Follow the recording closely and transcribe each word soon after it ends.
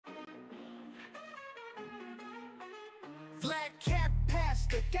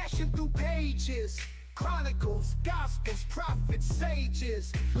master, dashing through pages. Chronicles, Gospels, prophets,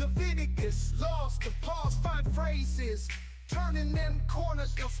 sages. Leviticus, laws to pause, find phrases. Turning them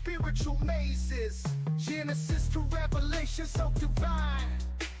corners, no spiritual mazes. Genesis to Revelation, so divine.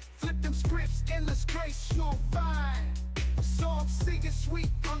 Flip them scripts, endless grace you'll find. Songs singing sweet,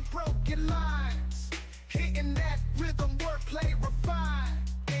 unbroken lines. Hitting that rhythm, wordplay refined.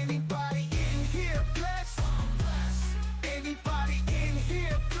 Anybody in here blessed? Anybody in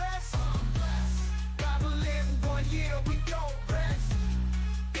here blessed? Bible in 1 year, we don't rest.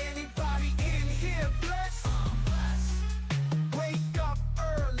 Anybody in here blessed? Wake up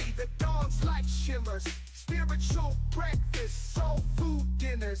early, the dawn's light shimmers. Spiritual breakfast, soul food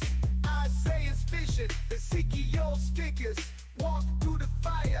dinners. Isaiah's vision, Ezekiel's figures. Walk through the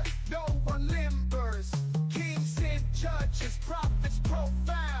fire, no one limbers. Kings and judges, prophets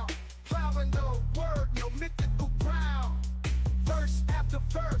profound. Plowing the word, no mythical ground. Verse after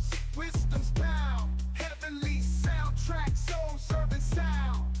verse, wisdom's bound. Heavenly soundtrack, soul serving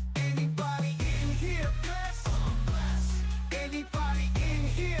sound. Anybody in here blessed? Anybody in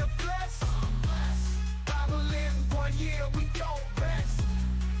here blessed? Bible in 1 year, we don't rest.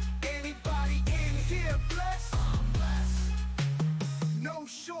 Anybody in here blessed? No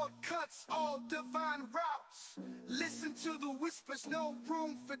shortcuts, all divine routes. Listen to the whispers, no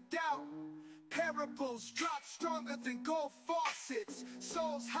room for doubt. Parables drop stronger than gold faucets.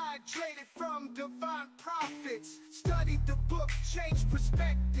 Souls hydrated from divine prophets. Study the book, change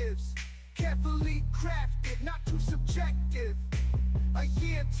perspectives. Carefully crafted, not too subjective. A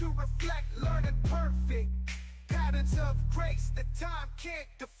year to reflect, learning perfect. Patterns of grace that time can't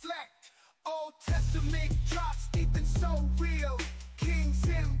deflect. Old Testament drops deep and so real. Kings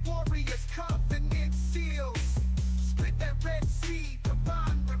and warriors, covenant seals. Split that Red Sea,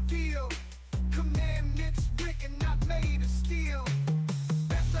 divine reveal. Commandments written, not made of steel.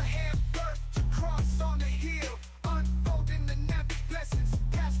 Bethlehem birth to cross on the hill. Unfolding the next blessings,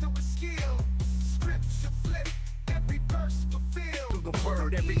 pastor with skill. Scripture flip, every verse fulfilled. Through the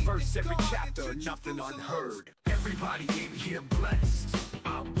word, every verse, every chapter, nothing unheard. Everybody in here blessed,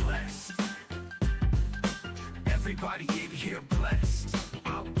 I'm blessed. Everybody in here blessed,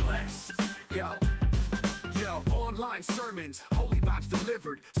 I'm blessed. Yo, online sermons, holy vibes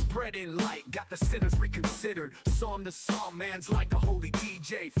delivered. Spreading light, got the sinners reconsidered. Psalm to psalm, man's like a holy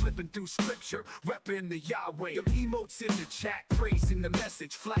DJ. Flipping through scripture, repping the Yahweh. Your emotes in the chat, praising the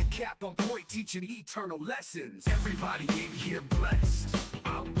message. Flat cap on point, teaching eternal lessons. Everybody in here blessed,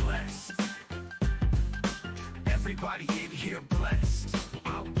 I'm blessed. Everybody in here blessed,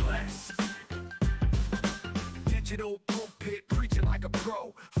 I'm blessed. Digital pulpit, preaching like a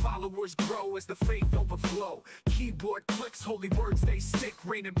pro. Followers grow as the faith overflow. Keyboard clicks, holy words they stick.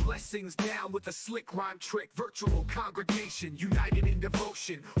 Raining blessings down with a slick rhyme trick. Virtual congregation, united in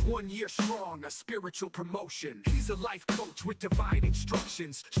devotion. 1 year strong, a spiritual promotion. He's a life coach with divine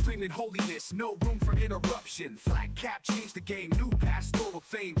instructions. Streaming holiness, no room for interruption. Flat cap changed the game, new pastoral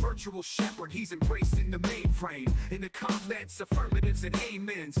fame. Virtual shepherd, he's embracing the mainframe. In the comments, affirmatives and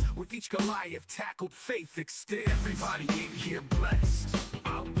amens. With each Goliath tackled, faith extend. Everybody in here blessed,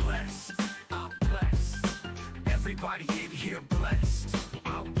 I'm blessed, I'm blessed. Everybody in here blessed,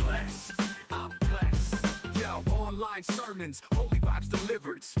 I'm blessed, I'm blessed. Yo, online sermons, holy vibes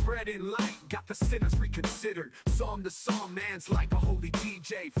delivered. Spreading light, got the sinners reconsidered. Psalm to psalm, man's like a holy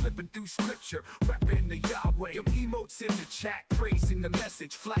DJ. Flipping through scripture, repping the Yahweh. Your emotes in the chat, praising the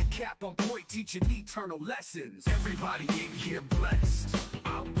message. Flat cap on point, teaching eternal lessons. Everybody in here blessed,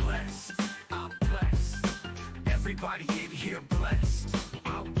 I'm blessed, I'm blessed. Everybody in here blessed,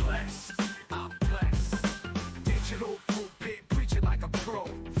 I'm blessed, I'm blessed. Digital pulpit, preaching like a pro.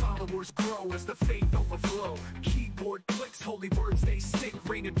 Followers grow as the faith overflow. Keyboard clicks, holy words they stick.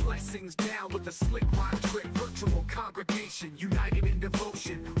 Raining blessings down with a slick rhyme trick. Virtual congregation, united in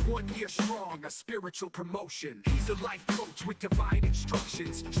devotion. 1 year strong, a spiritual promotion. He's a life coach with divine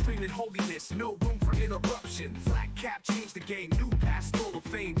instructions. Streaming holiness, no room for interruption. Flat cap changed the game, new pastoral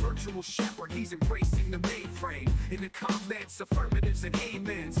fame. Virtual shepherd, he's embracing the mainframe. In the comments, affirmatives and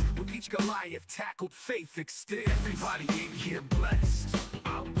amens. With each Goliath tackled, faith extend. Everybody in here blessed,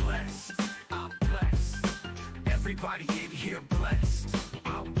 I'm blessed, I'm blessed. Everybody in here blessed,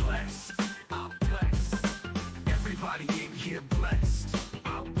 I'm blessed, I'm blessed. Everybody in here blessed,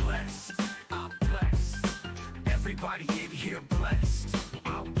 I'm blessed, I'm blessed. Everybody in here blessed,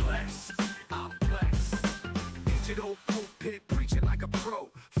 I'm blessed, I'm blessed. Digital pulpit, preaching like a pro.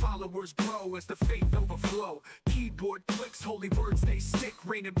 Followers grow as the faith overflow. Keyboard clicks, holy words they stick.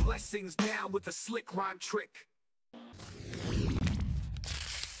 Raining blessings down with a slick rhyme trick.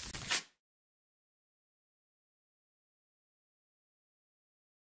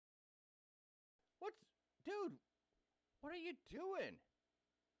 Dude, what are you doing?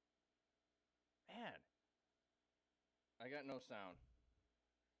 Man. I got no sound.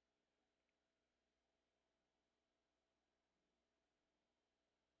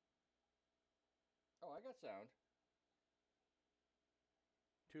 Oh, I got sound.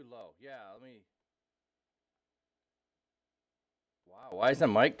 Too low. Yeah, let me... Wow, why is the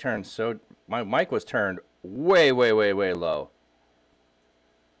mic turned so... My mic was turned way, way, way, way low.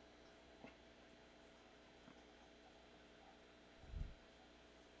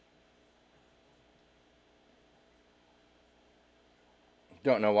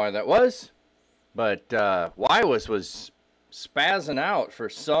 Don't know why that was, but Y was spazzing out for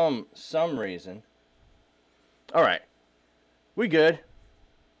some reason. All right, we good.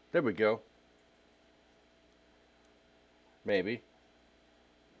 There we go. Maybe.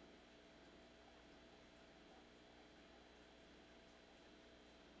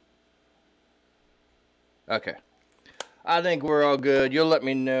 Okay. I think we're all good. You'll let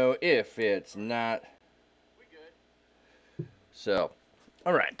me know if it's not. We good. So,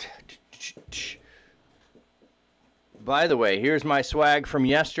 all right. By the way, here's my swag from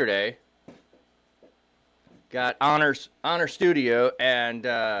yesterday. Got Honor Studio, and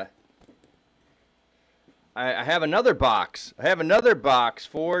I have another box. I have another box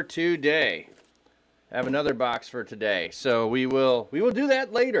for today. So we will do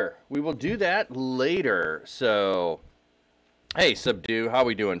that later. So, hey, Subdue, how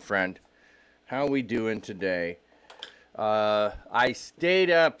we doing, friend? How we doing today? I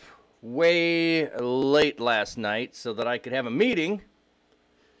stayed up way late last night so that I could have a meeting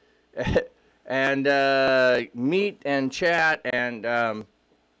and meet and chat, and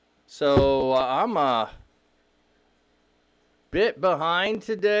so I'm a bit behind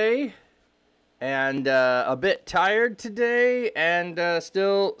today, and a bit tired today, and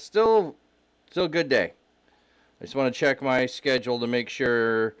still good day. I just want to check my schedule to make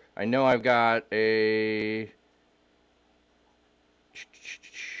sure. I know I've got a...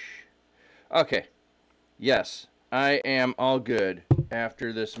 Okay. Yes, I am all good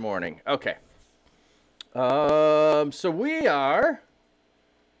after this morning. Okay. So we are,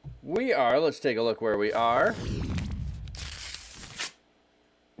 let's take a look where we are.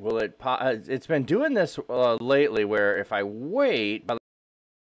 Will it, it's been doing this lately where if I wait,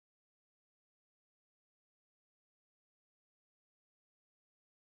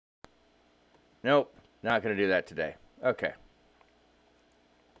 nope, not going to do that today. Okay.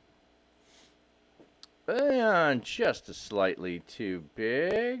 And just a slightly too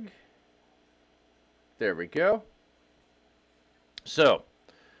big. There we go. So,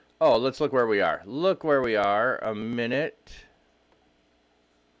 oh, let's look where we are. Look where we are a minute.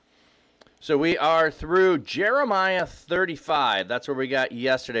 So we are through Jeremiah 35. That's where we got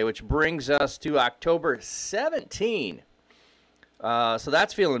yesterday, which brings us to October 17. So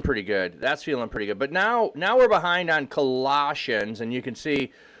that's feeling pretty good. But now we're behind on Colossians, and you can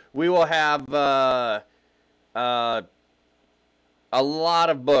see we will have a lot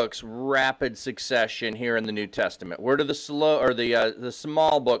of books, rapid succession here in the New Testament. We're to the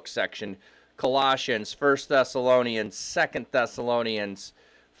small book section: Colossians, 1 Thessalonians, 2 Thessalonians,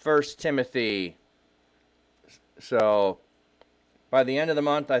 1 Timothy. So by the end of the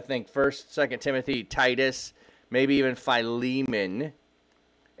month, I think 1st, 2nd Timothy, Titus, maybe even Philemon,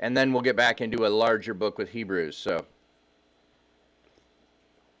 and then we'll get back into a larger book with Hebrews. So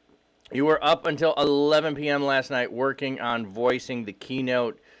you were up until 11 p.m. last night working on voicing the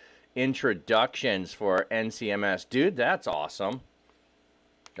keynote introductions for NCMS. Dude, that's awesome.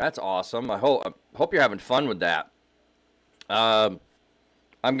 That's awesome. I hope you're having fun with that.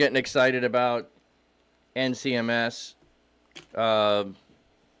 I'm getting excited about NCMS.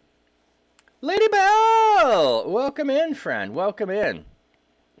 Lady Bell, welcome in, friend. Welcome in.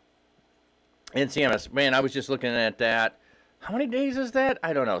 NCMS. Man, I was just looking at that. How many days is that?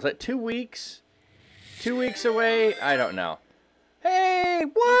 I don't know. Is that 2 weeks? 2 weeks away? I don't know. Hey,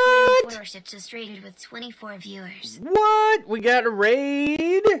 what? It's just rated with 24 viewers. What? We got a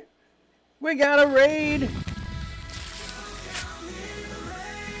raid? We got a raid.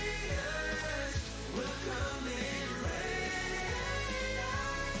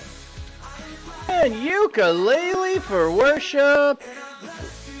 And ukulele for worship.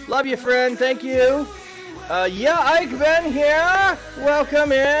 Love you, friend. Thank you. Yeah, Ike Ben here.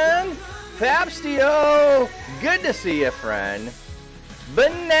 Welcome in. Papstio. Good to see you, friend.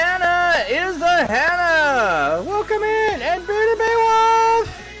 Banana is the Hannah. Welcome in. And Bearded Beowulf.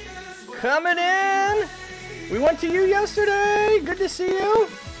 Coming in. We went to you yesterday. Good to see you.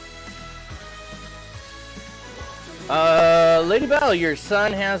 Lady Bell, your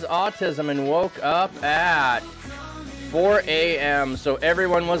son has autism and woke up at 4 a.m., so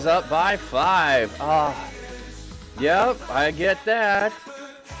everyone was up by 5. Yep, I get that.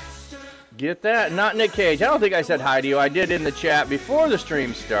 Get that. Not Nick Cage. I don't think I said hi to you. I did in the chat before the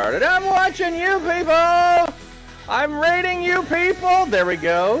stream started. I'm watching you people. I'm rating you people. There we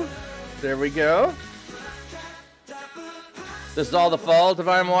go. There we go. This is all the fault of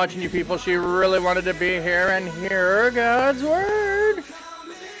I'm watching you people. She really wanted to be here and hear God's word.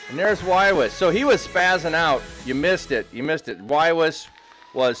 And there's Wywis. So he was spazzing out. You missed it. You missed it. Wywis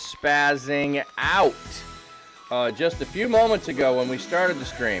was spazzing out just a few moments ago when we started the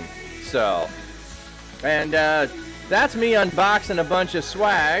stream. So, and that's me unboxing a bunch of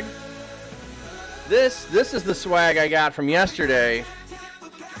swag. This is the swag I got from yesterday.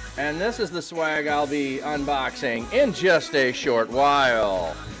 And this is the swag I'll be unboxing in just a short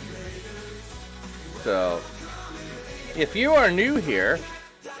while. So, if you are new here, oh.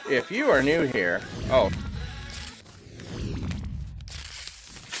 If you're new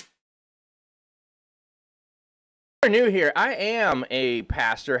here, I am a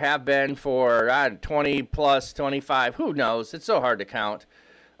pastor, have been for 20 plus, 25, who knows, it's so hard to count.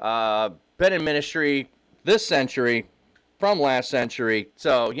 Been in ministry this century, from last century,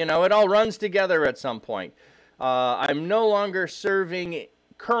 so you know it all runs together at some point. I'm no longer serving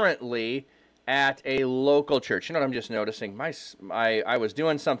currently at a local church. You know what I'm just noticing? I was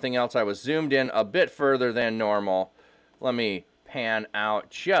doing something else. I was zoomed in a bit further than normal. Let me pan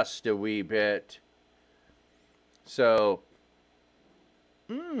out just a wee bit. So,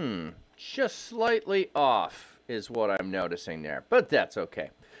 just slightly off is what I'm noticing there, but that's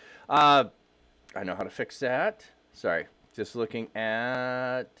okay. I know how to fix that. Sorry. Just looking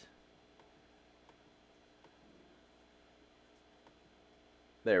at,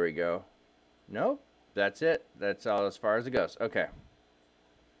 there we go. Nope, that's it. That's all as far as it goes. Okay.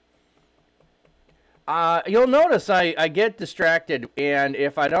 You'll notice I get distracted, and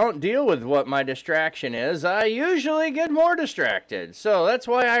if I don't deal with what my distraction is, I usually get more distracted. So that's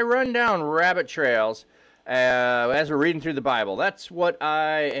why I run down rabbit trails as we're reading through the Bible. That's what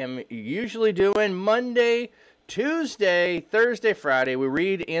I am usually doing Monday, Tuesday, Thursday, Friday, we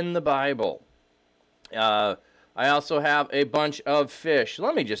read in the Bible. I also have a bunch of fish.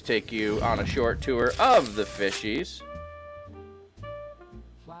 Let me just take you on a short tour of the fishies.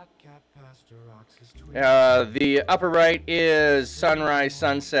 The upper right is sunrise,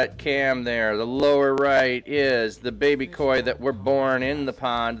 sunset cam there. The lower right is the baby koi that were born in the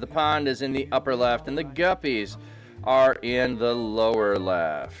pond. The pond is in the upper left, and the guppies are in the lower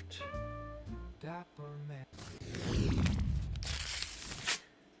left.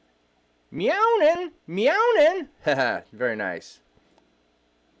 Meownin', meownin'. Haha, very nice.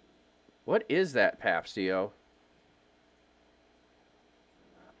 What is that, Papstio?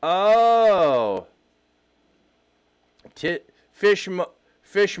 Oh. Fish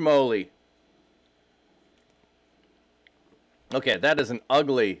moly. Okay, that is an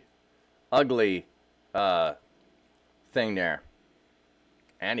ugly thing there.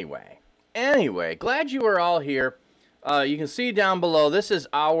 Anyway, glad you are all here. You can see down below, this is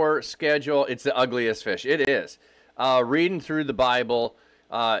our schedule. It's the ugliest fish. It is. Reading through the Bible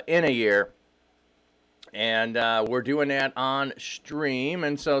in a year. And we're doing that on stream.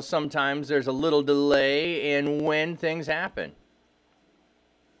 And so sometimes there's a little delay in when things happen.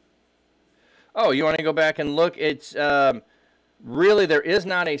 Oh, you want to go back and look? It's really, there is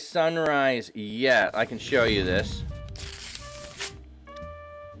not a sunrise yet. I can show you this.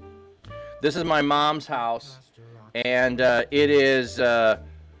 This is my mom's house. And it is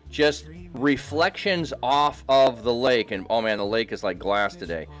just reflections off of the lake. And oh man, the lake is like glass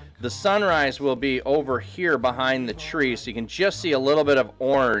today. The sunrise will be over here behind the tree, so you can just see a little bit of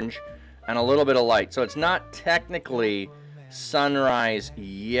orange and a little bit of light. So it's not technically sunrise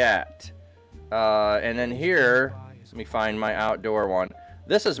yet. And then here, let me find my outdoor one.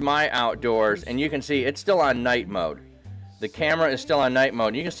 This is my outdoors, and you can see it's still on night mode. The camera is still on night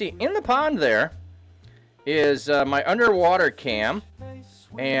mode. You can see in the pond there is my underwater cam,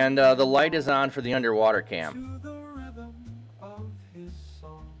 and the light is on for the underwater cam.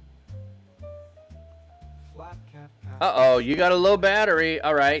 Uh-oh, you got a low battery.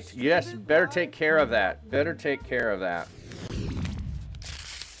 All right, yes, better take care of that. Better take care of that.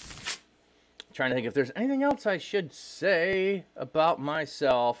 Trying to think if there's anything else I should say about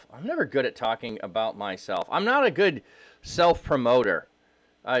myself. I'm never good at talking about myself. I'm not a good self-promoter.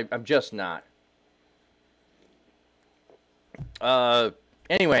 I'm just not.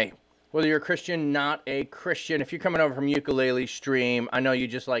 Anyway, Whether you're a Christian, not a Christian, if you're coming over from Ukulele Stream, I know you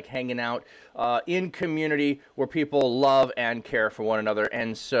just like hanging out in community where people love and care for one another.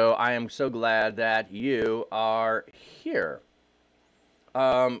 And so I am so glad that you are here.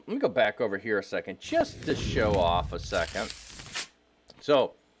 Let me go back over here a second just to show off a second.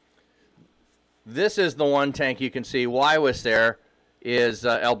 So this is the one tank you can see. Wywis there is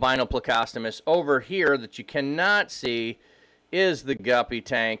Albino Plecostomus. Over here that you cannot see is the Guppy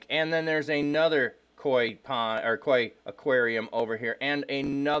tank, and then there's another koi pond or koi aquarium over here, and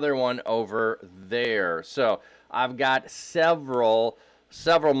another one over there. So I've got several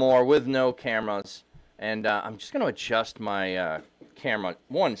more with no cameras, and I'm just going to adjust my camera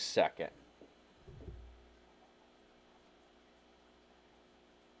 1 second.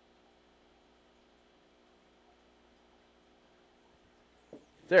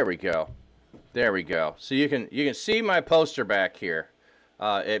 There we go. There we go. So you can see my poster back here.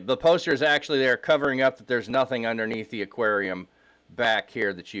 The poster is actually there covering up that there's nothing underneath the aquarium back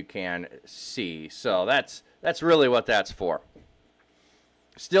here that you can see. So that's really what that's for.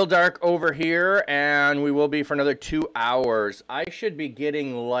 Still dark over here, and we will be for another 2 hours. I should be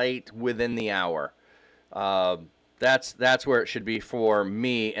getting light within the hour. That's where it should be for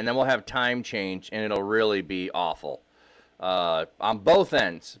me, and then we'll have time change, and it'll really be awful. On both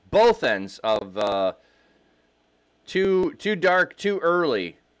ends of too dark, too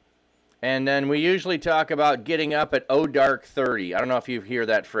early. And then we usually talk about getting up at dark 30. I don't know if you hear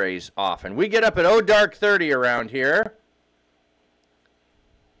that phrase often. We get up at dark 30 around here.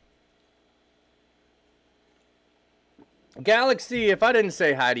 Galaxy, if I didn't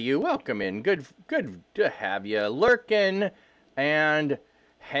say hi to you, welcome in. Good to have you lurking and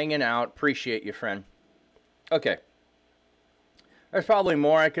hanging out. Appreciate you, friend. Okay. There's probably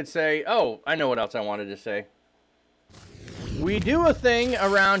more I could say. Oh, I know what else I wanted to say. We do a thing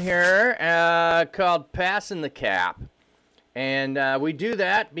around here called Passing the Cap. And we do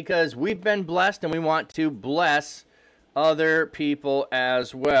that because we've been blessed and we want to bless other people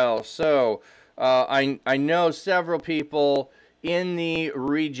as well. So I know several people in the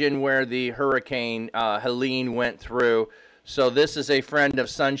region where the Hurricane Helene went through. So this is a friend of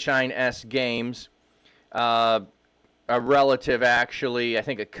Sunshine S Games. A relative, actually, I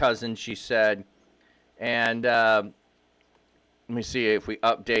think a cousin, she said. And let me see if we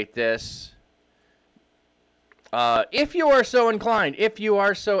update this. If you are so inclined, if you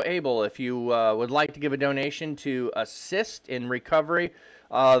are so able, if you would like to give a donation to assist in recovery,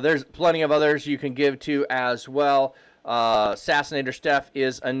 there's plenty of others you can give to as well. Assassinator Steph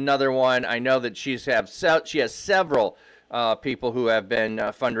is another one. I know that she has several people who have been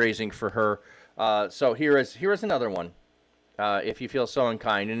fundraising for her. So here is another one. If you feel so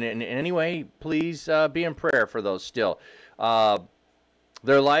inclined. And in any way, please be in prayer for those still.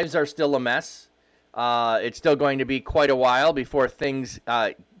 Their lives are still a mess. It's still going to be quite a while before things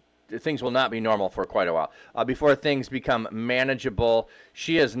will not be normal for quite a while. Before things become manageable.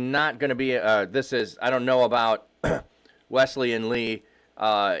 She is not going to be, I don't know about Wesley and Lee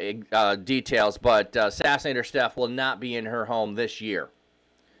details, but Assassinator Steph will not be in her home this year.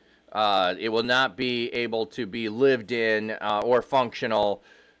 It will not be able to be lived in or functional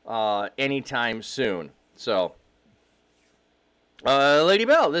anytime soon. So, Lady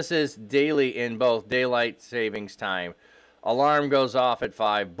Bell, this is daily in both daylight savings time. Alarm goes off at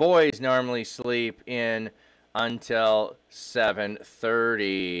 5. Boys normally sleep in until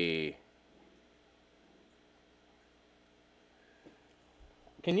 7:30.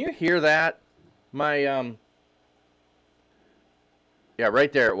 Can you hear that? My yeah,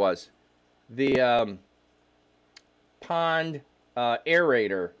 right there it was. The pond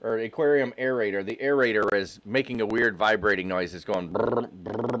aerator, or aquarium aerator. The aerator is making a weird vibrating noise. It's going brrr,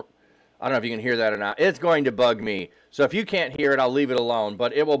 brrr. I don't know if you can hear that or not. It's going to bug me. So if you can't hear it, I'll leave it alone.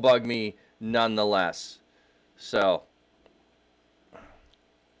 But it will bug me nonetheless. So.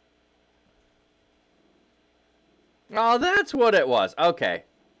 Oh, that's what it was. Okay.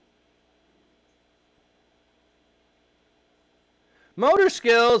 Motor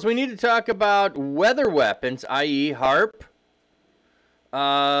skills, we need to talk about weather weapons, i.e. harp.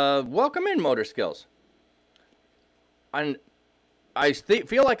 Welcome in, motor skills. I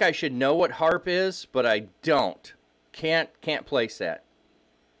feel like I should know what harp is, but I don't. Can't place that.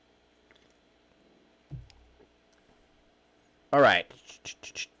 All right.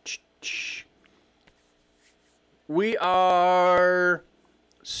 We are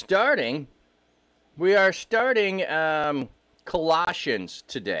starting Colossians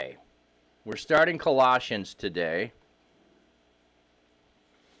today. We're starting Colossians today.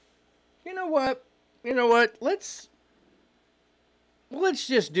 You know what? Let's let's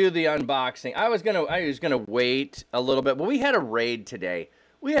just do the unboxing. I was gonna wait a little bit, but we had a raid today.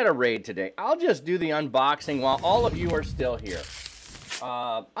 I'll just do the unboxing while all of you are still here.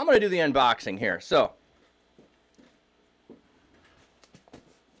 I'm gonna do the unboxing here. So,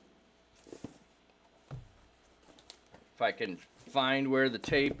 if I can find where the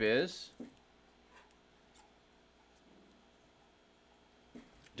tape is.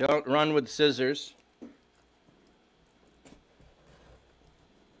 Don't run with scissors.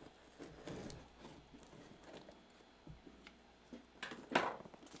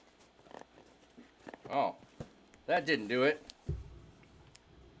 Oh, that didn't do it.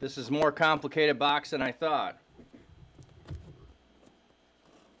 This is a more complicated box than I thought.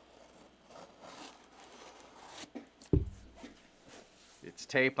 It's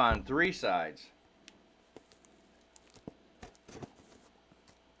tape on 3 sides.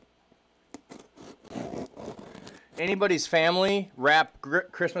 Anybody's family wrap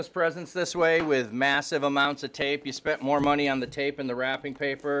Christmas presents this way with massive amounts of tape? You spent more money on the tape and the wrapping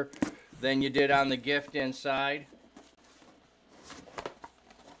paper than you did on the gift inside?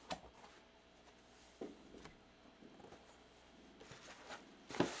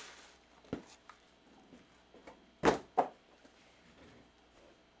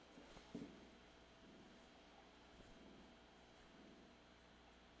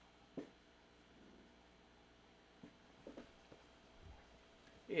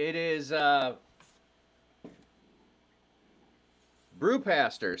 It is Brew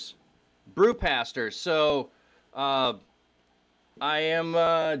Pastors. So I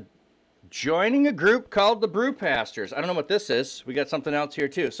am joining a group called the Brew Pastors. I don't know what this is. We got something else here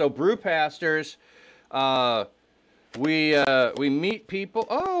too. So Brew Pastors, we meet people.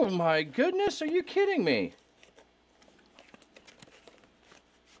 Oh my goodness, are you kidding me?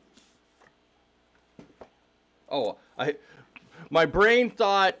 Oh, my brain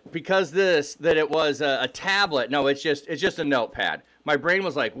thought because that it was a tablet. No, it's just a notepad. My brain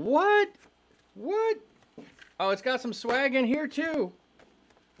was like, what? What? Oh, it's got some swag in here too.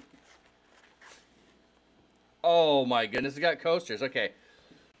 Oh my goodness, it's got coasters. Okay.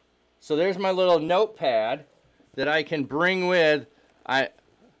 So there's my little notepad that I can bring with. I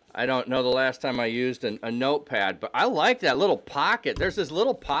don't know the last time I used a notepad, but I like that little pocket. There's this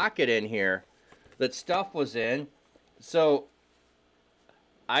little pocket in here that stuff was in. So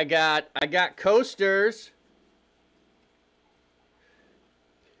I got coasters.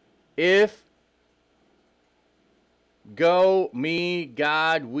 If go me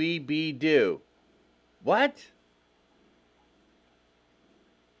God we be do. What?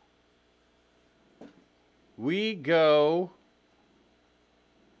 We go.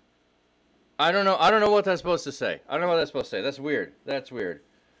 I don't know what that's supposed to say. I don't know what that's supposed to say. That's weird. That's weird.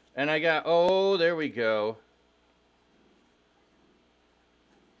 And I got, oh, there we go.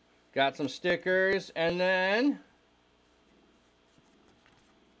 Got some stickers, and then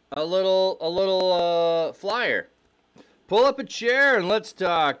a little flyer. Pull up a chair and let's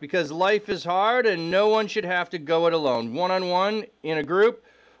talk, because life is hard and no one should have to go it alone. One-on-one, in a group,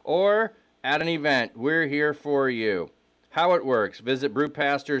 or at an event. We're here for you. How it works: visit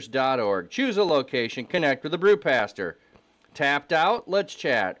brewpastors.org. Choose a location. Connect with the brew pastor. Tapped out? Let's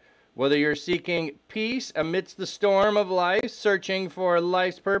chat. Whether you're seeking peace amidst the storm of life, searching for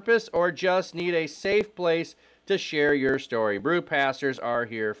life's purpose, or just need a safe place to share your story, brew pastors are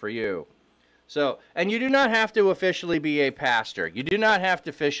here for you. So, and you do not have to officially be a pastor. You do not have to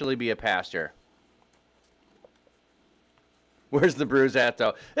officially be a pastor. Where's the brews at,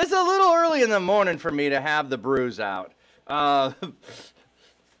 though? It's a little early in the morning for me to have the brews out. But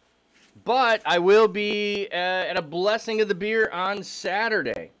I will be at a Blessing of the Beer on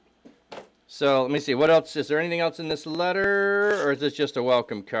Saturday. So let me see. What else? Is there anything else in this letter? Or is this just a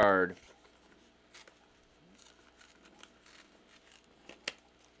welcome card?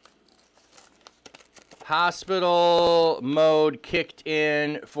 Hospital mode kicked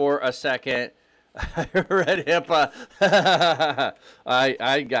in for a second. Red HIPAA.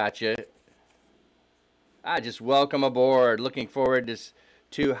 I got you. Just welcome aboard. Looking forward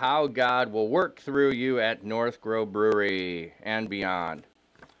to how God will work through you at North Grove Brewery and beyond.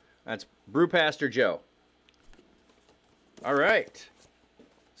 That's Brew Pastor Joe. All right.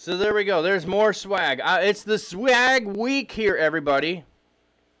 So there we go. There's more swag. It's the swag week here, everybody.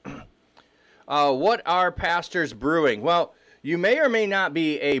 What are pastors brewing? Well, you may or may not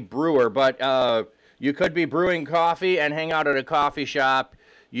be a brewer, but you could be brewing coffee and hang out at a coffee shop.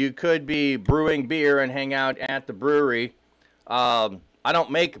 You could be brewing beer and hang out at the brewery. I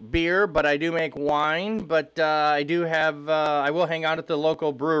don't make beer, but I do make wine. But I do have, I will hang out at the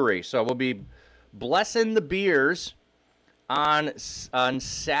local brewery. So we'll be blessing the beers on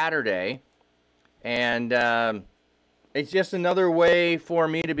Saturday, and it's just another way for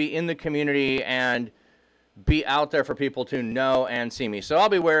me to be in the community and be out there for people to know and see me. So I'll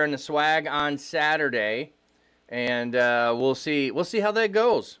be wearing the swag on Saturday, and we'll see how that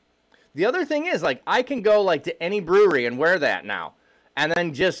goes. The other thing is, like, I can go like to any brewery and wear that now, and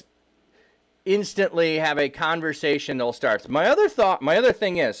then just instantly have a conversation that'll start. My other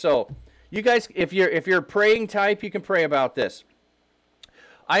thing is, so you guys, if you're praying type, you can pray about this.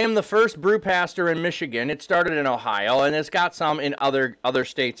 I am the first brew pastor in Michigan. It started in Ohio, and it's got some in other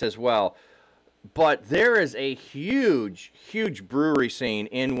states as well. But there is a huge brewery scene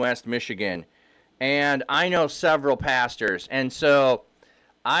in West Michigan, and I know several pastors, and so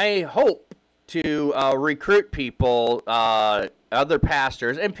I hope to recruit people, other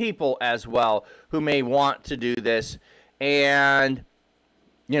pastors, and people as well who may want to do this, and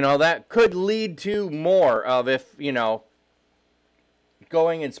that could lead to more of, if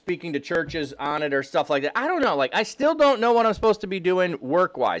going and speaking to churches on it or stuff like that. I don't know. Like, I still don't know what I'm supposed to be doing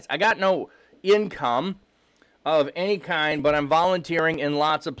work-wise. I got no income of any kind, but I'm volunteering in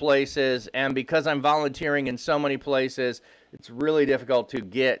lots of places, and because I'm volunteering in so many places, it's really difficult to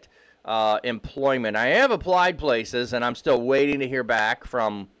get employment. I have applied places, and I'm still waiting to hear back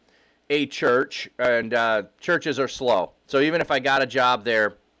from a church, and churches are slow. So even if I got a job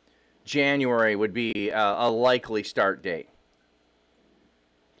there, January would be a likely start date.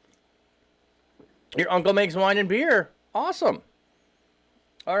 Your uncle makes wine and beer. Awesome.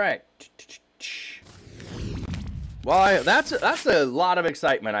 All right. Well, that's a lot of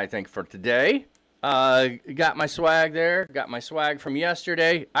excitement, I think, for today. Got my swag there. Got my swag from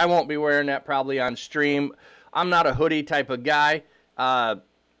yesterday. I won't be wearing that probably on stream. I'm not a hoodie type of guy. And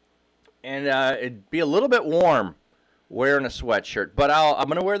it'd be a little bit warm wearing a sweatshirt. But I'm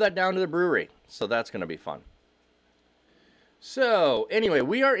going to wear that down to the brewery. So that's going to be fun. So, anyway,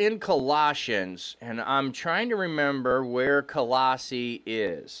 we are in Colossians. And I'm trying to remember where Colossae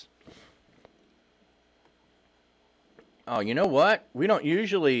is. Oh, you know what? We don't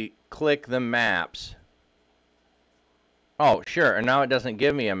usually click the maps. Oh, sure. And now it doesn't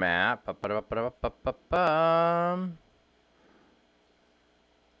give me a map.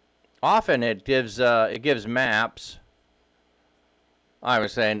 Often it gives maps. I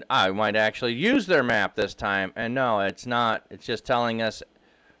was saying I might actually use their map this time. And no, it's not. It's just telling us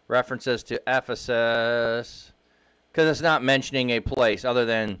references to Ephesus. Because it's not mentioning a place other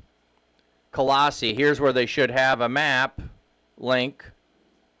than Colossae. Here's where they should have a map link.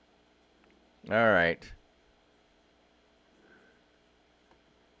 All right.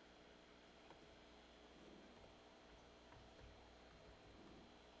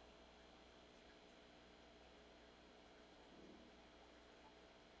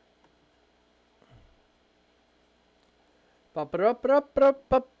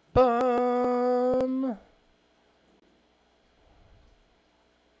 Ba-ba-da-ba-da-ba-da-bum.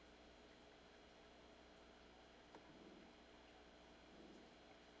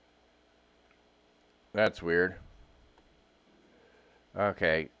 That's weird.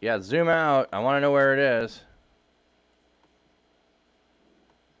 Okay. Yeah, zoom out. I want to know where it is.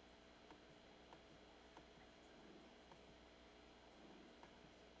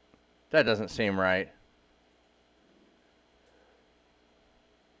 That doesn't seem right.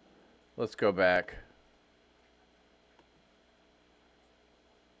 Let's go back.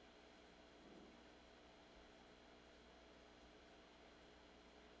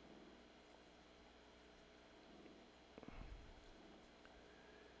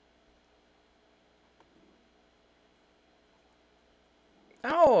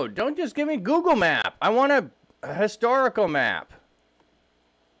 No, don't just give me Google Map. I want a historical map.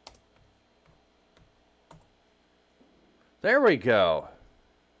 There we go.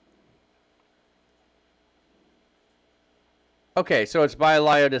 Okay, so it's by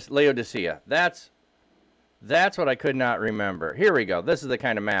Laodicea. That's what I could not remember. Here we go. This is the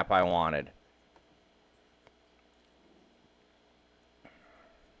kind of map I wanted.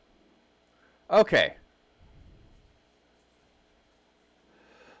 Okay.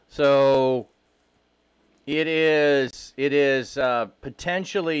 So it is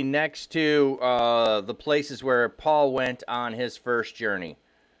potentially next to the places where Paul went on his first journey.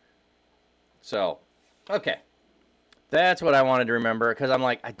 So, okay. That's what I wanted to remember, because I'm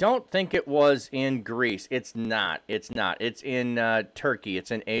like, I don't think it was in Greece. It's not. It's not. It's in Turkey.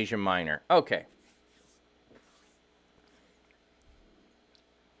 It's in Asia Minor. Okay.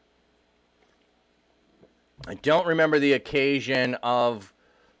 I don't remember the occasion of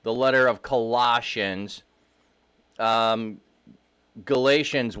the letter of Colossians. Galatians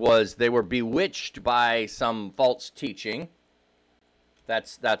was, they were bewitched by some false teaching.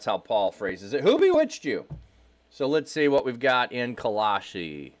 That's how Paul phrases it. Who bewitched you? So let's see what we've got in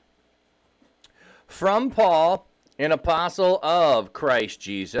Colossae. From Paul, an apostle of Christ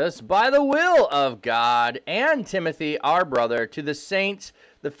Jesus, by the will of God, and Timothy, our brother, to the saints,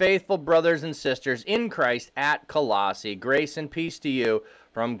 the faithful brothers and sisters in Christ at Colossae, grace and peace to you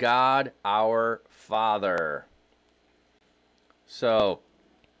from God our Father. So,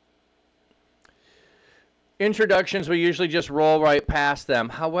 introductions, we usually just roll right past them.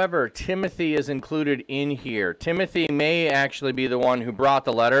 However, Timothy is included in here. Timothy may actually be the one who brought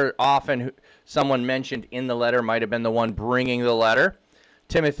the letter. Often someone mentioned in the letter might have been the one bringing the letter.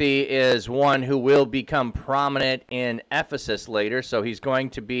 Timothy is one who will become prominent in Ephesus later, so he's going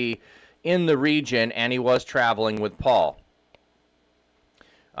to be in the region, and he was traveling with Paul.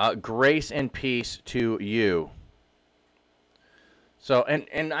 Grace and peace to you. So,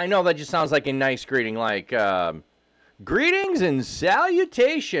 and I know that just sounds like a nice greeting, like greetings and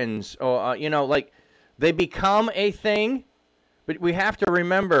salutations, or like they become a thing. But we have to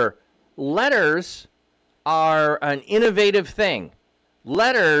remember, letters are an innovative thing.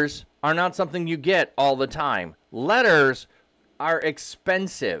 Letters are not something you get all the time. Letters are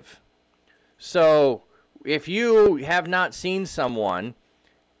expensive. So if you have not seen someone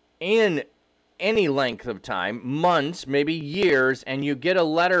in any length of time, months, maybe years, and you get a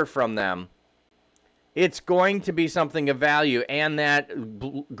letter from them, it's going to be something of value. And that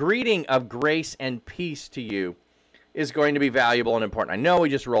greeting of grace and peace to you is going to be valuable and important. I know we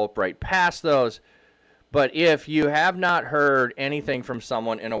just rolled right past those. But if you have not heard anything from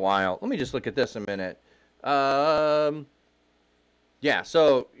someone in a while, let me just look at this a minute. Yeah,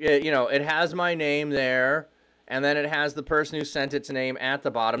 so, it has my name there, and then it has the person who sent its name at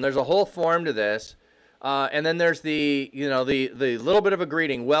the bottom. There's a whole form to this, and then there's the little bit of a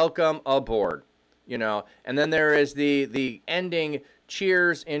greeting, welcome aboard, and then there is the ending,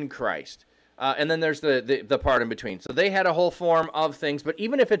 cheers in Christ, and then there's the part in between. So they had a whole form of things, but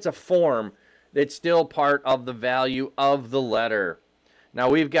even if it's a form, it's still part of the value of the letter. Now,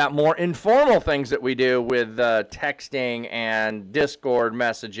 we've got more informal things that we do with texting and Discord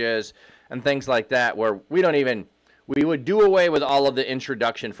messages and things like that, where we would do away with all of the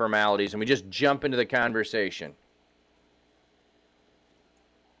introduction formalities and we just jump into the conversation.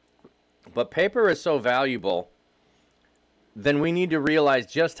 But paper is so valuable, then we need to realize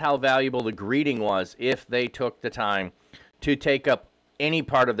just how valuable the greeting was if they took the time to take up any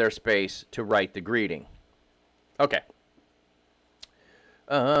part of their space to write the greeting. Okay.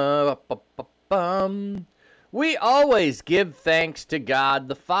 We always give thanks to God,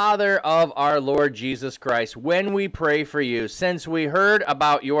 the Father of our Lord Jesus Christ, when we pray for you, since we heard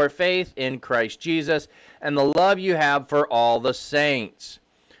about your faith in Christ Jesus and the love you have for all the saints.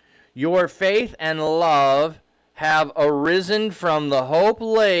 Your faith and love have arisen from the hope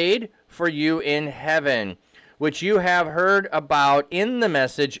laid for you in heaven, which you have heard about in the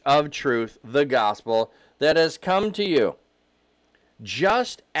message of truth, the gospel, that has come to you.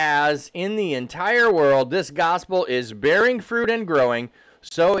 Just as in the entire world this gospel is bearing fruit and growing,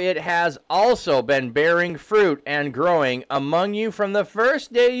 so it has also been bearing fruit and growing among you from the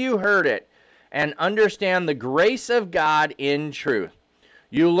first day you heard it, and understand the grace of God in truth.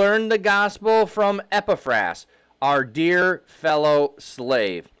 You learned the gospel from Epaphras, our dear fellow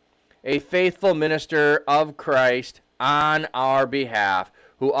slave, a faithful minister of Christ on our behalf,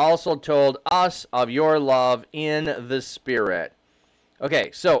 who also told us of your love in the Spirit.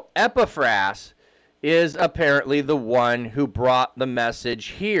 Okay, so Epaphras is apparently the one who brought the message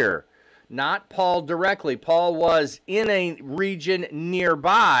here. Not Paul directly. Paul was in a region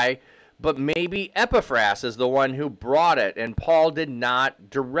nearby, but maybe Epaphras is the one who brought it, and Paul did not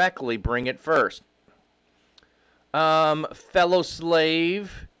directly bring it first. Fellow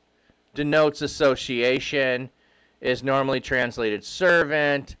slave denotes association, is normally translated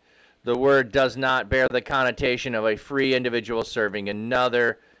servant. The word does not bear the connotation of a free individual serving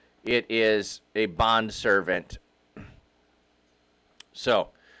another. It is a bondservant. So,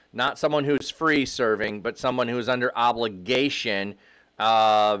 not someone who's free serving, but someone who's under obligation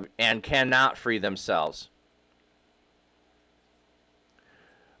and cannot free themselves.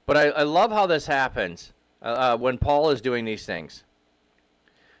 But I love how this happens when Paul is doing these things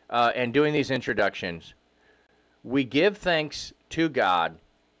and doing these introductions. We give thanks to God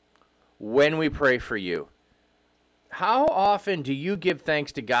when we pray for you. How often do you give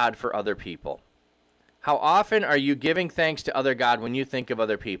thanks to God for other people? How often are you giving thanks to other God when you think of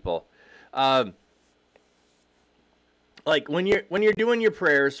other people? Like when you're doing your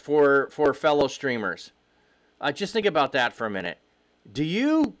prayers for fellow streamers, just think about that for a minute. Do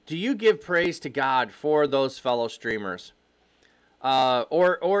you give praise to God for those fellow streamers?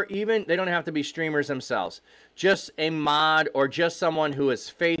 or even they don't have to be streamers themselves. Just a mod or just someone who is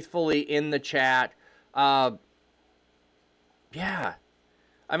faithfully in the chat. Yeah.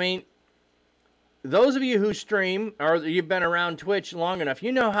 I mean, those of you who stream or you've been around Twitch long enough,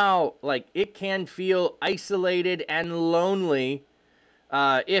 you know how like it can feel isolated and lonely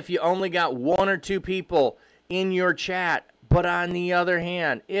if you only got one or two people in your chat. But on the other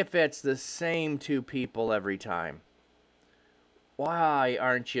hand, if it's the same two people every time, why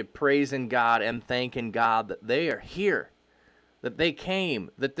aren't you praising God and thanking God that they are here, that they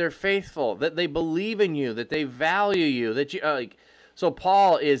came, that they're faithful, that they believe in you, that they value you, that you like. So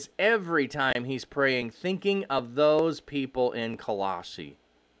Paul is every time he's praying thinking of those people in Colossae.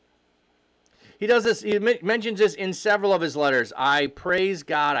 He does this. He mentions this in several of his letters. I praise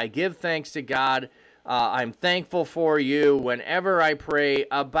God. I give thanks to God. I'm thankful for you whenever I pray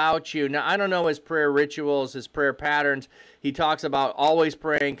about you. Now, I don't know his prayer rituals, his prayer patterns. He talks about always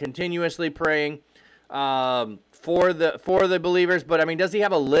praying, continuously praying for the believers. But, I mean, does he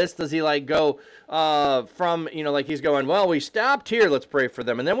have a list? Does he, like, go from, you know, like he's going, well, we stopped here, let's pray for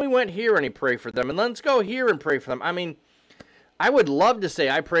them. And then we went here and he prayed for them. And let's go here and pray for them. I mean, I would love to say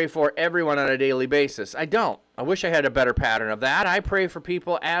I pray for everyone on a daily basis. I don't. I wish I had a better pattern of that. I pray for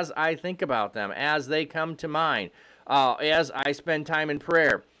people as I think about them, as they come to mind, as I spend time in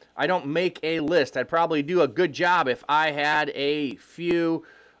prayer. I don't make a list. I'd probably do a good job if I had a few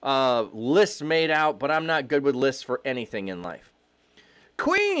lists made out, but I'm not good with lists for anything in life.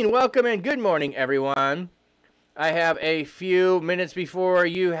 Queen, welcome in. Good morning, everyone. I have a few minutes before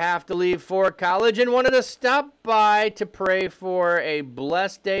you have to leave for college and wanted to stop by to pray for a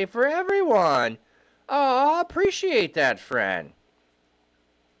blessed day for everyone. Oh, appreciate that, friend.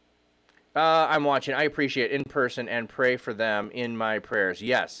 I'm watching. I appreciate in person and pray for them in my prayers.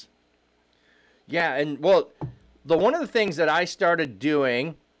 Yes. Yeah, and well, one of the things that I started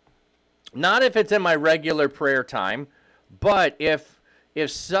doing, not if it's in my regular prayer time, but if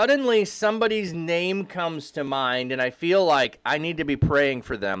suddenly somebody's name comes to mind and I feel like I need to be praying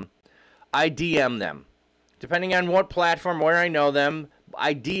for them, I DM them. Depending on what platform, where I know them,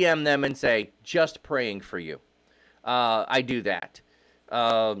 I DM them and say, just praying for you. I do that.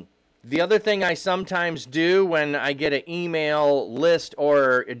 The other thing I sometimes do when I get an email list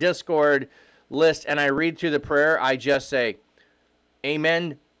or a Discord list and I read through the prayer, I just say,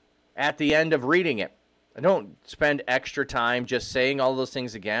 amen at the end of reading it. I don't spend extra time just saying all those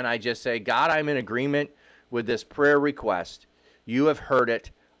things again. I just say, God, I'm in agreement with this prayer request. You have heard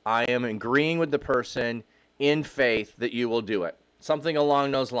it. I am agreeing with the person in faith that you will do it. Something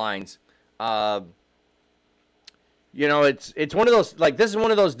along those lines. You know, it's one of those, like, this is one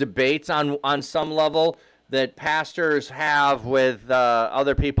of those debates on some level that pastors have with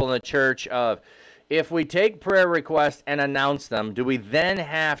other people in the church of, if we take prayer requests and announce them, do we then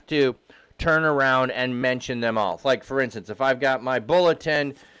have to turn around and mention them all? Like, for instance, if I've got my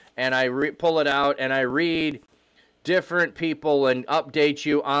bulletin and I pull it out and I read different people and update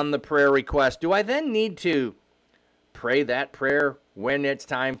you on the prayer request, do I then need to pray that prayer when it's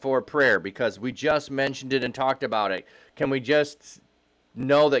time for prayer because we just mentioned it and talked about it? Can we just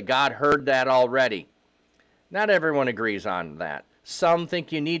know that God heard that already? Not everyone agrees on that. Some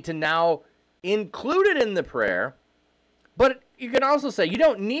think you need to now include it in the prayer, but you can also say you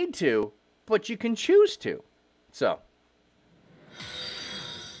don't need to, but you can choose to. So.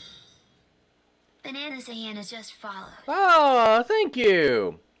 Banana Sahana just followed. Oh, thank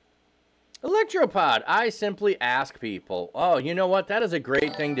you. Electropod, I simply ask people. Oh, you know what? That is a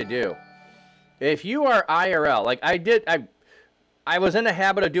great thing to do. If you are IRL, like I was in the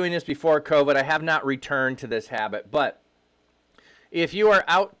habit of doing this before COVID. I have not returned to this habit. But if you are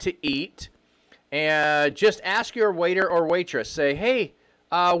out to eat, and just ask your waiter or waitress, say, hey,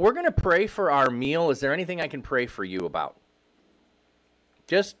 we're going to pray for our meal. Is there anything I can pray for you about?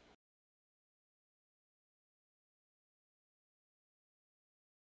 Just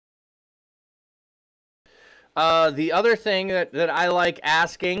the other thing that I like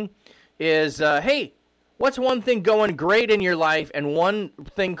asking is, hey, what's one thing going great in your life and one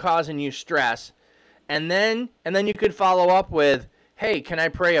thing causing you stress? And then you could follow up with, hey, can I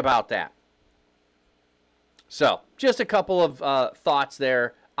pray about that? So, just a couple of thoughts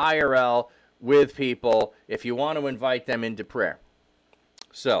there, IRL, with people, if you want to invite them into prayer.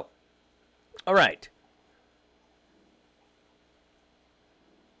 So, all right.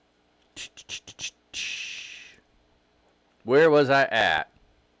 Where was I at?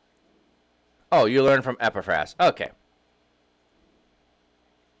 Oh, you learned from Epiphras. Okay.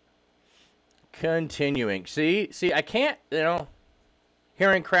 Continuing. See, I can't,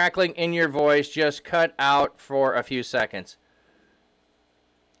 hearing crackling in your voice, just cut out for a few seconds.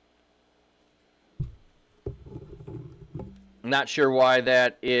 Not sure why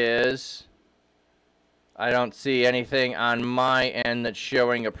that is. I don't see anything on my end that's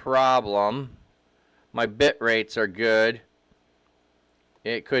showing a problem. My bit rates are good.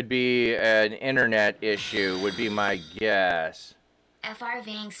 It could be an internet issue, would be my guess. FR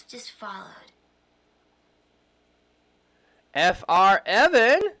Vanks just followed. FR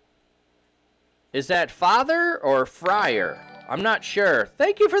Evan? Is that father or friar? I'm not sure.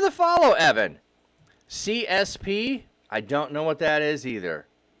 Thank you for the follow, Evan. CSP? I don't know what that is either.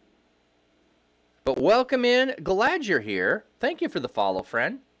 But welcome in. Glad you're here. Thank you for the follow,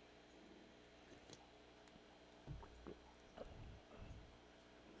 friend.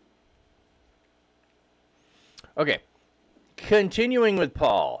 Okay. Continuing with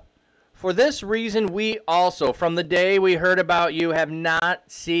Paul. For this reason, we also, from the day we heard about you, have not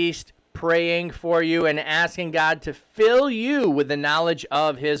ceased praying for you and asking God to fill you with the knowledge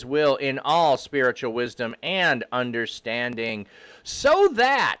of his will in all spiritual wisdom and understanding, so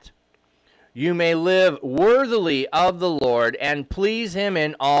that you may live worthily of the Lord and please him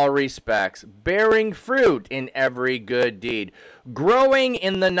in all respects, bearing fruit in every good deed, growing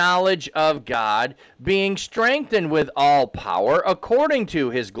in the knowledge of God, being strengthened with all power according to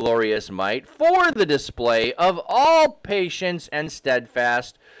his glorious might, for the display of all patience and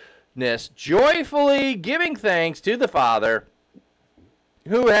steadfastness, joyfully giving thanks to the Father,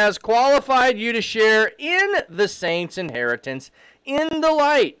 who has qualified you to share in the saints' inheritance in the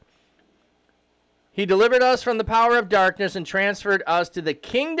light. He delivered us from the power of darkness and transferred us to the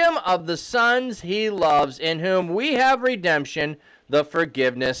kingdom of the sons he loves, in whom we have redemption, the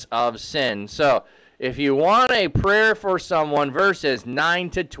forgiveness of sin. So, if you want a prayer for someone, verses 9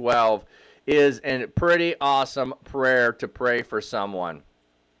 to 12 is a pretty awesome prayer to pray for someone.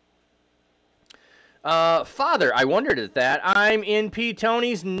 Father, I wondered at that. I'm in P.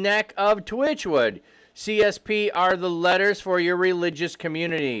 Tony's neck of Twitchwood. CSP are the letters for your religious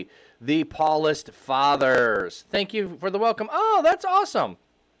community. The Paulist Fathers. Thank you for the welcome. Oh, that's awesome.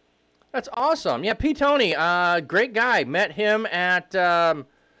 That's awesome. Yeah, P. Tony, great guy. Met him at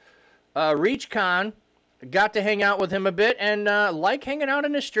ReachCon. Got to hang out with him a bit and like hanging out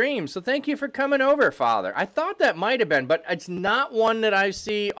in the stream. So thank you for coming over, Father. I thought that might have been, but it's not one that I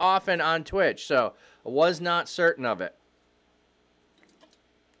see often on Twitch. So I was not certain of it.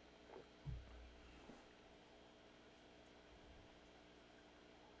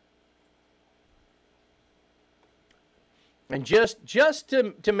 And just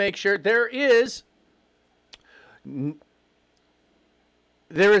to make sure, there is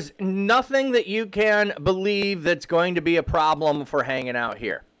nothing that you can believe that's going to be a problem for hanging out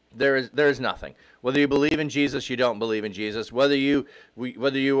here. There's nothing. Whether you believe in Jesus, you don't believe in Jesus. Whether you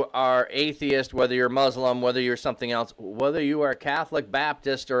are atheist, whether you're Muslim, whether you're something else, whether you are Catholic,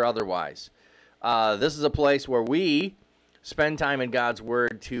 Baptist, or otherwise, this is a place where we spend time in God's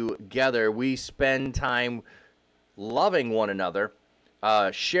Word together. We spend time loving one another,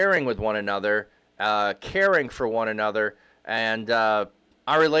 sharing with one another, caring for one another, and our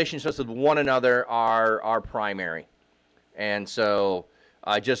relationships with one another are primary. And so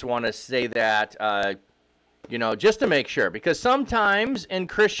I just want to say that, just to make sure, because sometimes in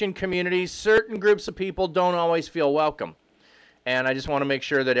Christian communities, certain groups of people don't always feel welcome. And I just want to make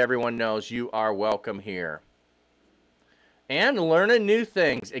sure that everyone knows you are welcome here. And learning new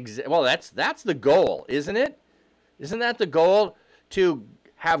things. Well, that's the goal, isn't it? Isn't that the goal? To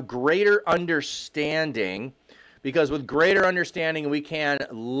have greater understanding, because with greater understanding we can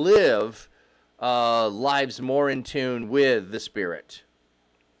live lives more in tune with the Spirit.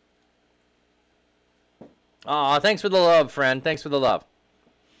 Aw, thanks for the love, friend. Thanks for the love.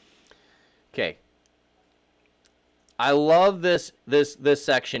 Okay. I love this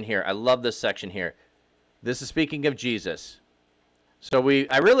section here. I love this section here. This is speaking of Jesus. So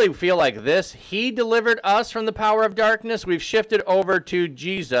I really feel like this. He delivered us from the power of darkness. We've shifted over to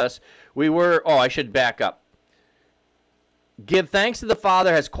Jesus. I should back up. Give thanks to the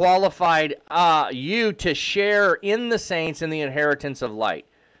Father has qualified you to share in the saints in the inheritance of light.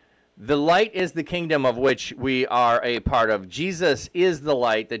 The light is the kingdom of which we are a part of. Jesus is the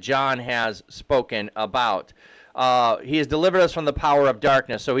light that John has spoken about. He has delivered us from the power of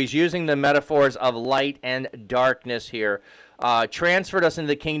darkness. So he's using the metaphors of light and darkness here. Transferred us into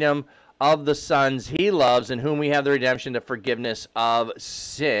the kingdom of the sons he loves, in whom we have the redemption, the forgiveness of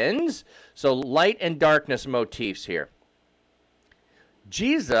sins. So light and darkness motifs here.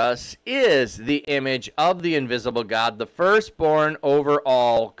 Jesus is the image of the invisible God, the firstborn over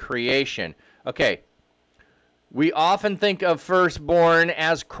all creation. Okay, we often think of firstborn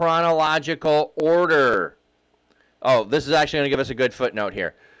as chronological order. Oh, this is actually going to give us a good footnote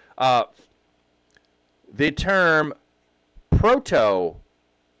here. The term prototokos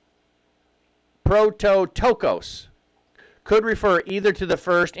could refer either to the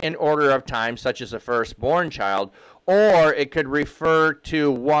first in order of time, such as a firstborn child, or it could refer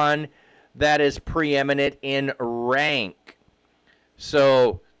to one that is preeminent in rank.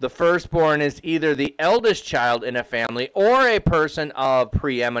 So the firstborn is either the eldest child in a family or a person of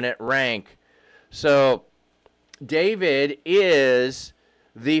preeminent rank. So David is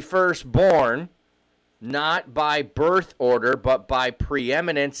the firstborn, not by birth order, but by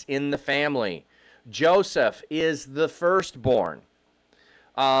preeminence in the family. Joseph is the firstborn.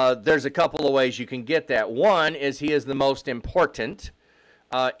 There's a couple of ways you can get that. One is he is the most important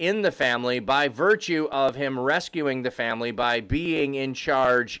in the family by virtue of him rescuing the family by being in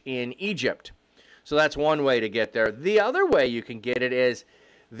charge in Egypt. So that's one way to get there. The other way you can get it is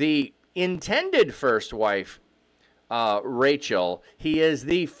the intended first wife, Rachel. He is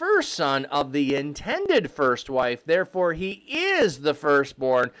the first son of the intended first wife. Therefore, he is the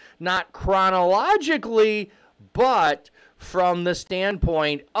firstborn, not chronologically, but from the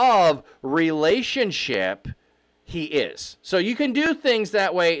standpoint of relationship, he is. So you can do things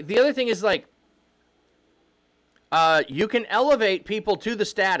that way. The other thing is like, you can elevate people to the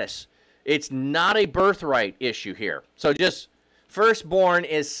status. It's not a birthright issue here. So just firstborn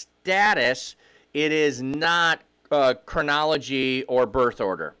is status. It is not chronology or birth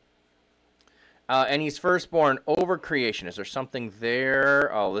order. And he's firstborn over creation. Is there something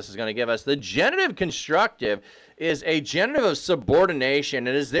there? Oh, this is going to give us the genitive constructive is a genitive of subordination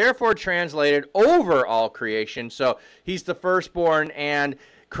and is therefore translated over all creation. So he's the firstborn and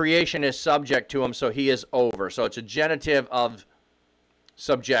creation is subject to him, so he is over. So it's a genitive of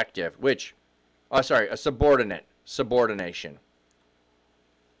subjective, which, a subordination.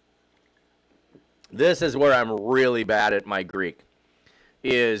 This is where I'm really bad at my Greek,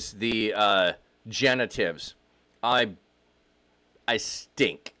 is the genitives. I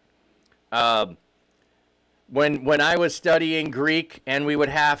stink. When I was studying Greek and we would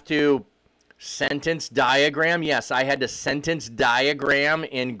have to sentence diagram, yes, I had to sentence diagram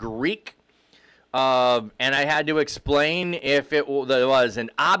in Greek, and I had to explain if it was an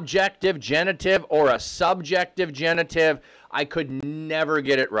objective genitive or a subjective genitive. I could never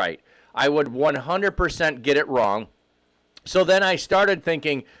get it right. I would 100% get it wrong. So then I started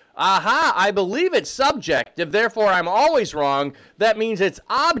thinking, aha, I believe it's subjective, therefore I'm always wrong. That means it's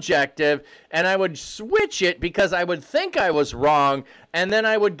objective, and I would switch it because I would think I was wrong, and then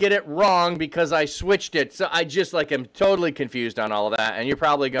I would get it wrong because I switched it. So I just like am totally confused on all of that, and you're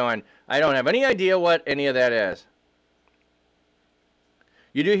probably going, I don't have any idea what any of that is.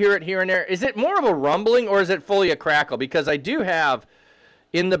 You do hear it here and there. Is it more of a rumbling or is it fully a crackle? Because I do have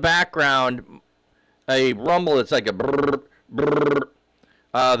in the background a rumble that's like a brrr, brrr,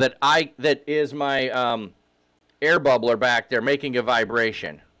 that is my air bubbler back there making a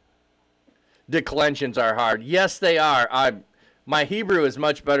vibration. Declensions are hard. Yes, they are. My Hebrew is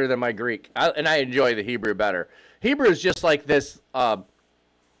much better than my Greek, and I enjoy the Hebrew better. Hebrew is just like this, I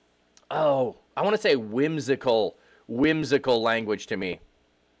want to say whimsical language to me.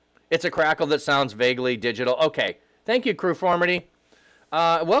 It's a crackle that sounds vaguely digital. Okay, thank you, Crewformity.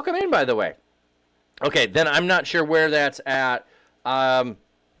 Welcome in, by the way. Okay, then I'm not sure where that's at.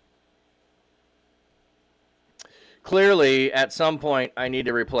 Clearly, at some point, I need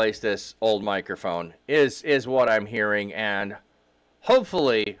to replace this old microphone, is what I'm hearing, and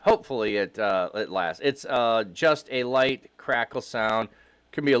hopefully it lasts. It's just a light crackle sound.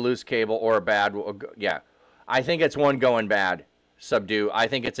 Could be a loose cable or a bad, yeah. I think it's one going bad, Subdue. I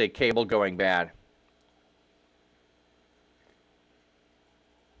think it's a cable going bad.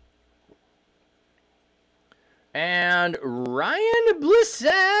 And Ryan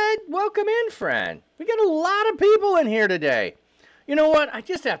Blissett, welcome in, friend. We got a lot of people in here today. You know what? I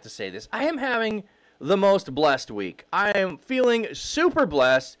just have to say this. I am having the most blessed week. I am feeling super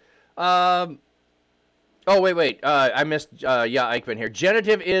blessed. Oh, wait. I missed, Eichmann here.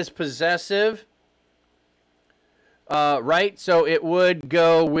 Genitive is possessive. Right? So it would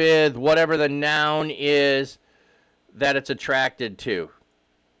go with whatever the noun is that it's attracted to.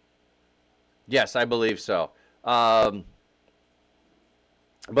 Yes, I believe so. But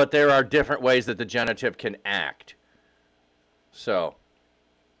there are different ways that the genitive can act. So,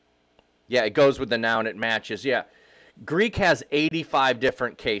 yeah, it goes with the noun, it matches. Yeah, Greek has 85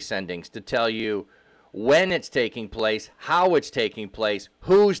 different case endings to tell you when it's taking place, how it's taking place,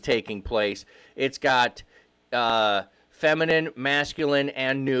 who's taking place. It's got feminine, masculine,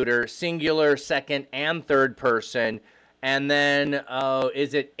 and neuter, singular, second, and third person. And then,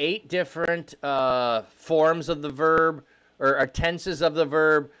 is it 8 different forms of the verb, or tenses of the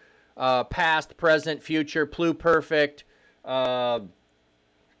verb? Past, present, future, pluperfect, Yeah,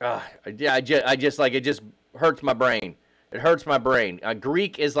 I just like it just hurts my brain. It hurts my brain.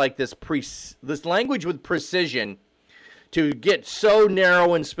 Greek is like this language with precision to get so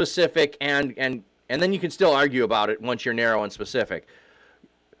narrow and specific, and then you can still argue about it once you're narrow and specific.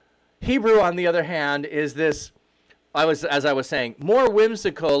 Hebrew, on the other hand, is this, as I was saying, more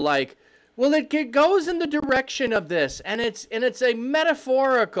whimsical, like, well, it goes in the direction of this, and it's a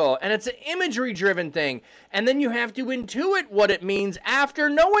metaphorical, and it's an imagery-driven thing, and then you have to intuit what it means after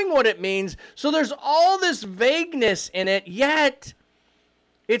knowing what it means, so there's all this vagueness in it, yet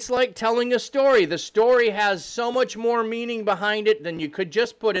it's like telling a story. The story has so much more meaning behind it than you could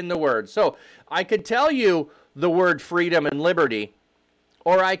just put in the words. So I could tell you the word freedom and liberty,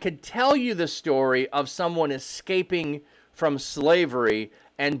 or I could tell you the story of someone escaping from slavery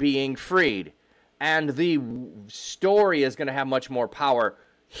and being freed. And the story is going to have much more power.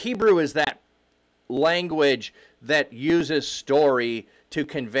 Hebrew is that language that uses story to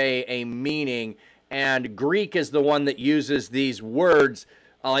convey a meaning, and Greek is the one that uses these words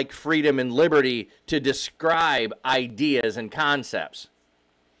like freedom and liberty to describe ideas and concepts.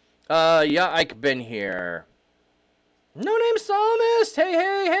 Yeah, I've been here. No name psalmist.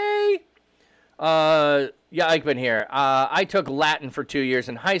 Hey. Yeah, I've been here. I took Latin for 2 years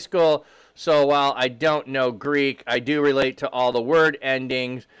in high school, so while I don't know Greek, I do relate to all the word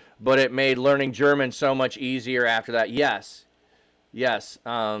endings, but it made learning German so much easier after that. Yes.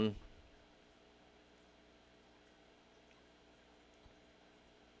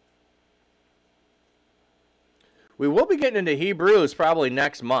 We will be getting into Hebrews probably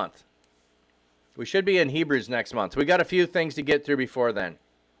next month. We should be in Hebrews next month. We got a few things to get through before then.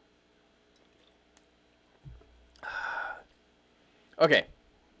 Okay.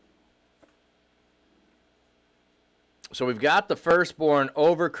 So we've got the firstborn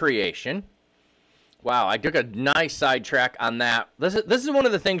over creation. Wow, I took a nice sidetrack on that. This is one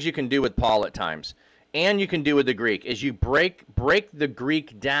of the things you can do with Paul at times, and you can do with the Greek, is you break the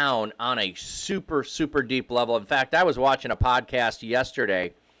Greek down on a super, super deep level. In fact, I was watching a podcast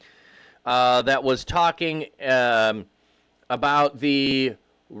yesterday that was talking about the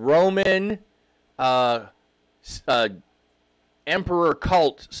Roman emperor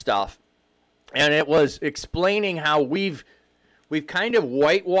cult stuff, and it was explaining how we've kind of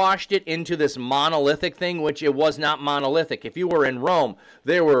whitewashed it into this monolithic thing, which it was not monolithic. If you were in Rome,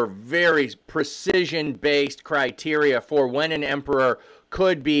 there were very precision-based criteria for when an emperor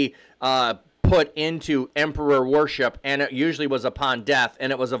could be put into emperor worship, and it usually was upon death,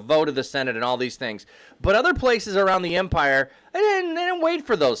 and it was a vote of the Senate and all these things. But other places around the empire, they didn't wait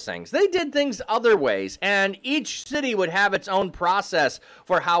for those things. They did things other ways, and each city would have its own process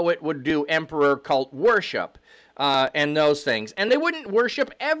for how it would do emperor cult worship. And those things. And they wouldn't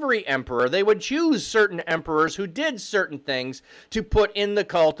worship every emperor. They would choose certain emperors who did certain things to put in the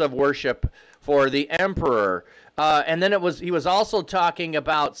cult of worship for the emperor. And then he was also talking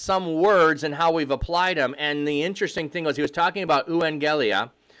about some words and how we've applied them. And the interesting thing was he was talking about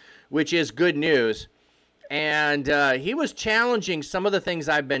euangelia, which is good news. And he was challenging some of the things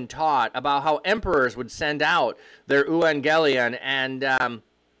I've been taught about how emperors would send out their euangelion. And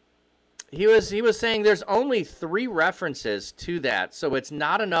He was saying there's only 3 references to that, so it's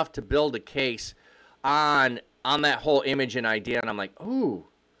not enough to build a case on that whole image and idea. And I'm like, ooh,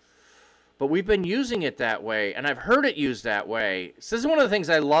 but we've been using it that way, and I've heard it used that way. So this is one of the things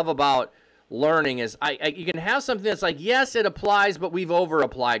I love about learning is you can have something that's like, yes, it applies, but we've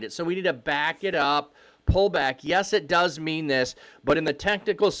over-applied it, so we need to back it up, pull back. Yes, it does mean this, but in the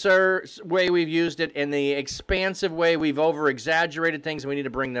technical way we've used it, in the expansive way we've over-exaggerated things, and we need to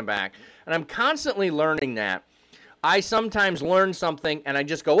bring them back. And I'm constantly learning that. I sometimes learn something, and I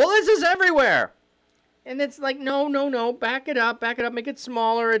just go, well, this is everywhere. And it's like, no, back it up, make it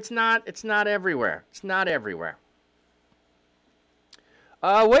smaller. It's not everywhere. It's not everywhere.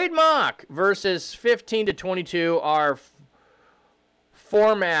 Wade Mock, verses 15 to 22 are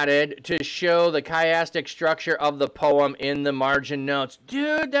formatted to show the chiastic structure of the poem in the margin notes.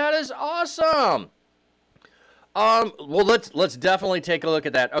 Dude, that is awesome. Well, let's definitely take a look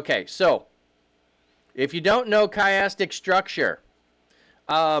at that. Okay, so if you don't know chiastic structure,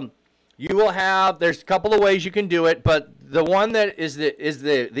 you will have, there's a couple of ways you can do it, but the one that is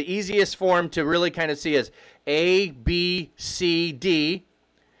the easiest form to really kind of see is A, B, C, D,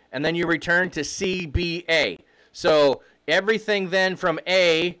 and then you return to C, B, A. So everything then from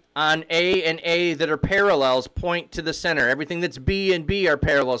A on A and A that are parallels point to the center. Everything that's B and B are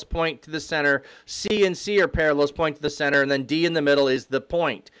parallels point to the center. C and C are parallels point to the center. And then D in the middle is the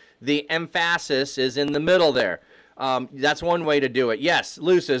point. The emphasis is in the middle there. That's one way to do it. Yes,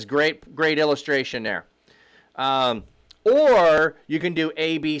 Luce's great illustration there. Or you can do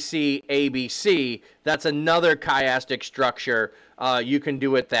ABC, ABC. That's another chiastic structure. You can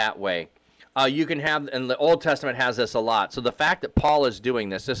do it that way. You can have, and the Old Testament has this a lot. So the fact that Paul is doing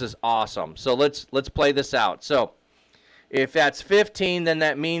this is awesome. So let's play this out. So if that's 15, then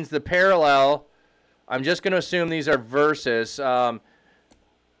that means the parallel, I'm just going to assume these are verses.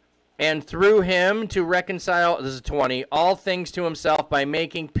 And through him to reconcile, this is 20, all things to himself by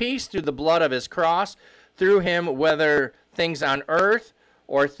making peace through the blood of his cross, through him, whether things on earth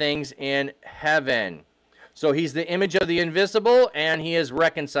or things in heaven. So he's the image of the invisible, and he is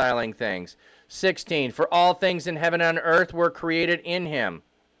reconciling things. 16, for all things in heaven and earth were created in him.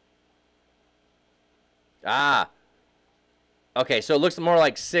 Okay, so it looks more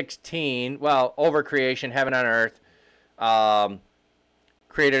like 16. Well, over creation, heaven and earth,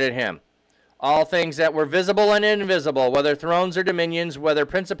 created in him. All things that were visible and invisible, whether thrones or dominions, whether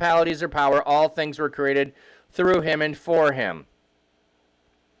principalities or power, all things were created through him and for him.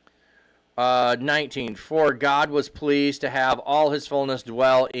 19, for God was pleased to have all his fullness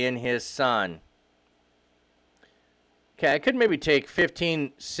dwell in his Son. Okay, I could maybe take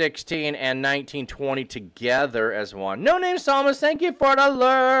 15, 16, and 19, 20 together as one. No name psalmist, thank you for the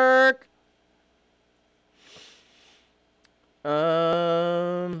lurk.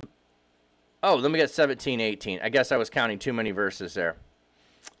 Oh, then we got 17, 18. I guess I was counting too many verses there.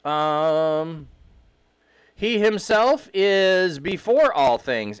 He himself is before all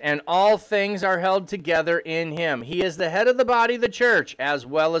things, and all things are held together in him. He is the head of the body, the church, as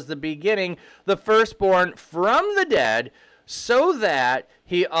well as the beginning, the firstborn from the dead, so that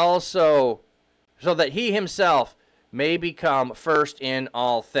he himself may become first in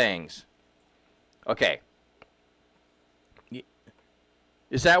all things. Okay.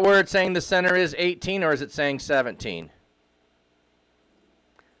 Is that where it's saying the center is 18, or is it saying 17?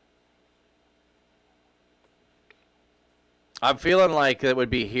 I'm feeling like it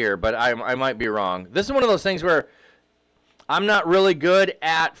would be here, but I might be wrong. This is one of those things where I'm not really good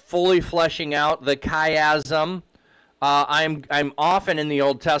at fully fleshing out the chiasm. I'm often in the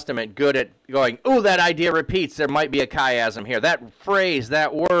Old Testament good at going, ooh, that idea repeats. There might be a chiasm here. That phrase,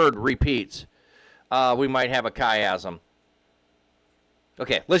 that word repeats. We might have a chiasm.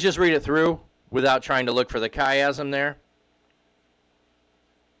 Okay, let's just read it through without trying to look for the chiasm there.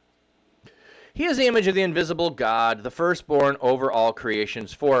 He is the image of the invisible God, the firstborn over all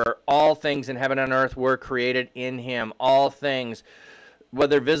creations. For all things in heaven and earth were created in him. All things,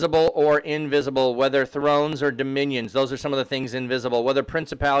 whether visible or invisible, whether thrones or dominions, those are some of the things invisible, whether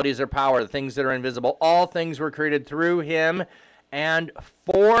principalities or power, the things that are invisible, all things were created through him and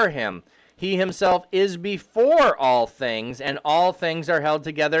for him. He himself is before all things, and all things are held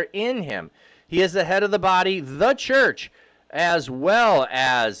together in him. He is the head of the body, the church, as well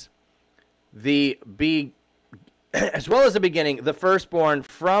as the beginning, the firstborn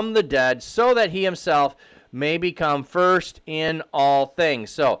from the dead, so that he himself may become first in all things.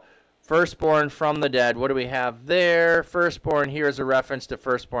 So, firstborn from the dead. What do we have there? Firstborn here is a reference to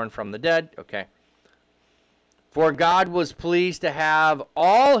firstborn from the dead. Okay. For God was pleased to have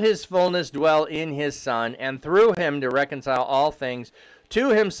all his fullness dwell in his Son, and through him to reconcile all things to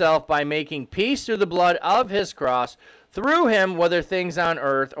himself by making peace through the blood of his cross, through him, whether things on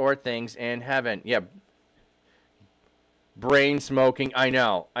earth or things in heaven. Yeah. Brain smoking. I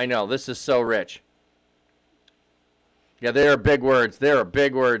know. This is so rich. Yeah, there are big words. There are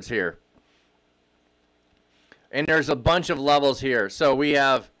big words here. And there's a bunch of levels here. So we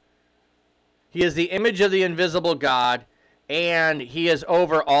have, he is the image of the invisible God, and he is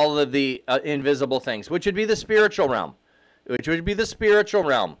over all of the invisible things, which would be the spiritual realm.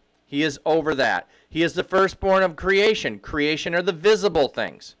 He is over that. He is the firstborn of creation. Creation are the visible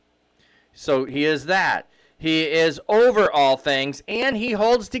things. So he is that. He is over all things, and he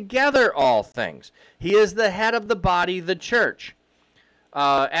holds together all things. He is the head of the body, the church,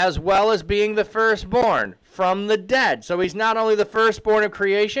 as well as being the firstborn from the dead. So he's not only the firstborn of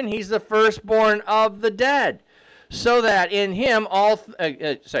creation, he's the firstborn of the dead, so that in him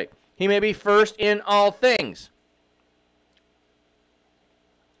he may be first in all things.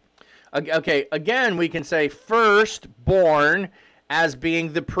 Okay, again, we can say firstborn as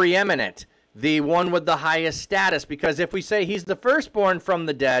being the preeminent, the one with the highest status, because if we say he's the firstborn from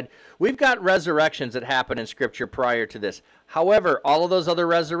the dead, we've got resurrections that happen in Scripture prior to this. However, all of those other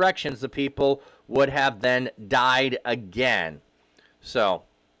resurrections, the people would have then died again. So,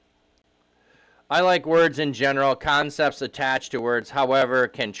 I like words in general. Concepts attached to words, however,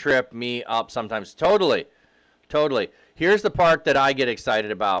 can trip me up sometimes. Totally. Here's the part that I get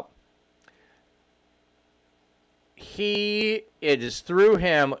excited about. It is through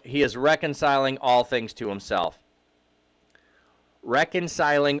him, he is reconciling all things to himself.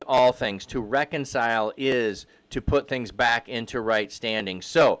 reconciling all things. To reconcile is to put things back into right standing.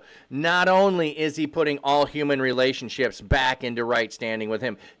 So, not only is he putting all human relationships back into right standing with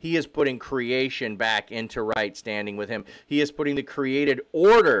him, he is putting creation back into right standing with him. He is putting the created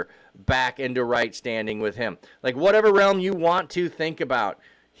order back into right standing with him. Like whatever realm you want to think about,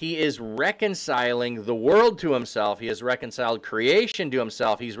 he is reconciling the world to himself. He has reconciled creation to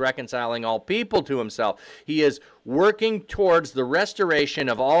himself. He's reconciling all people to himself. He is working towards the restoration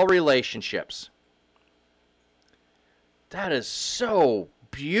of all relationships. That is so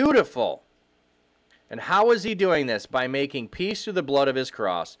beautiful. And how is he doing this? By making peace through the blood of his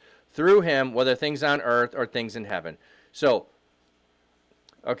cross, through him, whether things on earth or things in heaven. So,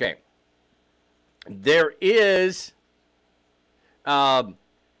 okay. There is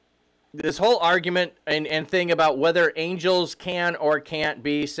this whole argument and thing about whether angels can or can't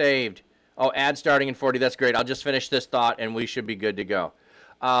be saved. Oh, ad starting in 40. That's great. I'll just finish this thought and we should be good to go.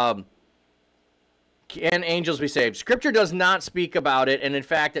 Can angels be saved? Scripture does not speak about it, and in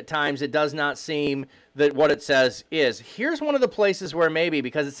fact, at times, it does not seem that what it says is. Here's one of the places where maybe,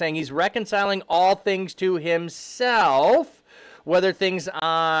 because it's saying he's reconciling all things to himself, whether things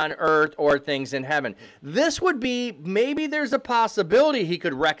on earth or things in heaven. This would be, maybe there's a possibility he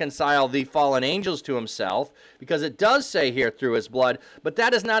could reconcile the fallen angels to himself, because it does say here through his blood, but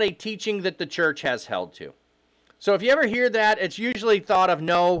that is not a teaching that the church has held to. So if you ever hear that, it's usually thought of,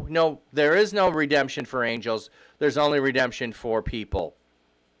 no, there is no redemption for angels. There's only redemption for people.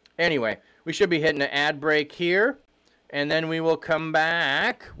 Anyway, we should be hitting an ad break here, and then we will come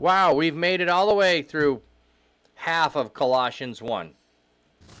back. Wow, we've made it all the way through half of Colossians 1.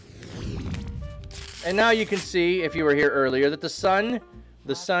 And now you can see, if you were here earlier, that the sun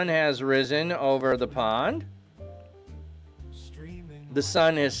has risen over the pond. The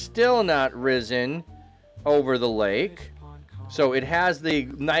sun is still not risen over the lake, so it has the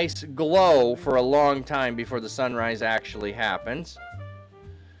nice glow for a long time before the sunrise actually happens.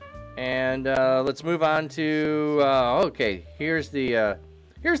 And let's move on to okay, here's the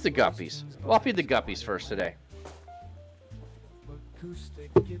guppies. Well, I'll feed the guppies first today.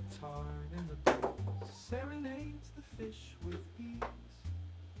 Acoustic guitar in the breeze serenades the fish with ease.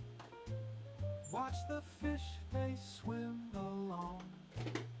 Watch the fish, they swim along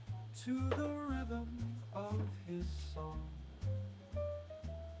to the rhythm of his song.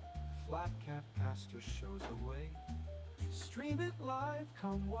 Flat-cap pastor shows the way. Stream it live,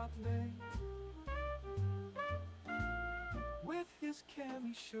 come what may. With his cam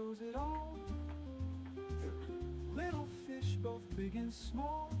he shows it all. Little fish, both big and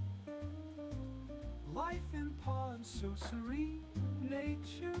small. Life in ponds so serene.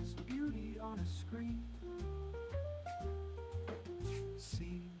 Nature's beauty on a screen.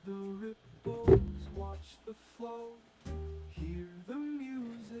 See the ripples, watch the flow. Hear the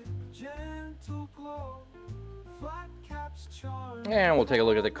music, gentle glow. Flat caps charm. And we'll take a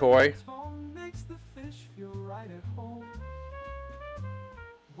look at the koi. Makes the fish feel right at home.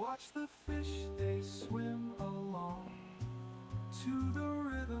 Watch the fish, they swim along to the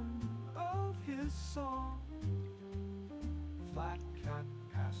rhythm of his song. Flat cat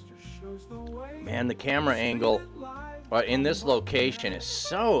pastor shows the way. Man, the camera angle in this location is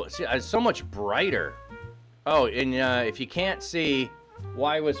so much brighter. Oh, and if you can't see,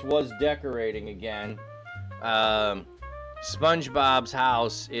 Wywis was decorating again. SpongeBob's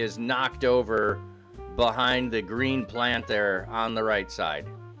house is knocked over behind the green plant there on the right side.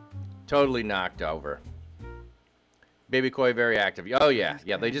 Totally knocked over. Baby koi very active. Oh yeah,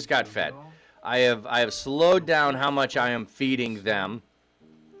 they just got fed. I have slowed down how much I am feeding them.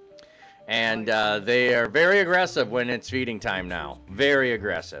 And they are very aggressive when it's feeding time now. Very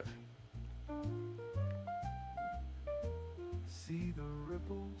aggressive. See the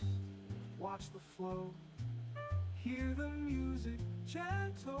ripples, watch the flow. Hear the music,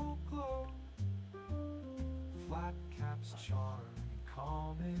 gentle glow. Flat caps charm,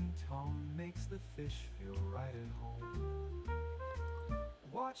 calm in tone, makes the fish feel right at home.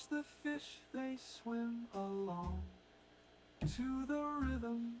 Watch the fish, they swim along to the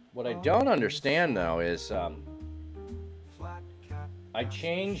rhythm. What I don't understand though is I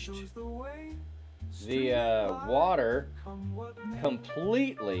changed the water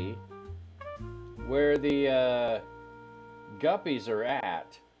completely where the guppies are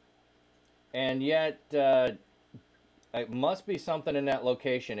at, and yet it must be something in that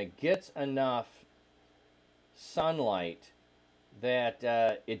location. It gets enough sunlight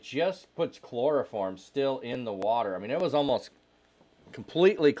that it just puts chloroform still in the water. I mean, it was almost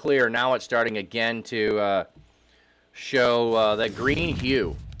completely clear. Now it's starting again to show that green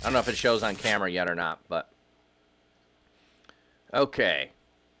hue. I don't know if it shows on camera yet or not, but Okay.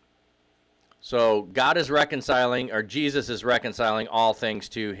 So God is reconciling, or Jesus is reconciling all things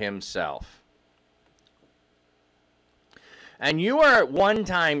to himself. And you are at one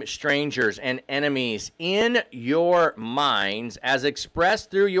time strangers and enemies in your minds, as expressed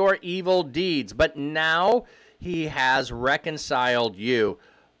through your evil deeds. But now he has reconciled you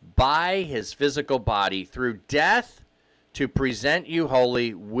by his physical body through death to present you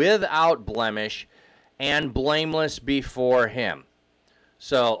holy, without blemish, and blameless before him.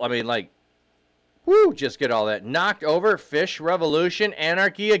 So, I mean, like, woo, just get all that. Knocked over, fish revolution,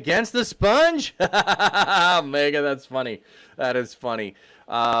 anarchy against the sponge. Mega, that's funny. That is funny.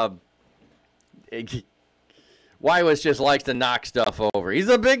 Wywis just likes to knock stuff over. He's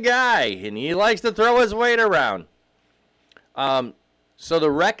a big guy, and he likes to throw his weight around. So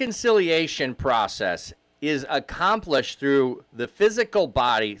the reconciliation process is accomplished through the physical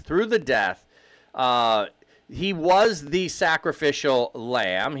body, through the death. He was the sacrificial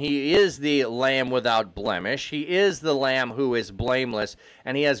lamb. He is the lamb without blemish. He is the lamb who is blameless,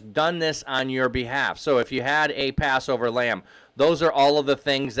 and he has done this on your behalf. So if you had a Passover lamb, those are all of the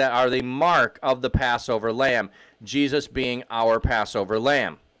things that are the mark of the Passover lamb, Jesus being our Passover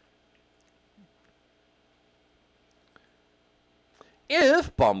lamb.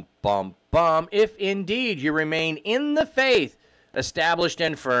 If, if indeed you remain in the faith, established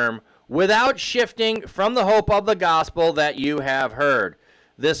and firm, without shifting from the hope of the gospel that you have heard.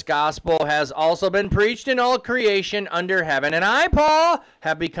 This gospel has also been preached in all creation under heaven, and I, Paul,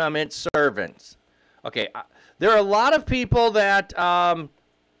 have become its servants. Okay, there are a lot of people that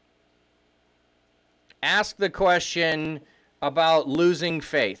ask the question about losing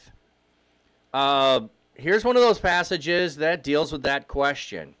faith. Here's one of those passages that deals with that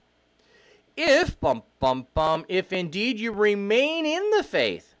question. If, if indeed you remain in the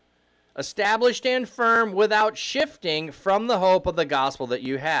faith, established and firm, without shifting from the hope of the gospel that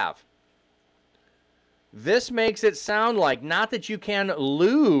you have. This makes it sound like not that you can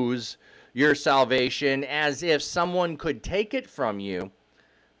lose your salvation as if someone could take it from you,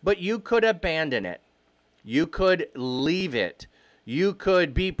 but you could abandon it. You could leave it. You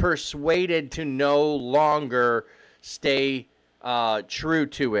could be persuaded to no longer stay true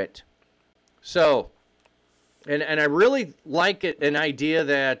to it. So, and I really like it, an idea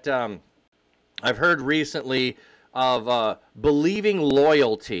that I've heard recently of believing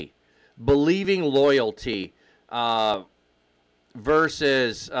loyalty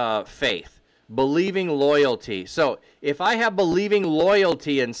versus faith. Believing loyalty. So if I have believing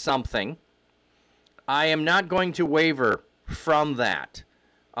loyalty in something, I am not going to waver from that.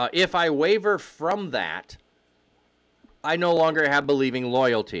 If I waver from that, I no longer have believing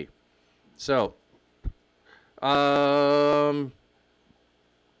loyalty. So, I'll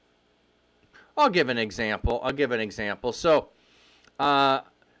give an example. So,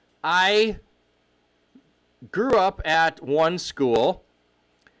 I grew up at one school,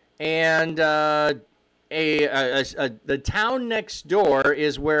 and the town next door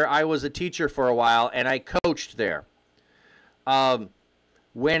is where I was a teacher for a while, and I coached there.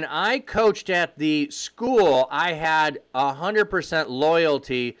 When I coached at the school, I had 100%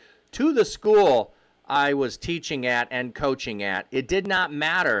 loyalty to the school I was teaching at and coaching at. It did not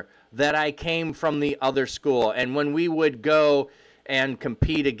matter that I came from the other school. And when we would go and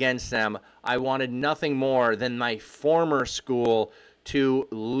compete against them, I wanted nothing more than my former school to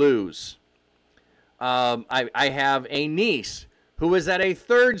lose. I have a niece who is at a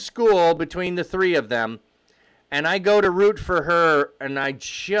third school between the three of them, and I go to root for her, and I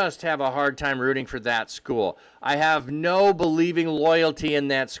just have a hard time rooting for that school. I have no believing loyalty in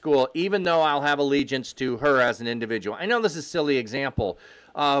that school, even though I'll have allegiance to her as an individual. I know this is a silly example,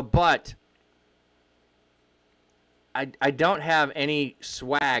 but I don't have any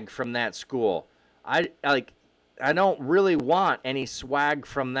swag from that school. I don't really want any swag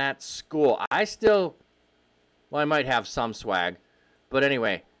from that school. I might have some swag, but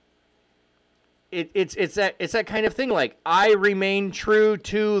anyway. It's that kind of thing. Like, I remain true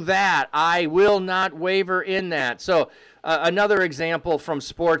to that. I will not waver in that. So another example from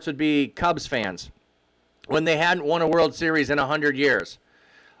sports would be Cubs fans. When they hadn't won a World Series in 100 years,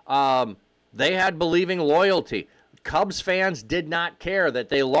 they had believing loyalty. Cubs fans did not care that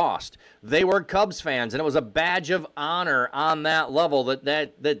they lost. They were Cubs fans, and it was a badge of honor on that level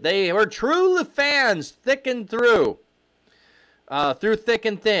that they were true fans, thick and through. Through thick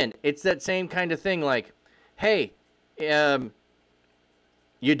and thin. It's that same kind of thing, like, hey, you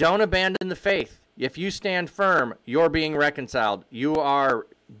don't abandon the faith. If you stand firm, you're being reconciled. You are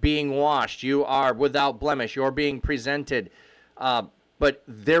being washed. You are without blemish. You're being presented. But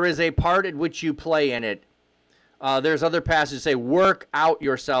there is a part at which you play in it. There's other passages that say, work out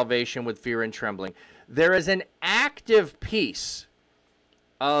your salvation with fear and trembling. There is an active piece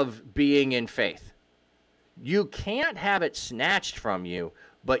of being in faith. You can't have it snatched from you,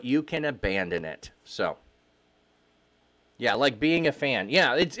 but you can abandon it. So, yeah, like being a fan.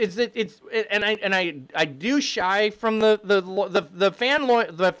 Yeah, I do shy from the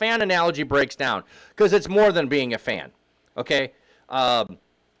fan analogy breaks down because it's more than being a fan. Okay,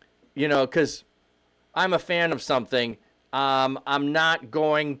 because I'm a fan of something. I'm not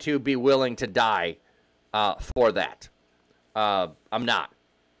going to be willing to die for that. I'm not.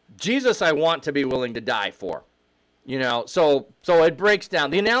 Jesus, I want to be willing to die for. So it breaks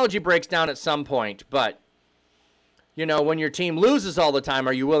down. The analogy breaks down at some point, but when your team loses all the time,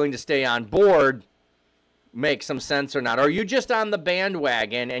 are you willing to stay on board? Make some sense or not? Or are you just on the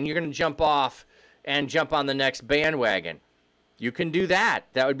bandwagon and you're going to jump off and jump on the next bandwagon? You can do that.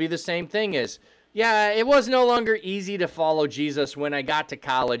 That would be the same thing as, yeah, it was no longer easy to follow Jesus when I got to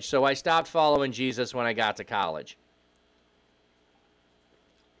college, so I stopped following Jesus when I got to college.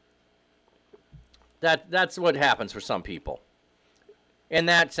 That's what happens for some people. In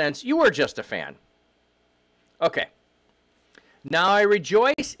that sense, you were just a fan. Okay. Now I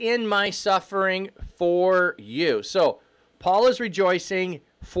rejoice in my suffering for you. So Paul is rejoicing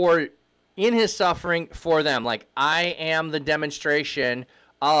in his suffering for them. Like, I am the demonstration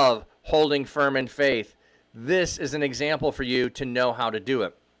of holding firm in faith. This is an example for you to know how to do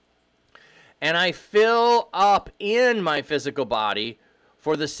it. And I fill up in my physical body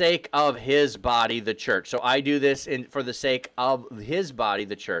for the sake of his body, the church. So I do this for the sake of his body,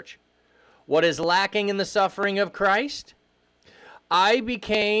 the church. What is lacking in the suffering of Christ? I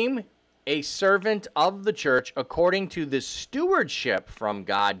became a servant of the church according to the stewardship from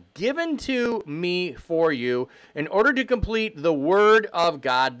God given to me for you in order to complete the word of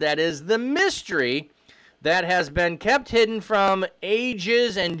God, that is the mystery that has been kept hidden from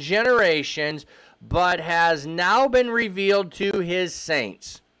ages and generations, but has now been revealed to his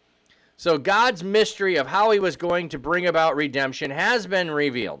saints. So God's mystery of how he was going to bring about redemption has been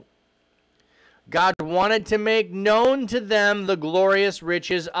revealed. God wanted to make known to them the glorious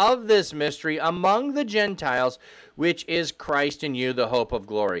riches of this mystery among the Gentiles, which is Christ in you, the hope of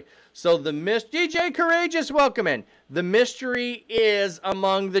glory. So DJ Courageous, welcome in. The mystery is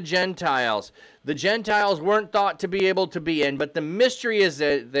among the Gentiles. The Gentiles weren't thought to be able to be in, but the mystery is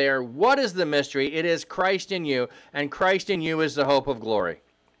there. What is the mystery? It is Christ in you, and Christ in you is the hope of glory.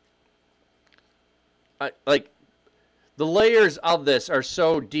 The layers of this are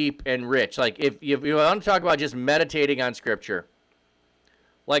so deep and rich. Like, if you want to talk about just meditating on Scripture,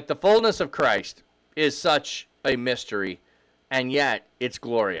 like the fullness of Christ is such a mystery, and yet it's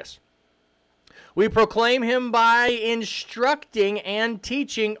glorious. We proclaim him by instructing and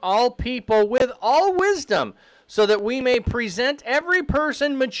teaching all people with all wisdom, so that we may present every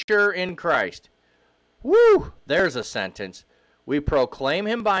person mature in Christ. Woo! There's a sentence. We proclaim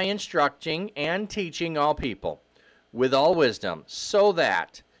him by instructing and teaching all people with all wisdom, so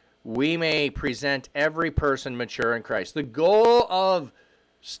that we may present every person mature in Christ. The goal of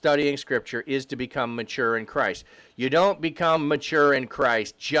studying Scripture is to become mature in Christ. You don't become mature in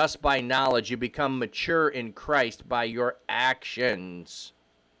Christ just by knowledge. You become mature in Christ by your actions.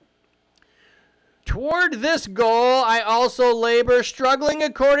 Toward this goal, I also labor, struggling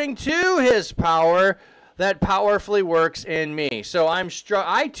according to his power that powerfully works in me. So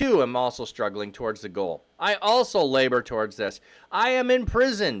I too am also struggling towards the goal. I also labor towards this. I am in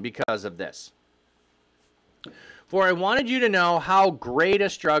prison because of this. For I wanted you to know how great a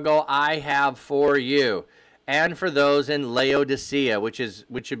struggle I have for you, and for those in Laodicea, which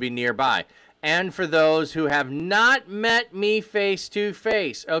should be nearby, and for those who have not met me face to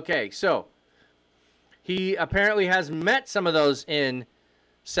face. Okay, so he apparently has met some of those in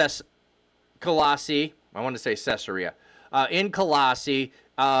Colossae. I want to say Caesarea. In Colossae,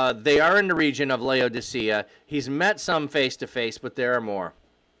 they are in the region of Laodicea. He's met some face to face, but there are more.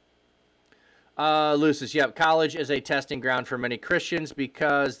 Lucis, yep, college is a testing ground for many Christians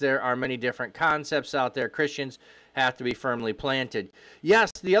because there are many different concepts out there. Christians have to be firmly planted.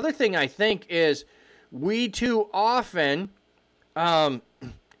 Yes, the other thing I think is we too often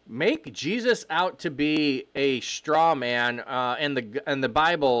make Jesus out to be a straw man and the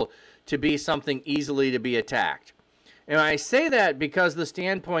Bible to be something easily to be attacked. And I say that because the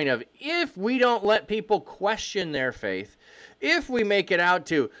standpoint of if we don't let people question their faith, if we make it out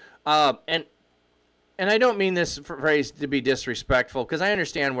to, and I don't mean this phrase to be disrespectful, because I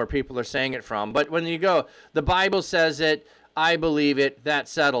understand where people are saying it from, but when you go, the Bible says it, I believe it, that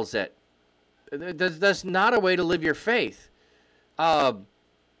settles it. That's not a way to live your faith.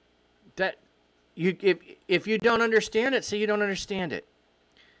 if you don't understand it, say you don't understand it.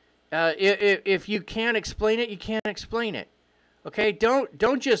 If you can't explain it, you can't explain it. Okay?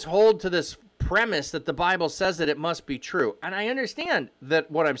 Don't just hold to this premise that the Bible says that it must be true. And I understand that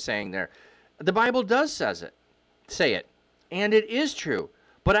what I'm saying there. The Bible does say it, and it is true.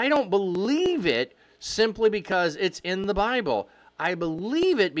 But I don't believe it simply because it's in the Bible. I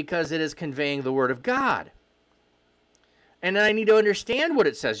believe it because it is conveying the Word of God. And I need to understand what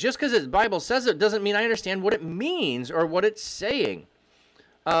it says. Just because the Bible says it doesn't mean I understand what it means or what it's saying.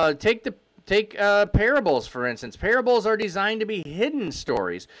 Take parables, for instance. Parables are designed to be hidden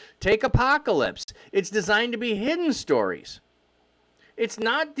stories. Take Apocalypse. It's designed to be hidden stories. It's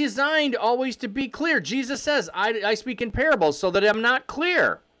not designed always to be clear. Jesus says, I speak in parables so that I'm not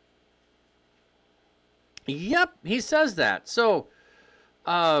clear. Yep, he says that. So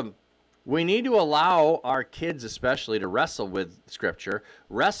we need to allow our kids especially to wrestle with Scripture,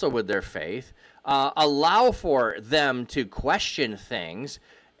 wrestle with their faith, allow for them to question things,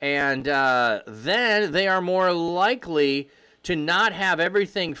 and then they are more likely to not have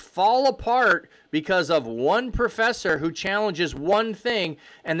everything fall apart because of one professor who challenges one thing,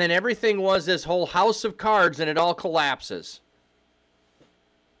 and then everything was this whole house of cards and it all collapses.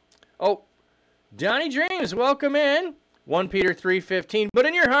 Oh, Donnie Dreams, welcome in. 1 Peter 3:15. But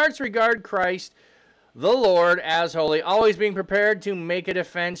in your hearts regard Christ, the Lord, as holy, always being prepared to make a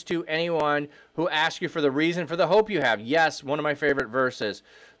defense to anyone who asks you for the reason for the hope you have. Yes, one of my favorite verses.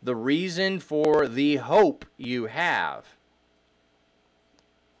 The reason for the hope you have.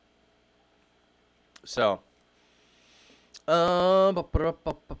 So, my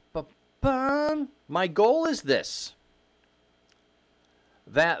goal is this,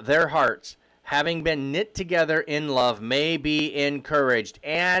 that their hearts, having been knit together in love, may be encouraged,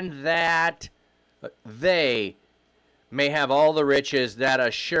 and that they may have all the riches that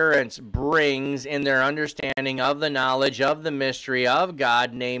assurance brings in their understanding of the knowledge of the mystery of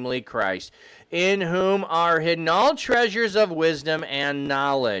God, namely Christ, in whom are hidden all treasures of wisdom and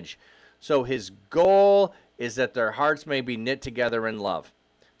knowledge. So his goal is that their hearts may be knit together in love,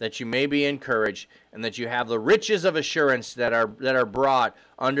 that you may be encouraged, and that you have the riches of assurance that are brought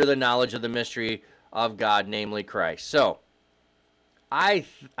under the knowledge of the mystery of God, namely Christ. So I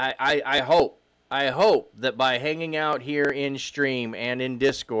hope that by hanging out here in Stream and in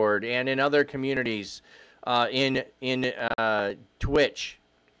Discord and in other communities, in Twitch,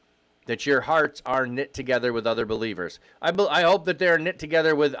 that your hearts are knit together with other believers. I hope that they are knit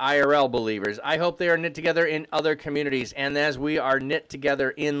together with IRL believers. I hope they are knit together in other communities. And as we are knit together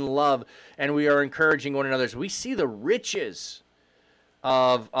in love and we are encouraging one another, so we see the riches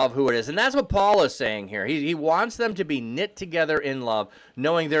of who it is. And that's what Paul is saying here. He wants them to be knit together in love,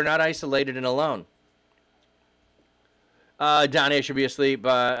 knowing they're not isolated and alone. Donnie, I should be asleep.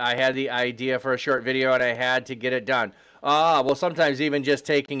 I had the idea for a short video and I had to get it done. Well, sometimes even just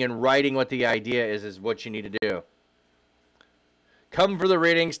taking and writing what the idea is what you need to do. Come for the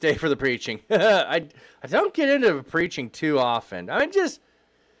reading, stay for the preaching. I don't get into preaching too often. I just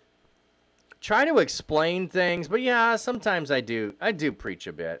try to explain things, but yeah, sometimes I do preach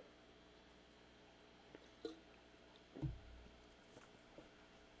a bit.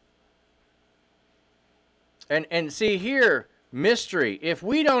 And see here, mystery. If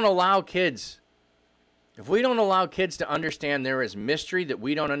we don't allow kids to understand there is mystery that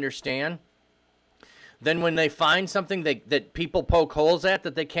we don't understand, then when they find something that people poke holes at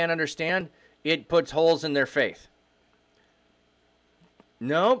that they can't understand, it puts holes in their faith.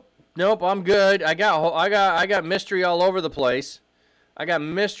 Nope, I'm good. I got mystery all over the place. I got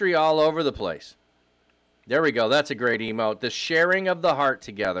mystery all over the place. There we go. That's a great emote. The sharing of the heart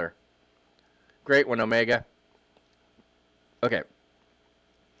together. Great one, Omega. Okay.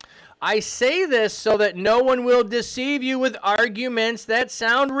 I say this so that no one will deceive you with arguments that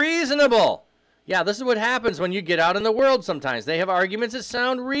sound reasonable. Yeah, this is what happens when you get out in the world sometimes. They have arguments that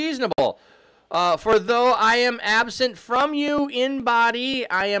sound reasonable. For though I am absent from you in body,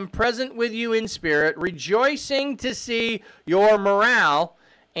 I am present with you in spirit, rejoicing to see your morale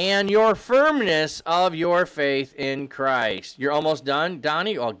and your firmness of your faith in Christ. You're almost done,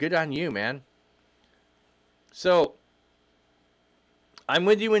 Donnie? Oh, good on you, man. So, I'm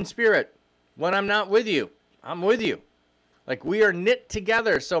with you in spirit. When I'm not with you, I'm with you. Like, we are knit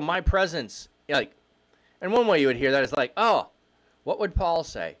together, so my presence, like, and one way you would hear that is like, oh, what would Paul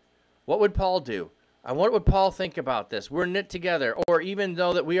say? What would Paul do? And what would Paul think about this? We're knit together. Or even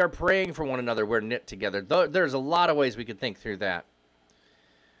though that we are praying for one another, we're knit together. There's a lot of ways we could think through that.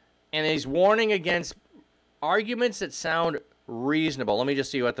 And he's warning against arguments that sound reasonable. Let me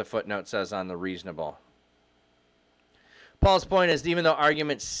just see what the footnote says on the reasonable. Paul's point is, even though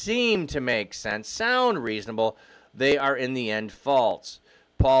arguments seem to make sense, sound reasonable, they are in the end false.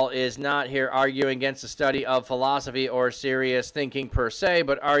 Paul is not here arguing against the study of philosophy or serious thinking per se,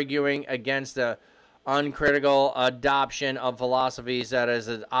 but arguing against the uncritical adoption of philosophies that is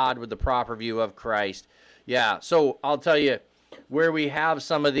at odds with the proper view of Christ. Yeah, so I'll tell you where we have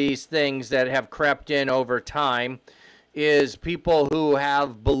some of these things that have crept in over time is people who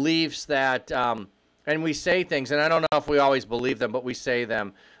have beliefs that, and we say things, and I don't know if we always believe them, but we say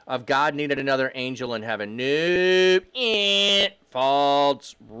them, of God needed another angel in heaven. Nope.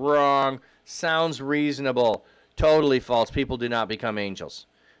 False. Wrong. Sounds reasonable. Totally false. People do not become angels.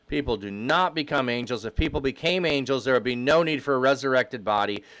 People do not become angels. If people became angels, there would be no need for a resurrected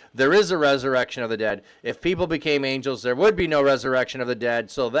body. There is a resurrection of the dead. If people became angels, there would be no resurrection of the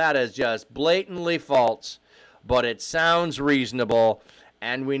dead. So that is just blatantly false. But it sounds reasonable,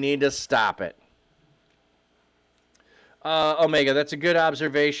 and we need to stop it. Omega, that's a good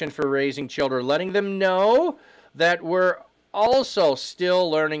observation for raising children, letting them know that we're also still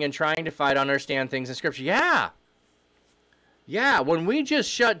learning and trying to fight, understand things in Scripture. Yeah, when we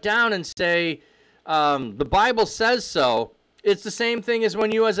just shut down and say, the Bible says so, it's the same thing as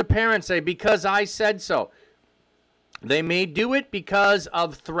when you as a parent say, because I said so. They may do it because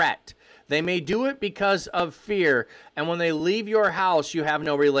of threat. They may do it because of fear. And when they leave your house, you have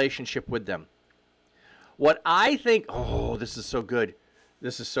no relationship with them. What I think, oh, this is so good.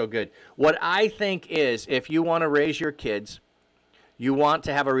 This is so good. What I think is, if you want to raise your kids, you want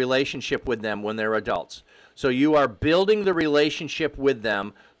to have a relationship with them when they're adults. So you are building the relationship with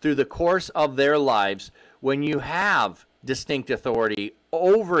them through the course of their lives when you have distinct authority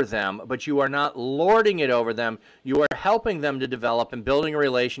over them, but you are not lording it over them. You are helping them to develop and building a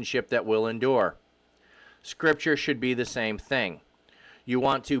relationship that will endure. Scripture should be the same thing. You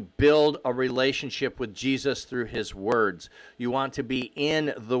want to build a relationship with Jesus through his words. You want to be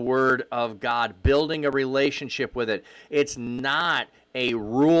in the word of God, building a relationship with it. It's not a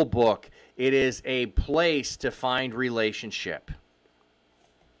rule book. It is a place to find relationship.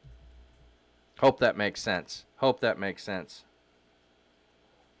 Hope that makes sense. Hope that makes sense.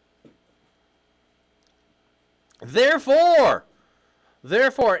 Therefore,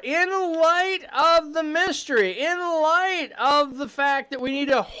 in light of the mystery, in light of the fact that we need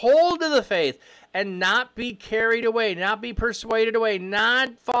to hold to the faith and not be carried away, not be persuaded away,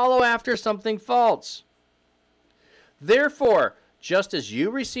 not follow after something false. Therefore, just as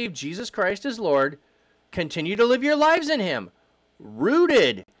you received Jesus Christ as Lord, continue to live your lives in him,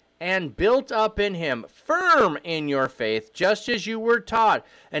 rooted and built up in him, firm in your faith, just as you were taught,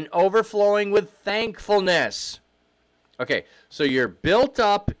 and overflowing with thankfulness. Okay, so you're built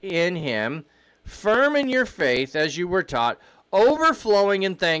up in him, firm in your faith as you were taught, overflowing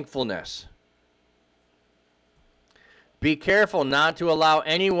in thankfulness. Be careful not to allow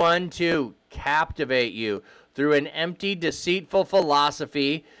anyone to captivate you through an empty, deceitful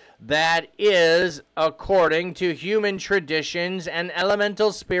philosophy that is according to human traditions and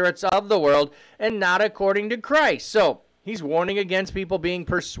elemental spirits of the world and not according to Christ. So, he's warning against people being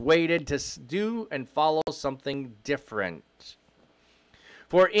persuaded to do and follow something different.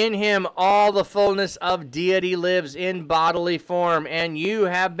 For in him all the fullness of deity lives in bodily form, and you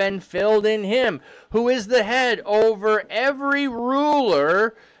have been filled in him, who is the head over every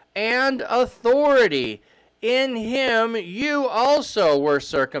ruler and authority. In him you also were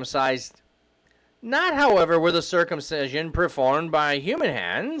circumcised, not, however, with a circumcision performed by human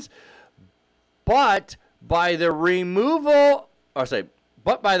hands, but by the removal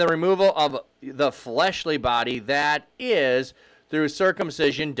of the fleshly body, that is, through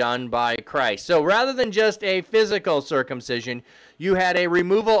circumcision done by Christ. So rather than just a physical circumcision, you had a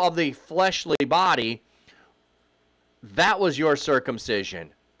removal of the fleshly body. That was your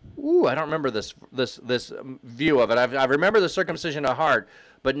circumcision. Ooh, I don't remember this view of it. I remember the circumcision of heart,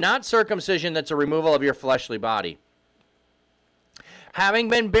 but not circumcision that's a removal of your fleshly body. Having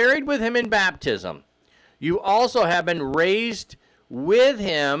been buried with him in baptism, you also have been raised with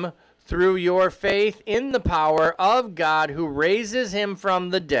him through your faith in the power of God who raises him from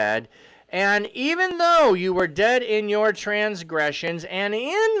the dead. And even though you were dead in your transgressions and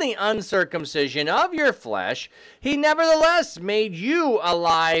in the uncircumcision of your flesh, he nevertheless made you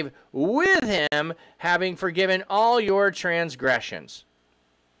alive with him, having forgiven all your transgressions.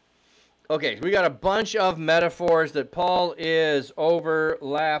 Okay, we got a bunch of metaphors that Paul is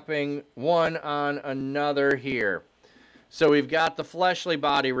overlapping one on another here. So we've got the fleshly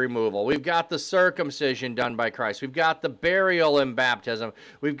body removal. We've got the circumcision done by Christ. We've got the burial in baptism.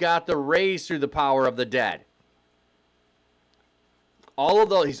 We've got the raise through the power of the dead. All of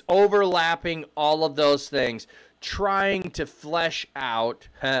those, he's overlapping all of those things trying to flesh out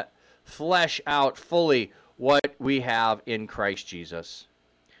fully what we have in Christ Jesus.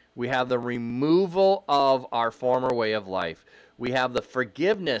 We have the removal of our former way of life. We have the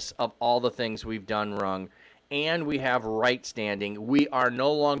forgiveness of all the things we've done wrong. And we have right standing. We are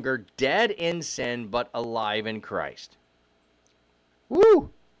no longer dead in sin, but alive in Christ. Woo!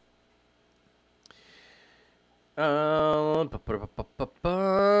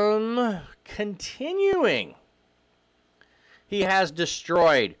 Continuing. He has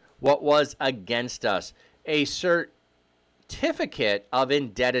destroyed what was against us, a certificate of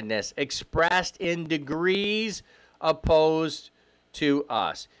indebtedness expressed in degrees opposed to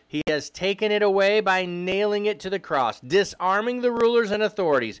us. He has taken it away by nailing it to the cross, disarming the rulers and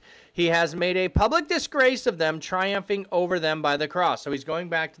authorities. He has made a public disgrace of them, triumphing over them by the cross. So he's going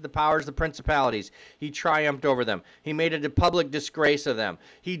back to the powers, the principalities. He triumphed over them. He made a public disgrace of them.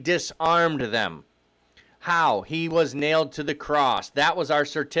 He disarmed them. How? He was nailed to the cross. That was our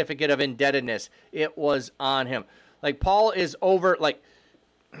certificate of indebtedness. It was on him. Like Paul is over, like,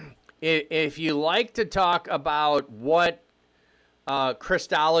 if you like to talk about what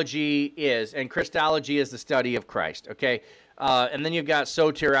Christology is, and Christology is the study of Christ, okay? And then you've got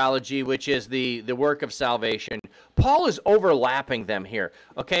soteriology, which is the work of salvation. Paul is overlapping them here,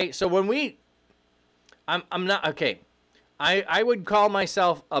 okay? So when I'm not, okay, I would call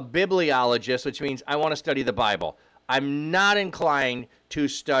myself a bibliologist, which means I want to study the Bible. I'm not inclined to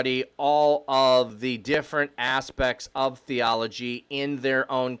study all of the different aspects of theology in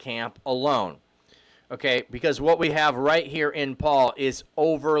their own camp alone. Okay, because what we have right here in Paul is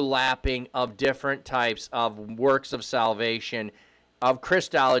overlapping of different types of works of salvation, of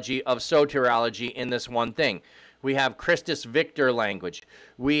Christology, of soteriology in this one thing. We have Christus Victor language.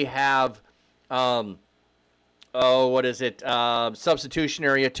 We have,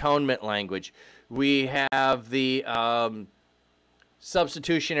 substitutionary atonement language. We have the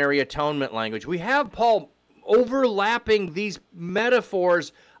substitutionary atonement language. We have Paul overlapping these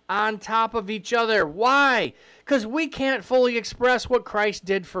metaphors on top of each other. Why? Because we can't fully express what Christ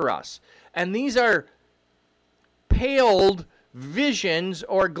did for us. And these are paled visions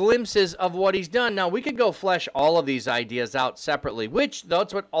or glimpses of what he's done. Now, we could go flesh all of these ideas out separately, which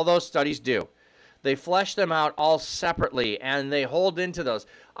that's what all those studies do. They flesh them out all separately, and they hold into those.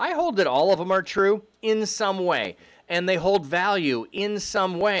 I hold that all of them are true in some way, and they hold value in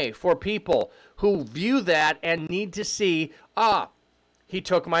some way for people who view that and need to see, he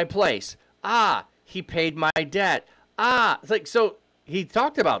took my place. He paid my debt. It's like, so he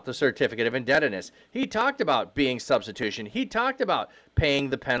talked about the certificate of indebtedness. He talked about being substitution. He talked about paying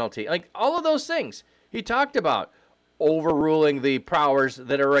the penalty. Like, all of those things. He talked about overruling the powers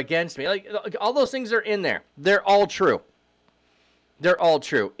that are against me. Like, all those things are in there. They're all true. They're all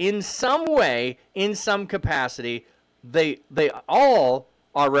true. In some way, in some capacity, they all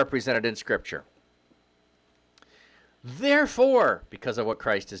are represented in Scripture. Therefore, because of what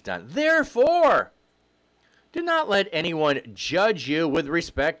Christ has done, therefore, do not let anyone judge you with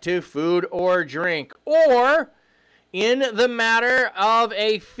respect to food or drink, or in the matter of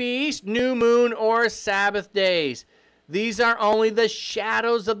a feast, new moon, or Sabbath days. These are only the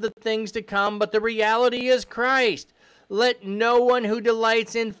shadows of the things to come, but the reality is Christ. Let no one who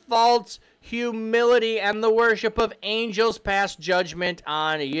delights in false humility and the worship of angels pass judgment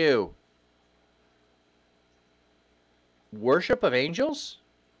on you. Worship of angels?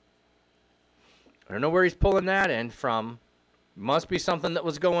 I don't know where he's pulling that in from. Must be something that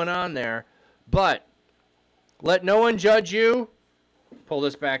was going on there. But let no one judge you. Pull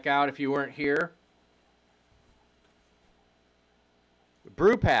this back out if you weren't here.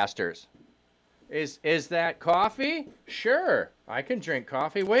 Brew pastors. Is that coffee? Sure, I can drink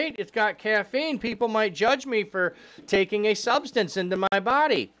coffee. Wait, it's got caffeine. People might judge me for taking a substance into my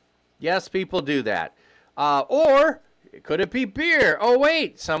body. Yes, people do that. Or could it be beer? Oh,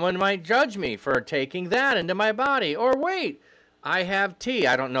 wait, someone might judge me for taking that into my body. Or wait, I have tea.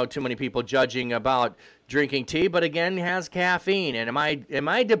 I don't know too many people judging about drinking tea, but again, it has caffeine. And am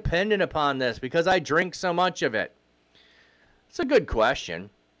I dependent upon this because I drink so much of it? It's a good question.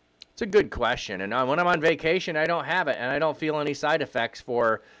 It's a good question. And when I'm on vacation, I don't have it, and I don't feel any side effects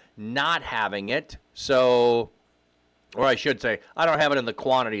for not having it. So, or I should say, I don't have it in the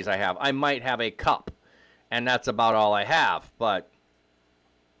quantities I have. I might have a cup, and that's about all I have. But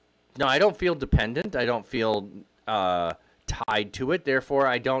no, I don't feel dependent. I don't feel tied to it. Therefore,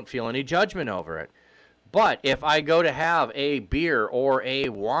 I don't feel any judgment over it. But if I go to have a beer or a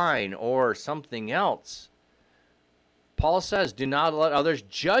wine or something else, Paul says, do not let others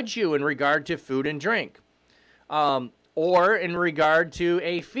judge you in regard to food and drink. or in regard to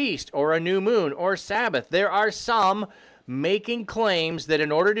a feast or a new moon or Sabbath. There are some making claims that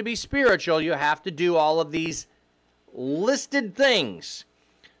in order to be spiritual, you have to do all of these listed things.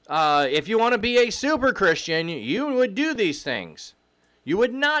 If you want to be a super Christian, you would do these things. You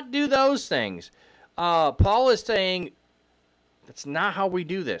would not do those things. Paul is saying that's not how we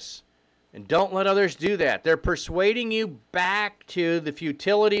do this. And don't let others do that. They're persuading you back to the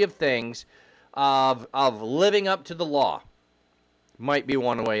futility of things, of living up to the law. Might be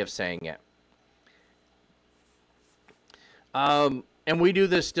one way of saying it. And we do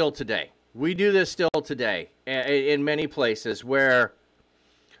this still today. We do this still today in many places where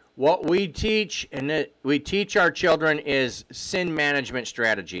what we teach and we teach our children is sin management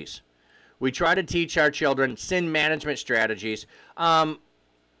strategies. We try to teach our children sin management strategies.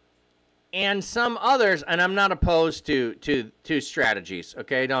 And some others, and I'm not opposed to strategies,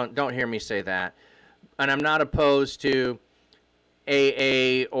 okay? Don't hear me say that. And I'm not opposed to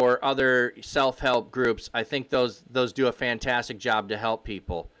AA or other self-help groups. I think those do a fantastic job to help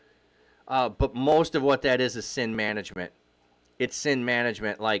people. But most of what that is sin management. It's sin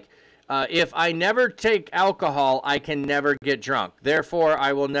management. Like, if I never take alcohol, I can never get drunk. Therefore,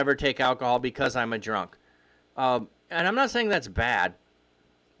 I will never take alcohol because I'm a drunk. And I'm not saying that's bad.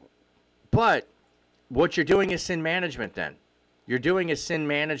 But what you're doing is sin management then. You're doing is sin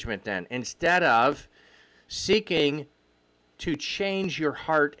management then. Instead of seeking to change your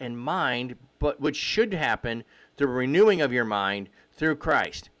heart and mind, but which should happen through renewing of your mind through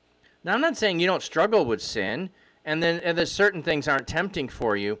Christ. Now, I'm not saying you don't struggle with sin, and then certain things aren't tempting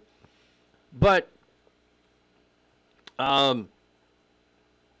for you, but I'll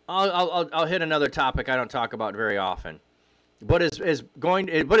hit another topic I don't talk about very often. But is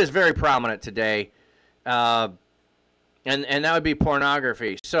very prominent today, and that would be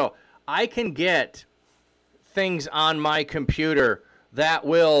pornography. So I can get things on my computer that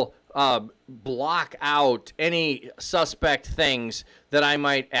will block out any suspect things that I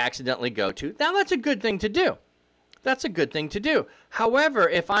might accidentally go to. Now, that's a good thing to do. That's a good thing to do. However,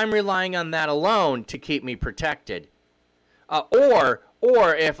 if I'm relying on that alone to keep me protected, or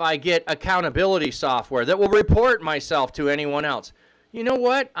if I get accountability software that will report myself to anyone else, you know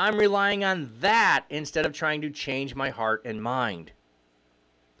what? I'm relying on that instead of trying to change my heart and mind.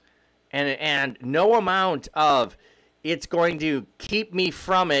 And no amount of it's going to keep me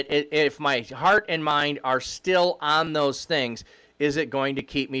from it. If my heart and mind are still on those things, is it going to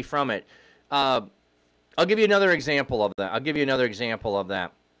keep me from it? I'll give you another example of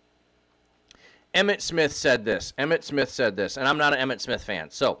that. Emmett Smith said this, and I'm not an Emmett Smith fan.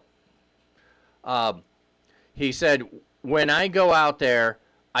 So, he said, when I go out there,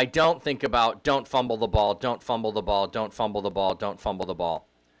 I don't think about don't fumble the ball, don't fumble the ball, don't fumble the ball, don't fumble the ball.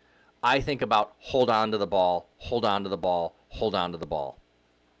 I think about hold on to the ball, hold on to the ball, hold on to the ball.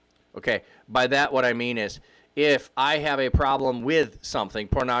 Okay, by that what I mean is, if I have a problem with something,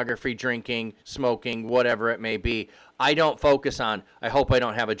 pornography, drinking, smoking, whatever it may be, I don't focus on, I hope I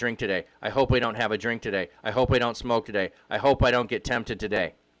don't have a drink today. I hope I don't have a drink today. I hope I don't smoke today. I hope I don't get tempted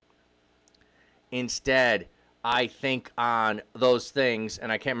today. Instead, I think on those things,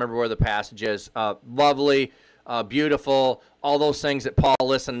 and I can't remember where the passage is, lovely, beautiful, all those things that Paul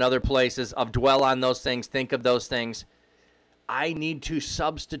lists in other places, of dwell on those things, think of those things. I need to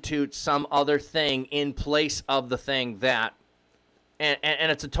substitute some other thing in place of the thing that, and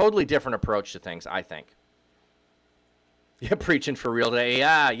it's a totally different approach to things, I think. Yeah, preaching for real today.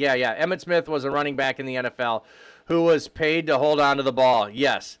 Yeah. Emmett Smith was a running back in the NFL who was paid to hold on to the ball.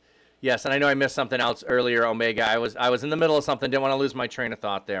 Yes, and I know I missed something else earlier, Omega. I was in the middle of something, didn't want to lose my train of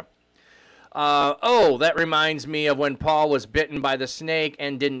thought there. That reminds me of when Paul was bitten by the snake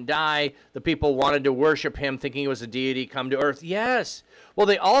and didn't die. The people wanted to worship him, thinking he was a deity come to earth. Yes. Well,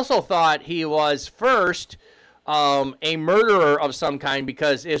 they also thought he was first a murderer of some kind,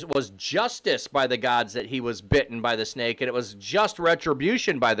 because it was justice by the gods that he was bitten by the snake, and it was just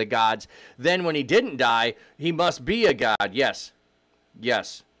retribution by the gods. Then when he didn't die, he must be a god. Yes.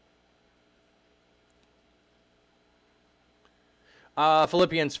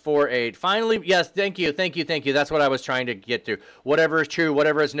 Philippians 4:8. Finally, yes, thank you. That's what I was trying to get to. Whatever is true,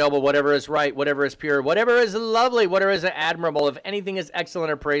 whatever is noble, whatever is right, whatever is pure, whatever is lovely, whatever is admirable, if anything is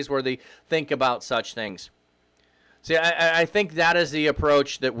excellent or praiseworthy, think about such things. See, I think that is the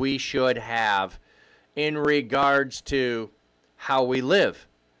approach that we should have in regards to how we live.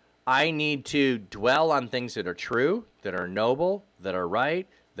 I need to dwell on things that are true, that are noble, that are right,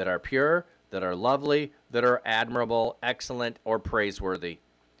 that are pure, that are lovely, that are admirable, excellent, or praiseworthy,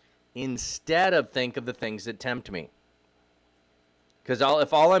 instead of think of the things that tempt me. Because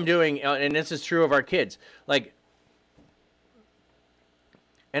if all I'm doing, and this is true of our kids, like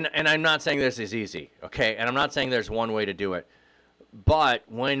And I'm not saying this is easy, okay? And I'm not saying there's one way to do it. But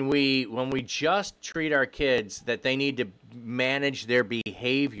when we just treat our kids that they need to manage their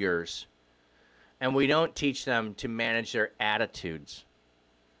behaviors, and we don't teach them to manage their attitudes,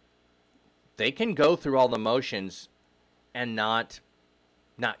 they can go through all the motions and not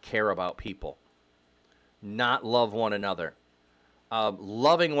care about people, not love one another.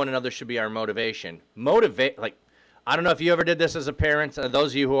 Loving one another should be our motivation. I don't know if you ever did this as a parent.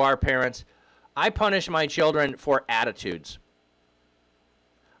 Those of you who are parents, I punish my children for attitudes.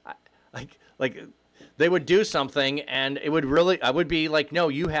 Like they would do something, and I would be like, no,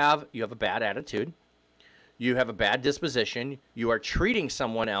 you have a bad attitude. You have a bad disposition. You are treating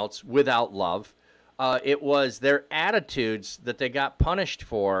someone else without love. It was their attitudes that they got punished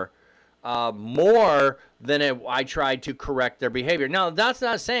for more than I tried to correct their behavior. Now, that's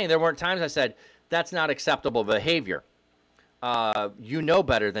not saying there weren't times I said, that's not acceptable behavior. You know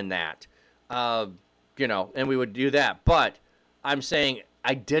better than that. And we would do that. But I'm saying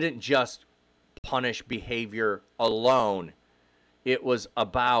I didn't just punish behavior alone. It was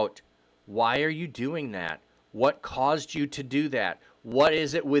about, why are you doing that? What caused you to do that? What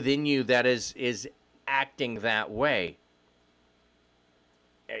is it within you that is acting that way?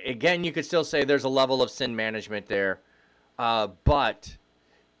 Again, you could still say there's a level of sin management there. But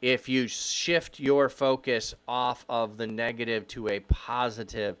if you shift your focus off of the negative to a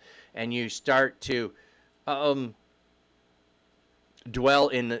positive, and you start to dwell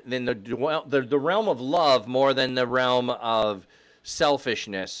in the realm of love more than the realm of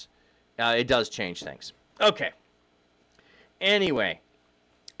selfishness, it does change things. Okay. Anyway,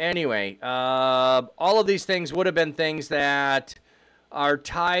 all of these things would have been things that are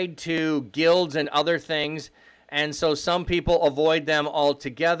tied to guilds and other things, and so some people avoid them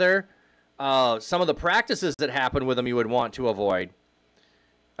altogether. Some of the practices that happen with them you would want to avoid.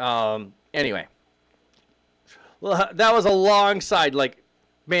 Anyway. Well, that was a long side.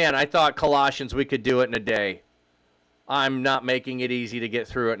 Man, I thought Colossians, we could do it in a day. I'm not making it easy to get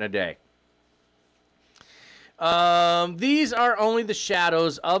through it in a day. These are only the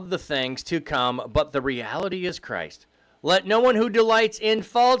shadows of the things to come, but the reality is Christ. Let no one who delights in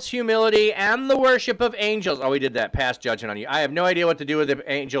false humility and the worship of angels. Oh, we did that. Pass judgment on you. I have no idea what to do with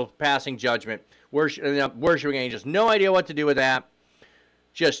the angel passing judgment. Worshiping angels. No idea what to do with that.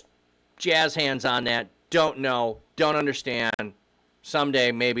 Just jazz hands on that. Don't know. Don't understand.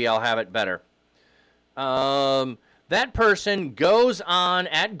 Someday maybe I'll have it better. That person goes on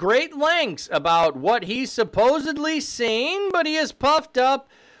at great lengths about what he's supposedly seen, but he is puffed up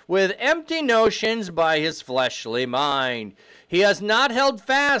with empty notions by his fleshly mind. He has not held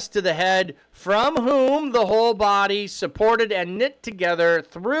fast to the head, from whom the whole body, supported and knit together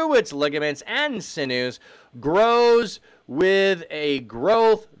through its ligaments and sinews, grows with a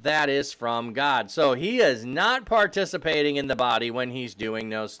growth that is from God. So he is not participating in the body when he's doing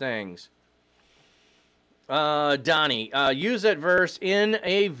those things. Donnie, use that verse in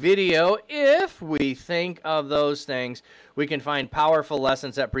a video. If we think of those things, we can find powerful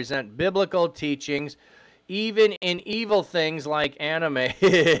lessons that present biblical teachings, even in evil things like anime.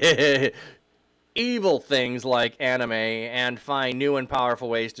 Evil things like anime, and find new and powerful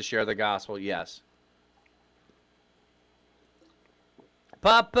ways to share the gospel. Yes.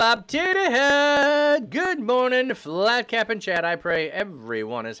 Pop up to the head. Good morning, Flat Cap and Chat. I pray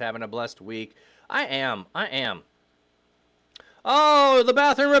everyone is having a blessed week. I am. Oh, the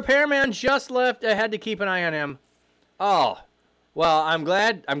bathroom repairman just left. I had to keep an eye on him. Oh, well, I'm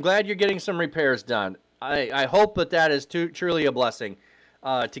glad you're getting some repairs done. I hope that is truly a blessing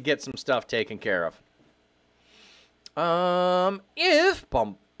to get some stuff taken care of.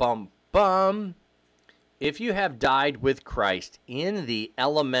 If you have died with Christ in the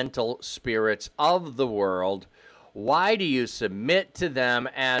elemental spirits of the world, why do you submit to them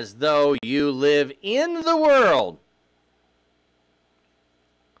as though you live in the world?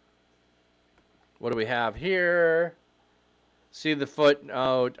 What do we have here? See the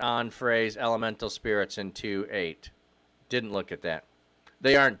footnote on phrase elemental spirits in 2:8. Didn't look at that.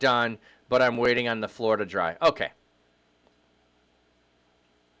 They aren't done, but I'm waiting on the floor to dry. Okay.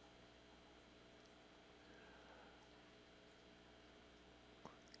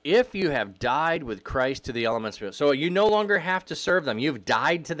 If you have died with Christ to the elemental spirits, so you no longer have to serve them. You've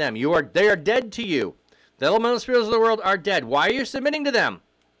died to them. They are dead to you. The elemental spirits of the world are dead. Why are you submitting to them?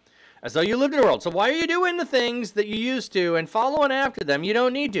 As though you lived in the world. So why are you doing the things that you used to and following after them? You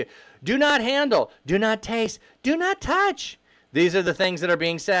don't need to. Do not handle. Do not taste. Do not touch. These are the things that are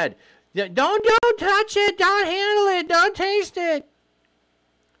being said. Don't touch it. Don't handle it. Don't taste it.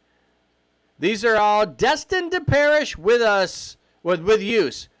 These are all destined to perish with us with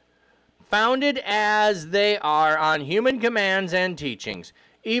use, founded as they are on human commands and teachings,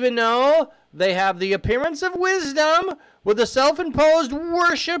 even though they have the appearance of wisdom, with the self-imposed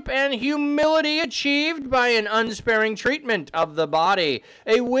worship and humility achieved by an unsparing treatment of the body,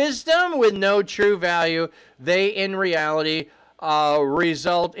 a wisdom with no true value, they in reality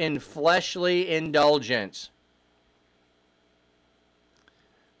result in fleshly indulgence.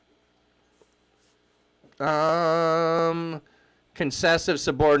 Concessive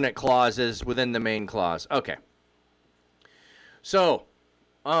subordinate clauses within the main clause. Okay. So,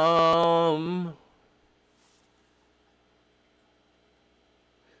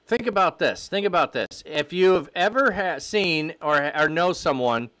 think about this. Think about this. If you have ever seen or know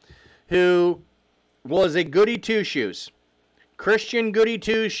someone who was a goody two-shoes, Christian goody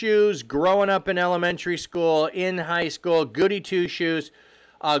two-shoes, growing up in elementary school, in high school, goody two-shoes,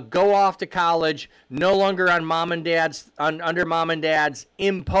 go off to college, no longer on under mom and dad's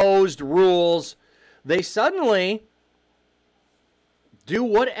imposed rules, they suddenly do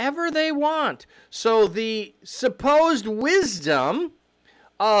whatever they want. So the supposed wisdom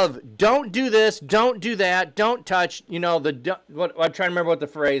of don't do this, don't do that, don't touch, I'm trying to remember what the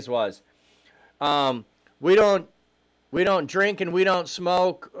phrase was. We don't drink and we don't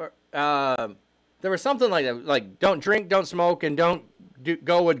smoke. There was something like that, like don't drink, don't smoke, and don't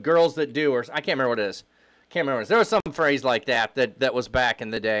go with girls that do, or I can't remember what it is. There was some phrase like that was back in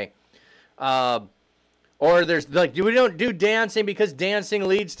the day. Or there's like, we don't do dancing because dancing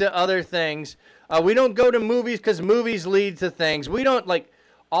leads to other things. We don't go to movies because movies lead to things. We don't, like,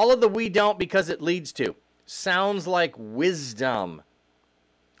 all of the we don't because it leads to. Sounds like wisdom.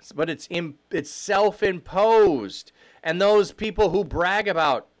 But it's self-imposed. And those people who brag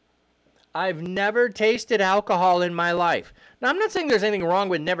about, I've never tasted alcohol in my life. Now, I'm not saying there's anything wrong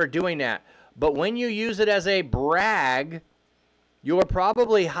with never doing that. But when you use it as a brag, you are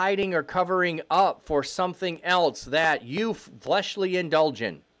probably hiding or covering up for something else that you fleshly indulge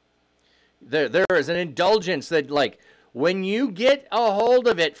in. There is an indulgence that, like, when you get a hold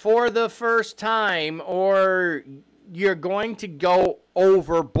of it for the first time, or you're going to go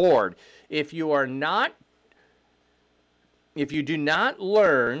overboard. If you do not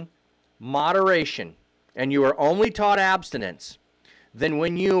learn moderation and you are only taught abstinence, then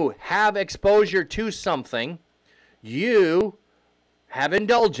when you have exposure to something, you have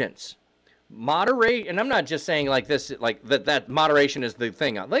indulgence. Moderate, and I'm not just saying like this, like that moderation is the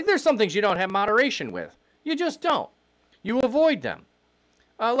thing. Like, there's some things you don't have moderation with. You just don't. You avoid them.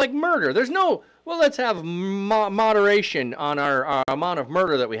 Like murder. There's no, well, let's have moderation on our amount of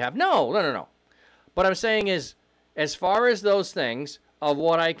murder that we have. No. What I'm saying is, as far as those things of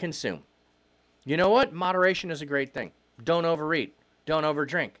what I consume, you know what? Moderation is a great thing. Don't overeat. Don't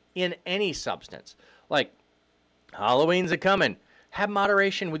overdrink in any substance. Like, Halloween's a-coming. Have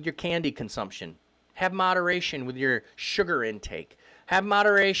moderation with your candy consumption. Have moderation with your sugar intake. Have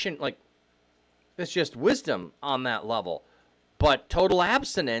moderation, like, it's just wisdom on that level. But total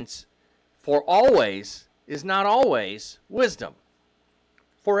abstinence for always is not always wisdom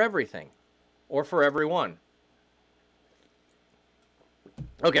for everything or for everyone.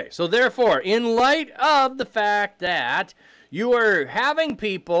 Okay, so therefore, in light of the fact that you are having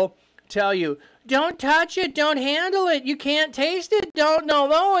people tell you, don't touch it, don't handle it, you can't taste it,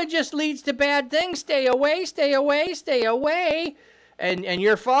 no, it just leads to bad things, stay away, and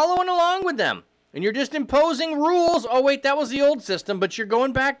you're following along with them. And you're just imposing rules. Oh, wait, that was the old system, but you're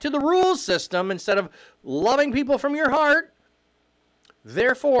going back to the rules system instead of loving people from your heart.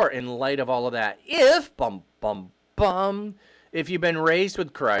 Therefore, in light of all of that, if you've been raised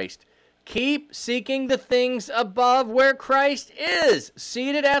with Christ, keep seeking the things above where Christ is,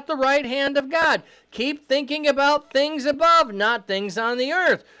 seated at the right hand of God. Keep thinking about things above, not things on the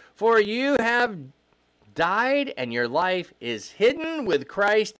earth. For you have died, and your life is hidden with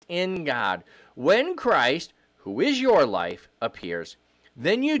Christ in God. When Christ, who is your life, appears,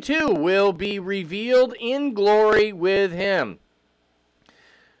 then you too will be revealed in glory with him.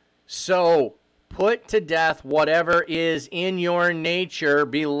 So put to death whatever is in your nature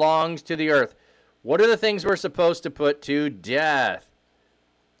belongs to the earth. What are the things we're supposed to put to death?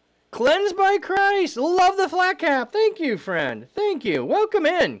 Cleansed by Christ. Love the flat cap. Thank you, friend. Thank you. Welcome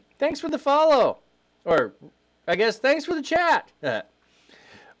in. Thanks for the follow. Or, I guess, thanks for the chat.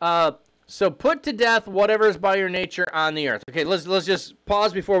 So put to death whatever is by your nature on the earth. Okay, let's just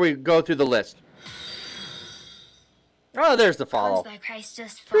pause before we go through the list. Oh, there's the follow. By Christ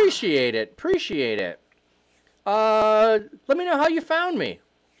just Appreciate it. Let me know how you found me.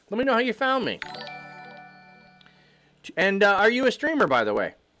 And are you a streamer, by the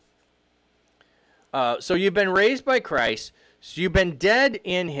way? So you've been raised by Christ So you've been dead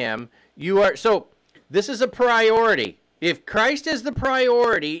in him. So this is a priority. If Christ is the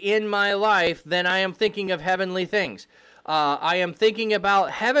priority in my life, then I am thinking of heavenly things. I am thinking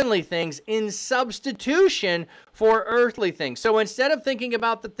about heavenly things in substitution for earthly things. So instead of thinking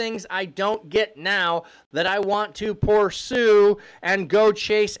about the things I don't get now that I want to pursue and go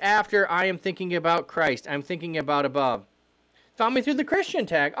chase after, I am thinking about Christ. I'm thinking about above. Found me through the Christian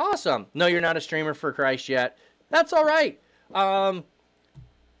tag. Awesome. No, you're not a streamer for Christ yet. That's all right.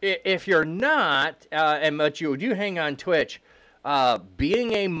 If you're not, but you do hang on Twitch,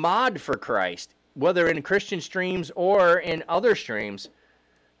 being a mod for Christ, whether in Christian streams or in other streams,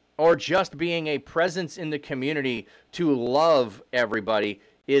 or just being a presence in the community to love everybody,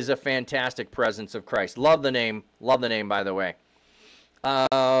 is a fantastic presence of Christ. Love the name, by the way.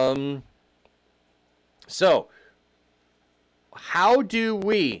 So, how do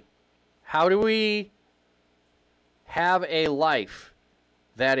we have a life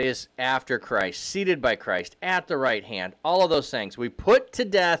that is after Christ, seated by Christ, at the right hand, all of those things? We put to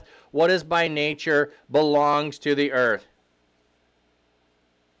death what is by nature belongs to the earth.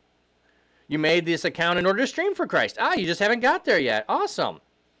 You made this account in order to stream for Christ. You just haven't got there yet. Awesome.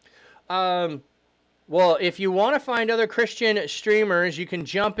 Well, if you want to find other Christian streamers, you can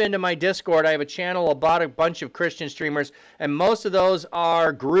jump into my Discord. I have a channel about a bunch of Christian streamers, and most of those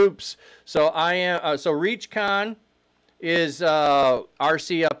are groups. So ReachCon is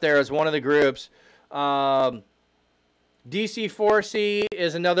RC up there as one of the groups. DC4C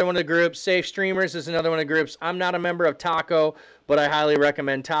is another one of the groups. Safe Streamers is another one of the groups. I'm not a member of Taco, but I highly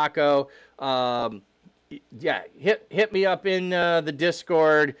recommend Taco. Yeah, hit me up in the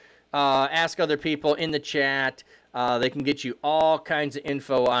Discord. Ask other people in the chat. They can get you all kinds of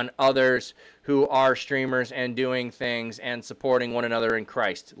info on others who are streamers and doing things and supporting one another in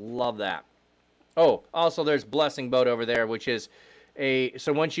Christ. Love that. Oh, also there's Blessing Boat over there, which is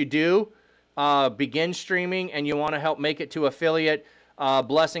so once you do begin streaming and you want to help make it to affiliate,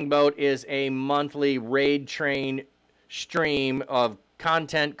 Blessing Boat is a monthly raid train stream of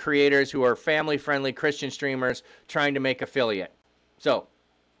content creators who are family-friendly Christian streamers trying to make affiliate. So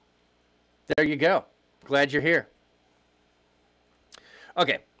there you go. Glad you're here.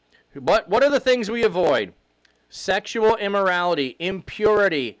 Okay. What are the things we avoid? Sexual immorality,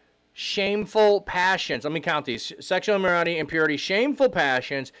 impurity, shameful passions. Let me count these. Sexual immorality, impurity, shameful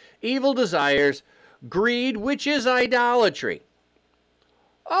passions, evil desires, greed, which is idolatry.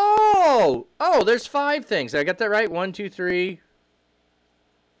 Oh, there's 5 things. Did I get that right? 1, 2, 3,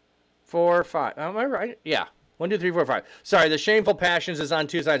 4, 5. Am I right? Yeah. 1, 2, 3, 4, 5. Sorry, the shameful passions is on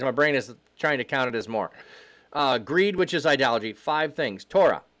 2 sides. My brain is trying to count it as more. Greed, which is idolatry. 5 things.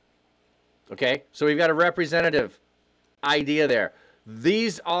 Torah. Okay, so we've got a representative idea there.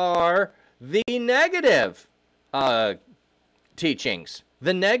 These are the negative teachings,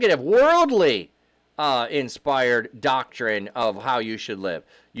 the negative, worldly inspired doctrine of how you should live.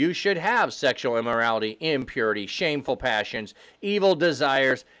 You should have sexual immorality, impurity, shameful passions, evil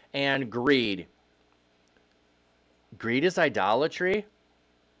desires, and greed. Greed is idolatry?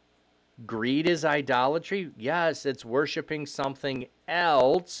 Greed is idolatry? Yes, it's worshiping something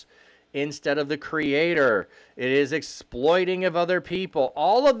else instead of the Creator. It is exploiting of other people.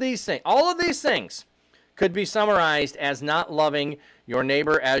 All of these things could be summarized as not loving your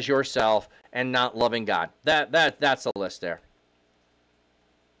neighbor as yourself and not loving God. That's a list there.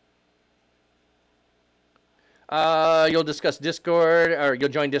 You'll discuss Discord, or you'll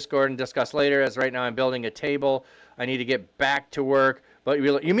join Discord and discuss later, as right now I'm building a table. I need to get back to work. But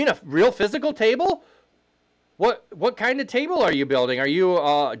you mean a real physical table? What kind of table are you building? Are you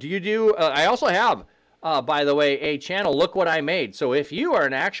do you do? I also have, by the way, a channel. Look what I made. So if you are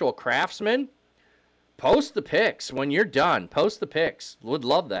an actual craftsman, post the pics when you're done. Post the pics. Would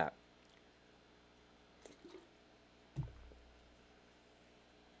love that.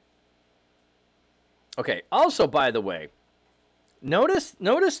 Okay. Also, by the way, notice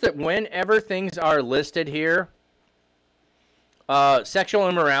that whenever things are listed here, sexual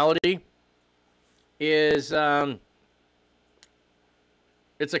immorality is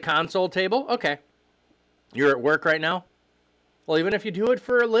it's a console table. Okay. You're at work right now? Well, even if you do it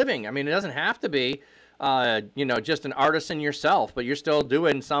for a living, I mean, it doesn't have to be just an artisan yourself, but you're still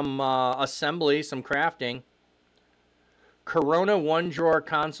doing some assembly, some crafting. Corona 1-drawer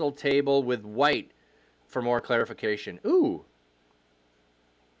console table with white for more clarification. Ooh.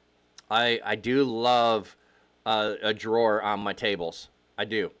 I do love a drawer on my tables. I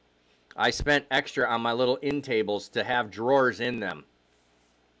do. I spent extra on my little end tables to have drawers in them.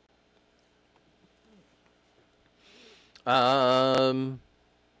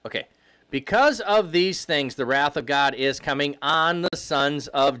 Okay. Because of these things, the wrath of God is coming on the sons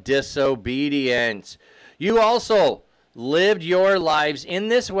of disobedience. You also lived your lives in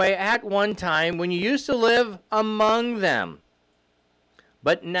this way at one time when you used to live among them.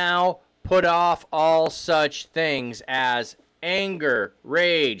 But now put off all such things as anger,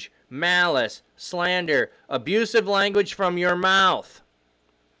 rage, malice, slander, abusive language from your mouth.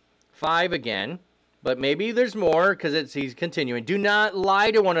 5 again, but maybe there's more because he's continuing. Do not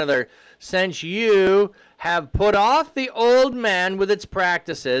lie to one another, since you have put off the old man with its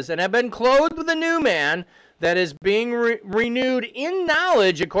practices and have been clothed with the new man that is being renewed in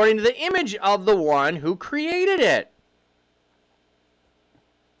knowledge according to the image of the one who created it.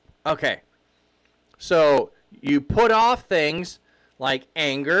 Okay, so you put off things like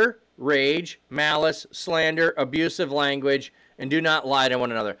anger, rage, malice, slander, abusive language, and do not lie to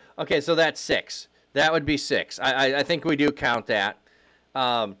one another. Okay, so that's 6. That would be 6. I think we do count that.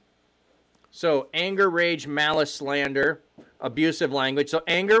 So anger, rage, malice, slander, abusive language. So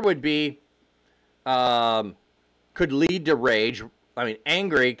anger would be, could lead to rage. I mean,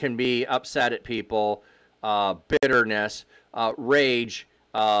 angry can be upset at people, bitterness, rage,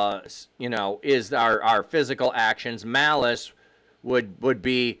 is our physical actions. Malice would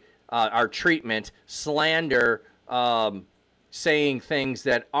be our treatment. Slander, saying things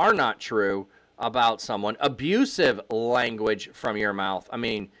that are not true about someone. Abusive language from your mouth. I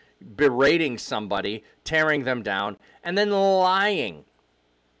mean, berating somebody, tearing them down, and then lying.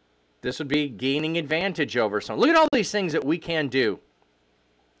 This would be gaining advantage over someone. Look at all these things that we can do.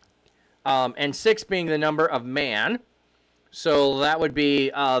 And 6 being the number of man. So that would be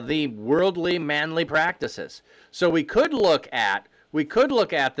the worldly, manly practices. So we could look at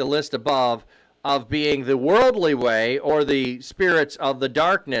the list above of being the worldly way or the spirits of the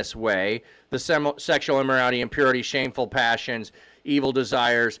darkness way, the sexual immorality, impurity, shameful passions, evil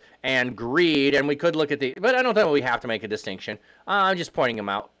desires, and greed. And we could look at but I don't think we have to make a distinction. I'm just pointing them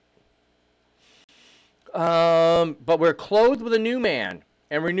out. But we're clothed with a new man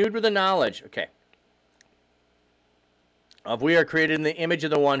and renewed with the knowledge. Okay. Of we are created in the image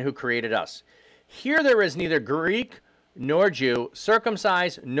of the one who created us. Here there is neither Greek nor Jew,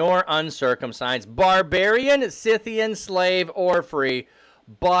 circumcised nor uncircumcised, barbarian, Scythian, slave, or free,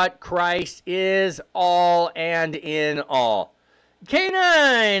 but Christ is all and in all.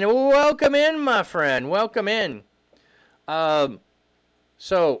 K9, welcome in, my friend. Welcome in.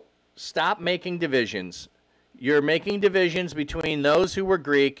 So stop making divisions. You're making divisions between those who were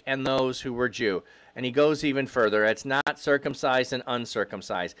Greek and those who were Jew. And he goes even further. It's not circumcised and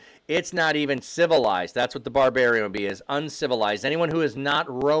uncircumcised. It's not even civilized. That's what the barbarian would be, is uncivilized. Anyone who is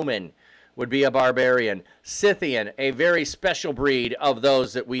not Roman would be a barbarian. Scythian, a very special breed of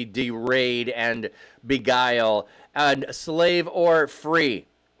those that we degrade and beguile. And slave or free.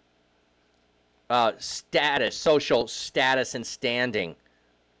 Status, social status and standing.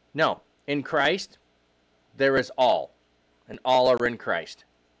 No, in Christ, there is all. And all are in Christ.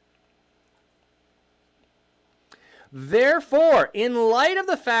 Therefore, in light of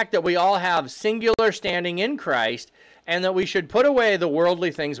the fact that we all have singular standing in Christ and that we should put away the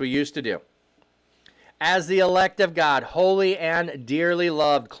worldly things we used to do, as the elect of God, holy and dearly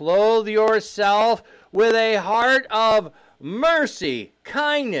loved, clothe yourself with a heart of mercy,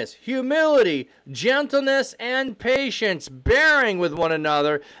 kindness, humility, gentleness, and patience, bearing with one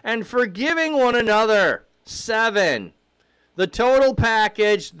another and forgiving one another. 7. The total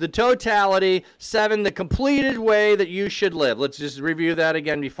package, the totality. 7, the completed way that you should live. Let's just review that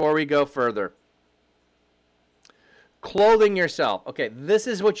again before we go further. Clothing yourself. Okay, this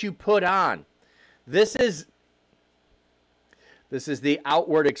is what you put on. This is the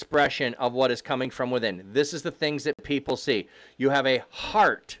outward expression of what is coming from within. This is the things that people see. You have a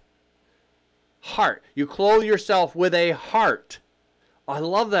heart. Heart. You clothe yourself with a heart. I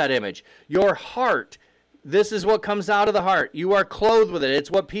love that image. Your heart. This is what comes out of the heart. You are clothed with it.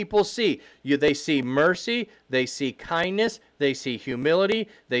 It's what people see. They see mercy. They see kindness. They see humility.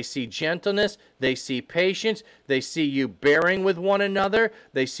 They see gentleness. They see patience. They see you bearing with one another.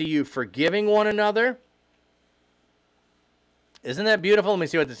 They see you forgiving one another. Isn't that beautiful? Let me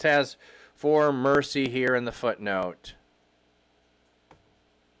see what this has for mercy here in the footnote.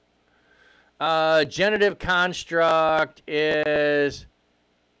 Genitive construct is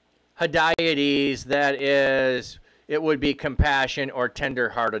Hadiades, that is, it would be compassion or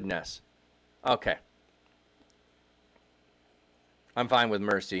tenderheartedness. Okay. I'm fine with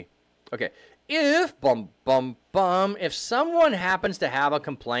mercy. Okay. If, if someone happens to have a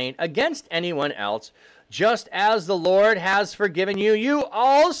complaint against anyone else, just as the Lord has forgiven you, you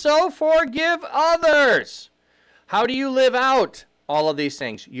also forgive others. How do you live out all of these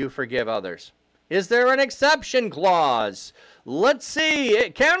things, you forgive others. Is there an exception clause? Let's see.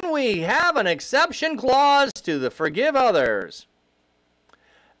 Can we have an exception clause to the forgive others?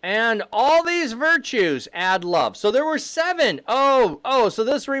 And all these virtues add love. So there were 7. So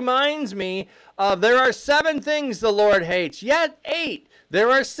this reminds me of there are 7 things the Lord hates, yet 8. There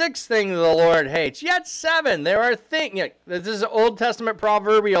are 6 things the Lord hates, yet 7. There are things. This is an Old Testament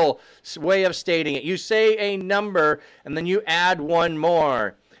proverbial way of stating it. You say a number, and then you add one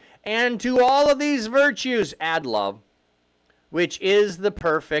more. And to all of these virtues add love, which is the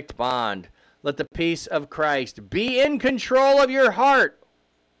perfect bond. Let the peace of Christ be in control of your heart.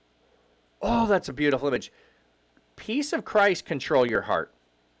 Oh, that's a beautiful image. Peace of Christ control your heart.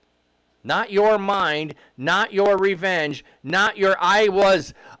 Not your mind, not your revenge, not your I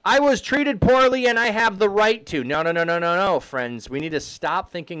was treated poorly and I have the right to. No, friends. We need to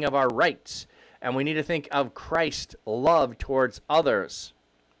stop thinking of our rights and we need to think of Christ's love towards others.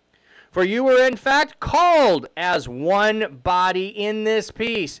 For you were in fact called as one body in this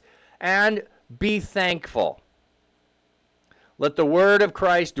peace, and be thankful. Let the word of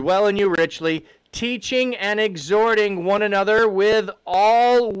Christ dwell in you richly, teaching and exhorting one another with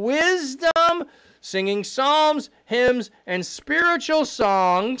all wisdom, singing psalms, hymns, and spiritual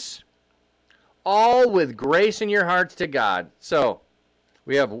songs, all with grace in your hearts to God. So,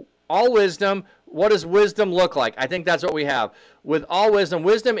 we have all wisdom. What does wisdom look like? I think that's what we have. With all wisdom,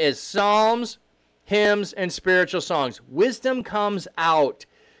 wisdom is psalms, hymns, and spiritual songs. Wisdom comes out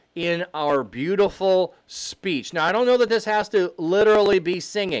in our beautiful speech. Now, I don't know that this has to literally be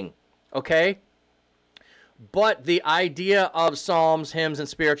singing, okay? But the idea of psalms, hymns, and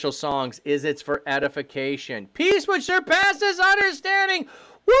spiritual songs is it's for edification. Peace which surpasses understanding.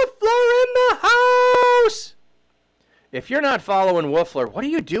 Woofler in the house! If you're not following Woofler, what are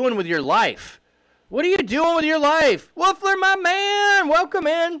you doing with your life? What are you doing with your life? Woofler, my man, welcome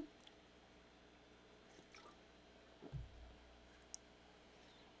in.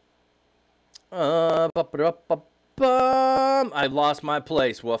 I lost my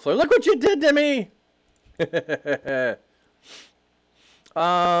place, Woofler. Look what you did to me.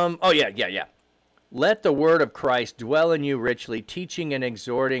 Yeah. Let the word of Christ dwell in you richly, teaching and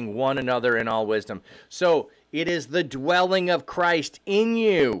exhorting one another in all wisdom. So it is the dwelling of Christ in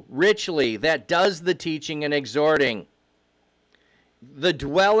you richly that does the teaching and exhorting. The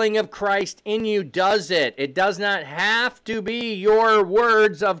dwelling of Christ in you does it. It does not have to be your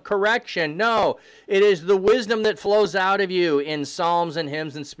words of correction. No, it is the wisdom that flows out of you in psalms and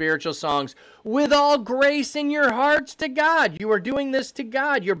hymns and spiritual songs with all grace in your hearts to God. You are doing this to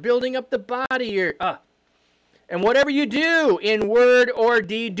God. You're building up the body. And whatever you do in word or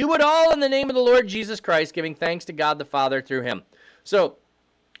deed, do it all in the name of the Lord Jesus Christ, giving thanks to God the Father through him. So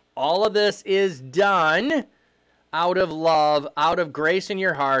all of this is done out of love, out of grace in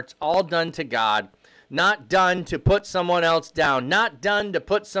your hearts, all done to God, not done to put someone else down, not done to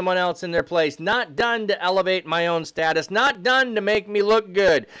put someone else in their place, not done to elevate my own status, not done to make me look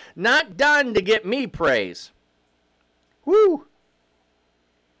good, not done to get me praise. Woo!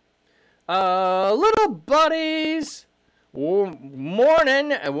 Little buddies, morning,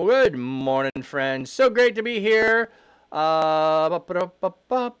 good morning, friends. So great to be here.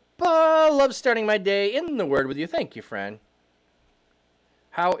 Love starting my day in the Word with you. Thank you, friend.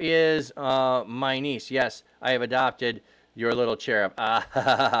 How is my niece? Yes, I have adopted your little cherub.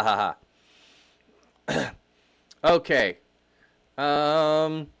 Okay.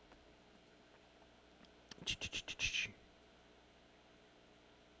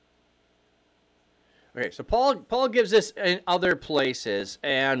 Okay, so Paul gives this in other places,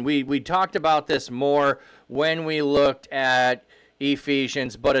 and we talked about this more when we looked at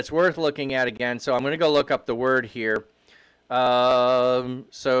Ephesians, but it's worth looking at again. So I'm going to go look up the word here.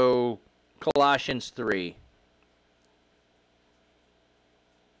 So Colossians 3.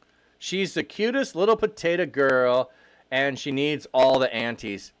 She's the cutest little potato girl, and she needs all the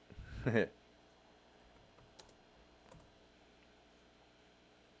aunties.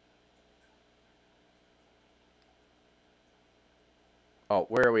 Oh,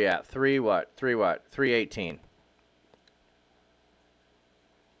 where are we at? 3 what? 3:18.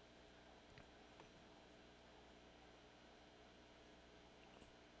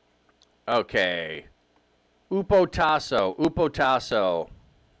 Okay. Upotasso.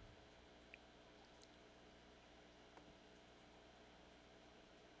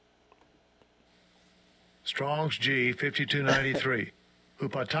 Strong's G 5293.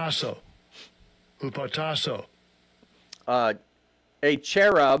 Upotasso. A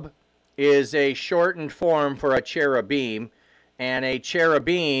cherub is a shortened form for a cherubim, and a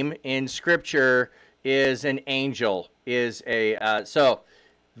cherubim in Scripture is an angel. is a so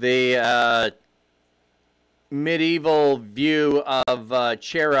the medieval view of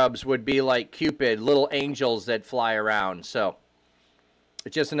cherubs would be like Cupid, little angels that fly around. So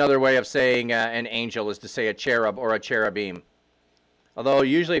it's just another way of saying an angel is to say a cherub or a cherubim. Although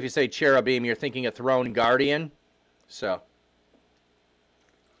usually if you say cherubim, you're thinking a throne guardian. So,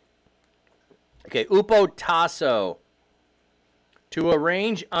 okay, upotasso, to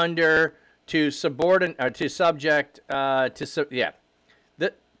arrange under, to subordinate, to subject, okay,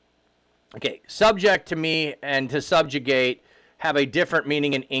 subject to me and to subjugate have a different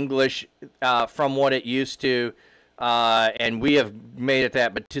meaning in English from what it used to, and we have made it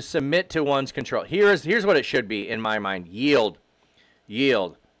that. But to submit to one's control. Here's what it should be in my mind. Yield.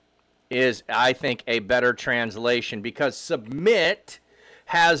 Yield is, I think, a better translation, because submit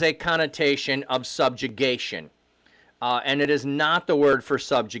has a connotation of subjugation. And it is not the word for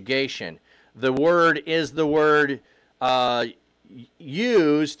subjugation. The word is the word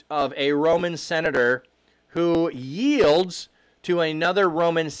used of a Roman senator who yields to another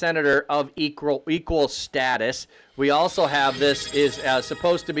Roman senator of equal status. We also have this is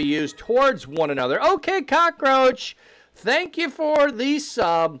supposed to be used towards one another. Okay, Cockroach, thank you for the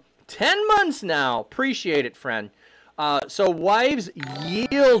sub. 10 months now. Appreciate it, friend. So wives,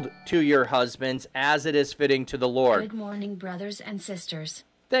 yield to your husbands as it is fitting to the Lord. Good morning, brothers and sisters.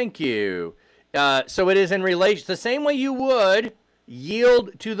 Thank you. So it is in relation, the same way you would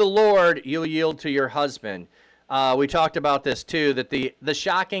yield to the Lord, you'll yield to your husband. We talked about this too, that the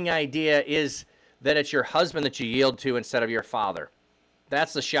shocking idea is that it's your husband that you yield to instead of your father.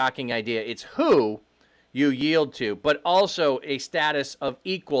 That's the shocking idea. It's who you yield to, but also a status of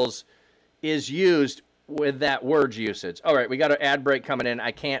equals is used with that word's usage. All right, we got an ad break coming in.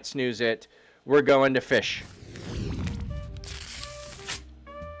 I can't snooze it. We're going to fish.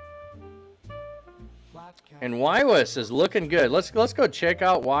 And Wywis is looking good. Let's go check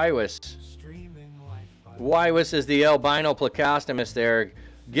out Wywis. Wywis is the albino plecostomus there,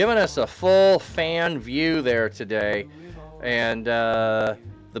 giving us a full fan view there today. And the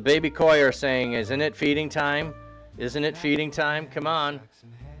baby koi are saying, isn't it feeding time? Isn't it feeding time? Come on.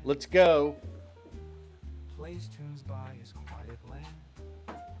 Let's go. Plays tunes by his quiet land.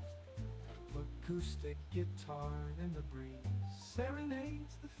 Acoustic guitar in the breeze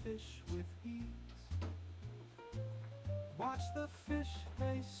serenades the fish with ease. Watch the fish,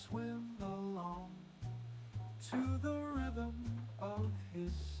 they swim along to the rhythm of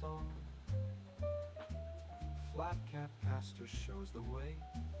his song. Flat Cat Pastor shows the way.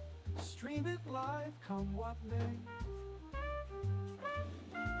 Stream it live, come what may.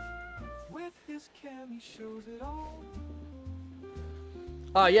 With his cam, he shows it all.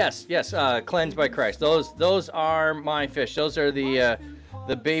 Yes, cleansed by Christ. Those are my fish. Those are the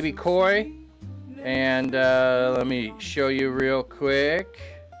baby koi. And let me show you real quick.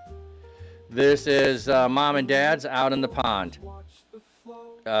 This is mom and dad's out in the pond.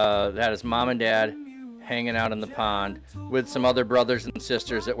 That is mom and dad hanging out in the pond with some other brothers and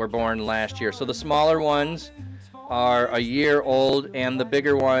sisters that were born last year. So the smaller ones are a year old, and the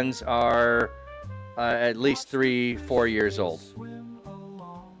bigger ones are at least 3-4 years old.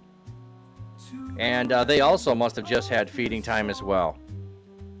 And they also must have just had feeding time as well.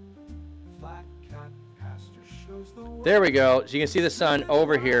 There we go. So you can see the sun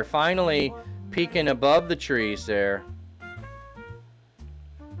over here finally peeking above the trees there.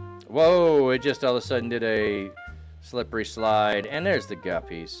 Whoa, it just all of a sudden did a slippery slide. And there's the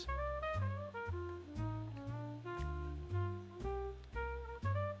guppies.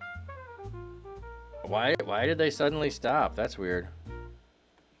 Why did they suddenly stop? That's weird.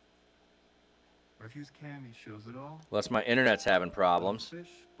 Refuse Cammy shows it all. Unless my internet's having problems.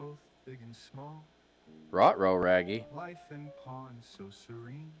 Fish, both big and small. Rot-row, Raggy. Life in pond so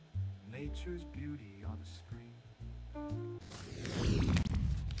serene. Nature's beauty on the screen.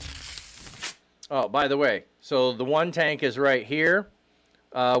 Oh, by the way, so the one tank is right here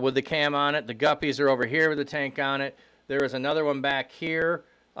with the cam on it. The guppies are over here with the tank on it. There is another one back here.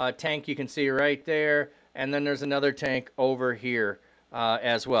 Tank you can see right there. And then there's another tank over here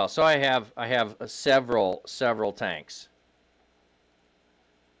as well. So I have several tanks.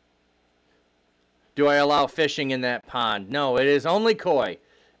 Do I allow fishing in that pond? No, it is only koi.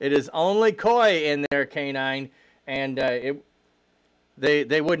 It is only koi in there, Canine, and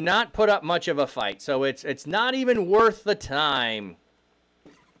they would not put up much of a fight. So it's not even worth the time.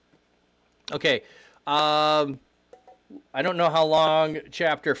 Okay, I don't know how long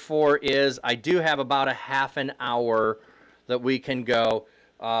chapter 4 is. I do have about a half an hour that we can go.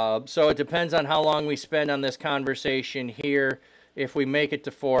 So it depends on how long we spend on this conversation here. if we make it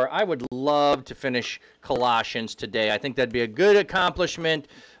to 4. I would love to finish Colossians today. I think that'd be a good accomplishment,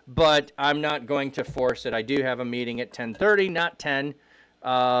 but I'm not going to force it. I do have a meeting at 10:30, not 10.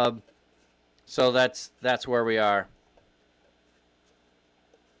 So that's where we are.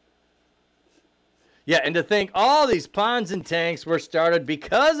 Yeah, and to think all these ponds and tanks were started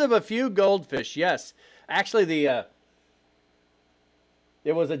because of a few goldfish. Yes, actually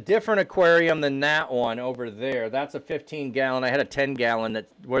there was a different aquarium than that one over there. That's a 15-gallon. I had a 10-gallon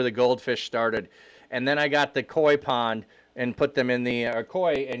where the goldfish started. And then I got the koi pond and put them in the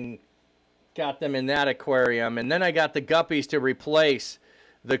koi and got them in that aquarium. And then I got the guppies to replace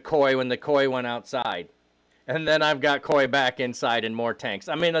the koi when the koi went outside. And then I've got koi back inside in more tanks.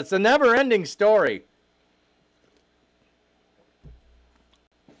 I mean, it's a never-ending story.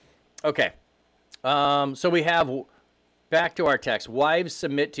 Okay. So we have, back to our text, wives,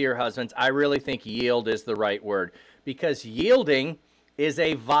 submit to your husbands. I really think yield is the right word, because yielding is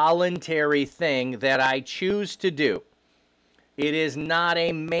a voluntary thing that I choose to do. It is not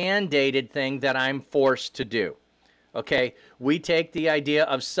a mandated thing that I'm forced to do. Okay, we take the idea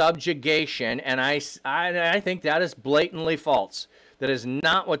of subjugation, and I think that is blatantly false. That is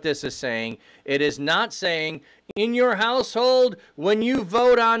not what this is saying. It is not saying, in your household, when you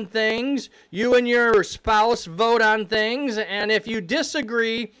vote on things, you and your spouse vote on things, and if you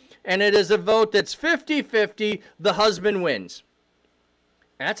disagree, and it is a vote that's 50-50, the husband wins.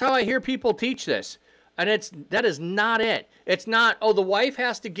 That's how I hear people teach this. And that is not it. It's not, oh, the wife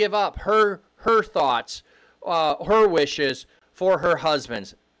has to give up her thoughts, her wishes for her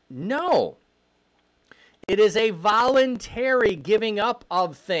husband's. No. It is a voluntary giving up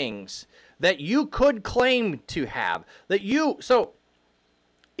of things that you could claim to have. So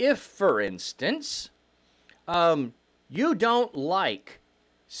if, for instance, you don't like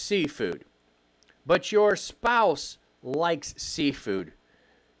seafood, but your spouse likes seafood,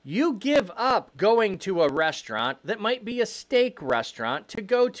 you give up going to a restaurant that might be a steak restaurant to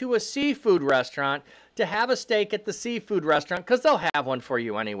go to a seafood restaurant to have a steak at the seafood restaurant because they'll have one for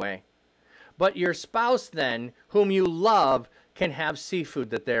you anyway. But your spouse then, whom you love, can have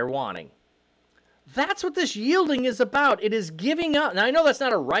seafood that they're wanting. That's what this yielding is about. It is giving up. Now, I know that's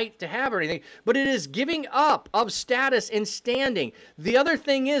not a right to have or anything, but it is giving up of status and standing. The other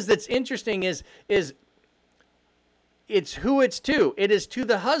thing that's interesting is it's who it's to. It is to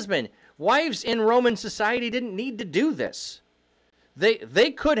the husband. Wives in Roman society didn't need to do this.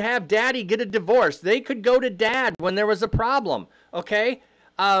 They could have daddy get a divorce. They could go to dad when there was a problem, okay?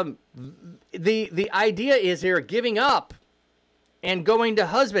 The idea is here, giving up and going to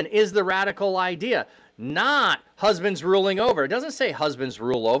husband is the radical idea, not husbands ruling over. It doesn't say husbands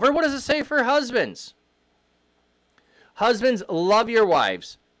rule over. What does it say for husbands? Husbands, love your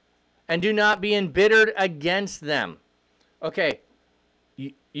wives and do not be embittered against them. Okay,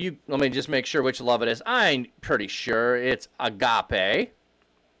 let me just make sure which love it is. I'm pretty sure it's agape,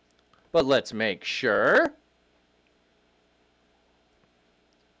 but let's make sure.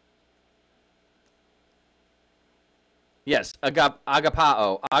 Yes,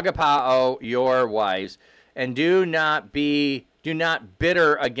 agapao. Agapao your wives, and do not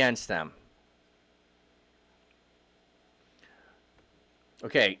bitter against them.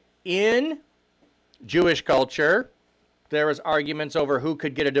 Okay, in Jewish culture, there was arguments over who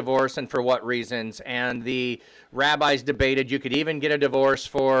could get a divorce and for what reasons, and the rabbis debated. You could even get a divorce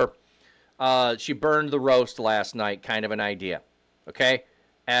for she burned the roast last night, kind of an idea. Okay?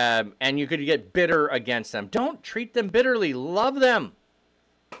 And you could get bitter against them. Don't treat them bitterly. Love them.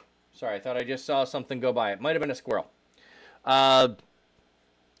 Sorry, I thought I just saw something go by. It might have been a squirrel. Love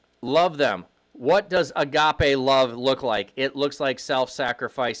them. What does agape love look like? It looks like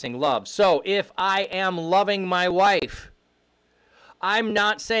self-sacrificing love. So if I am loving my wife, I'm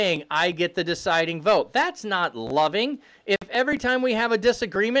not saying I get the deciding vote. That's not loving. If every time we have a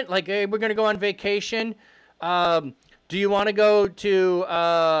disagreement, like, hey, we're going to go on vacation, do you want to go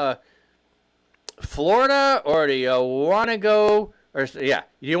to Florida, or do you want to go, do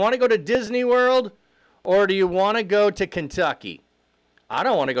you want to go to Disney World, or do you want to go to Kentucky? I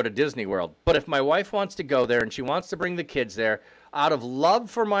don't want to go to Disney World, but if my wife wants to go there and she wants to bring the kids there, out of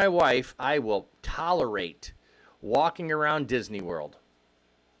love for my wife, I will tolerate walking around Disney World.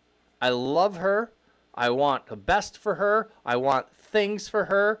 I love her. I want the best for her. I want things for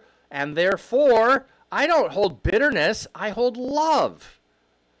her, and therefore, I don't hold bitterness, I hold love.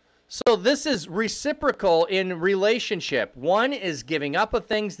 So this is reciprocal in relationship. One is giving up of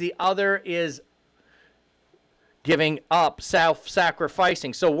things, the other is giving up,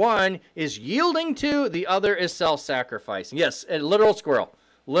 self-sacrificing. So one is yielding to, the other is self-sacrificing. Yes, a literal squirrel.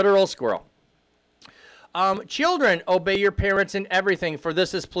 Literal squirrel. Children, obey your parents in everything, for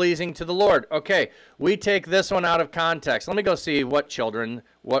this is pleasing to the Lord. Okay, we take this one out of context. Let me go see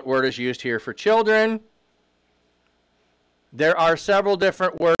what word is used here for children. There are several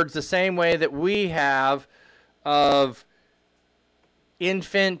different words the same way that we have of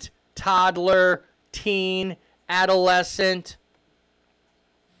infant, toddler, teen, adolescent.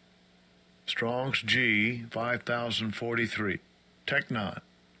 Strong's G 5043. Technon.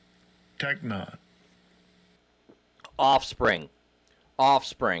 Offspring.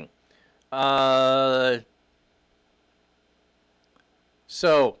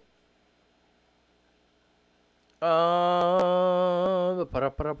 So,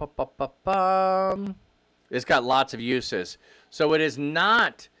 it's got lots of uses. So it is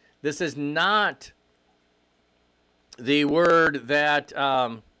not, this is not the word that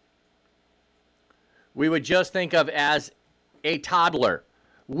we would just think of as a toddler.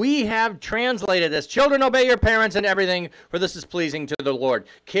 We have translated this, children, obey your parents and everything, for this is pleasing to the Lord.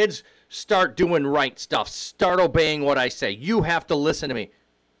 Kids, start doing right stuff. Start obeying what I say. You have to listen to me.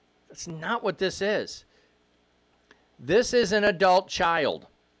 That's not what this is. This is an adult child,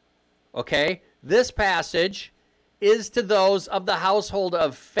 okay? This passage is to those of the household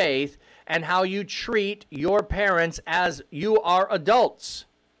of faith and how you treat your parents as you are adults,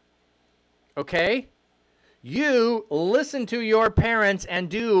 okay? You listen to your parents and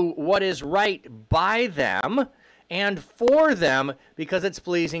do what is right by them and for them because it's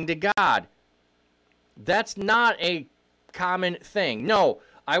pleasing to God. That's not a common thing. No,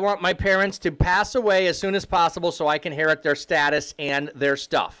 I want my parents to pass away as soon as possible so I can inherit their status and their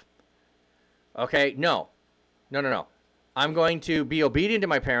stuff. Okay, no. I'm going to be obedient to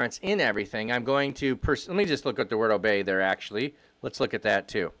my parents in everything. I'm going to, let me just look at the word obey there actually. Let's look at that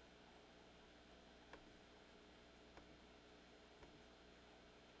too.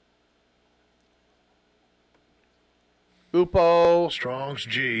 Upo. Strong's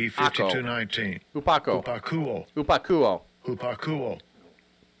G 5219. Upakuo.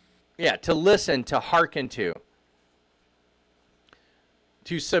 Yeah, to listen, to hearken to.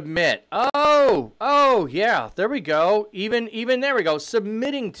 To submit. Oh, yeah, there we go. Even there we go.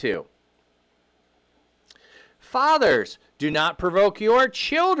 Submitting to. Fathers, do not provoke your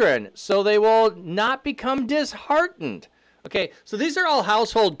children, so they will not become disheartened. Okay, so these are all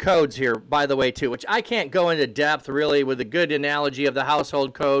household codes here, by the way, too, which I can't go into depth, really, with a good analogy of the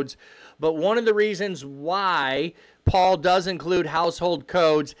household codes. But one of the reasons why Paul does include household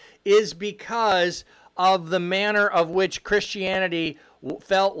codes is because of the manner of which Christianity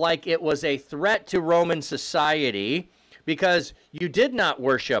felt like it was a threat to Roman society, because you did not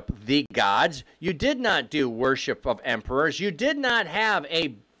worship the gods. You did not do worship of emperors. You did not have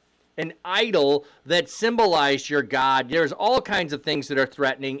an idol that symbolized your God. There's all kinds of things that are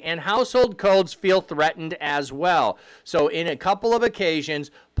threatening, and household codes feel threatened as well. So in a couple of occasions,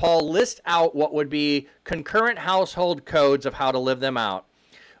 Paul lists out what would be concurrent household codes of how to live them out.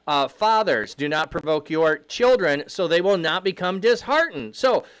 Fathers, do not provoke your children, so they will not become disheartened.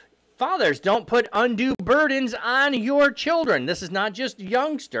 So fathers, don't put undue burdens on your children. This is not just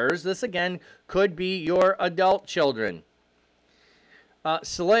youngsters. This, again, could be your adult children.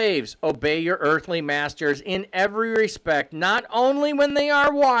 Slaves, obey your earthly masters in every respect, not only when they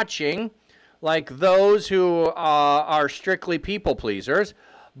are watching, like those who are strictly people pleasers,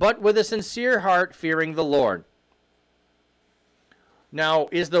 but with a sincere heart, fearing the Lord. Now,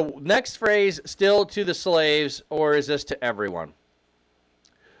 is the next phrase still to the slaves, or is this to everyone?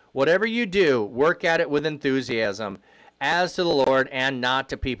 Whatever you do, work at it with enthusiasm, as to the Lord and not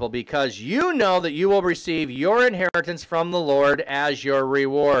to people, because you know that you will receive your inheritance from the Lord as your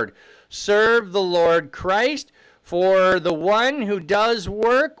reward. Serve the Lord Christ, for the one who does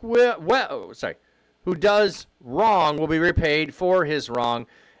who does wrong will be repaid for his wrong,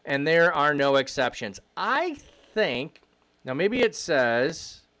 and there are no exceptions. I think, now maybe it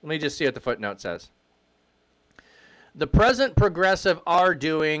says, let me just see what the footnote says. The present progressive are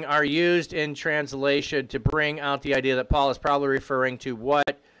doing are used in translation to bring out the idea that Paul is probably referring to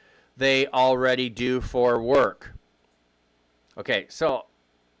what they already do for work. Okay, so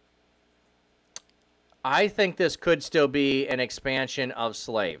I think this could still be an expansion of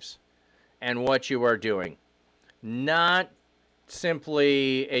slaves and what you are doing. Not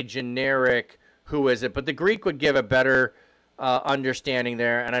simply a generic who is it, but the Greek would give a better understanding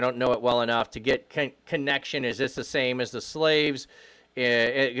there, and I don't know it well enough to get connection. Is this the same as the slaves?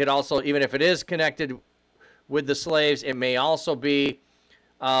 It could also, even if it is connected with the slaves, it may also be,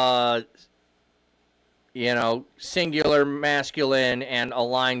 singular, masculine, and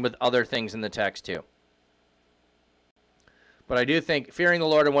aligned with other things in the text too. But I do think fearing the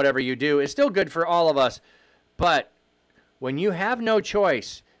Lord in whatever you do is still good for all of us. But when you have no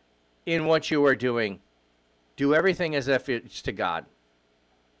choice in what you are doing, do everything as if it's to God.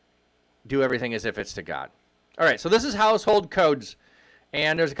 Do everything as if it's to God. All right, so this is household codes.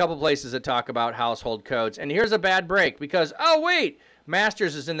 And there's a couple places that talk about household codes. And here's a bad break because, oh, wait,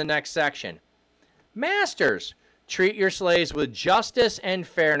 masters is in the next section. Masters, treat your slaves with justice and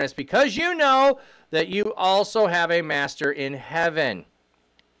fairness because you know that you also have a master in heaven.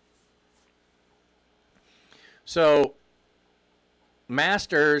 So,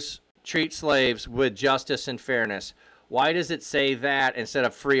 masters treat slaves with justice and fairness. Why does it say that instead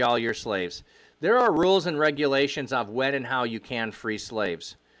of free all your slaves? There are rules and regulations of when and how you can free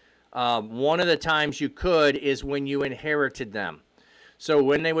slaves. One of the times you could is when you inherited them. So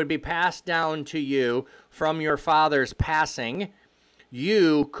when they would be passed down to you from your father's passing,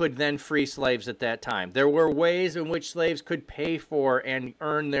 you could then free slaves at that time. There were ways in which slaves could pay for and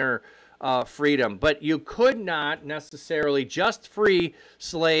earn their freedom, but you could not necessarily just free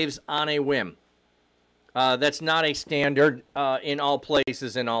slaves on a whim. That's not a standard in all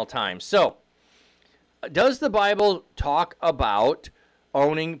places in all times. So, does the Bible talk about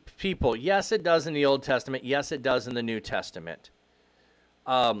owning people? Yes, it does in the Old Testament. Yes, it does in the New Testament.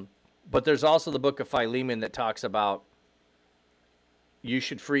 But there's also the book of Philemon that talks about you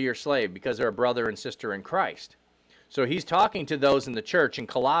should free your slave because they're a brother and sister in Christ. So he's talking to those in the church in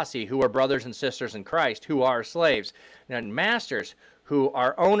Colossae who are brothers and sisters in Christ who are slaves. And masters who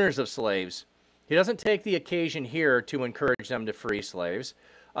are owners of slaves. He doesn't take the occasion here to encourage them to free slaves.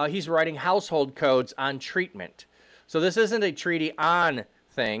 He's writing household codes on treatment. So this isn't a treaty on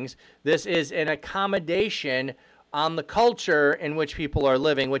things. This is an accommodation on the culture in which people are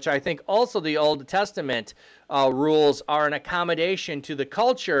living, which I think also the Old Testament rules are an accommodation to the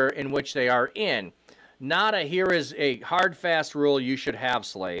culture in which they are in. Not a here is a hard, fast rule you should have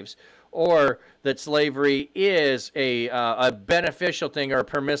slaves, or that slavery is a beneficial thing or a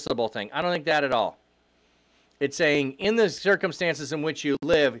permissible thing. I don't think that at all. It's saying in the circumstances in which you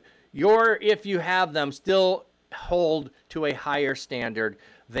live, if you have them, still hold to a higher standard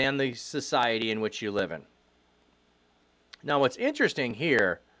than the society in which you live in. Now, what's interesting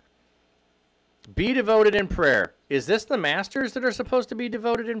here, be devoted in prayer. Is this the masters that are supposed to be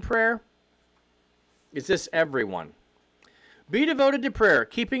devoted in prayer? Is this everyone? Be devoted to prayer,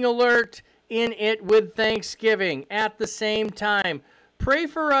 keeping alert in it with thanksgiving. At the same time, pray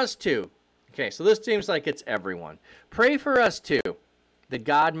for us too. Okay, so this seems like it's everyone. Pray for us too, that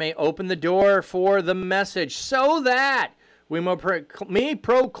God may open the door for the message so that we may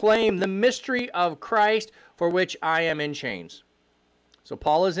proclaim the mystery of Christ for which I am in chains. So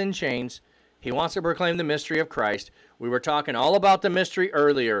Paul is in chains. He wants to proclaim the mystery of Christ. We were talking all about the mystery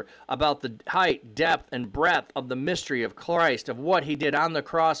earlier, about the height, depth, and breadth of the mystery of Christ, of what he did on the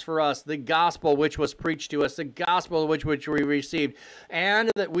cross for us, the gospel which was preached to us, the gospel which we received,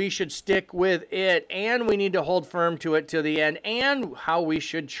 and that we should stick with it, and we need to hold firm to it to the end, and how we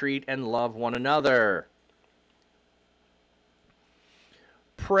should treat and love one another.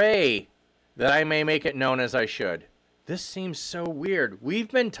 Pray that I may make it known as I should. This seems so weird. We've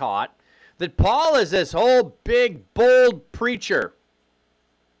been taught that Paul is this whole big, bold preacher.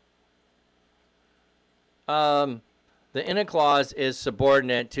 The inner clause is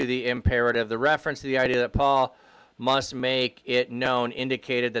subordinate to the imperative. The reference to the idea that Paul must make it known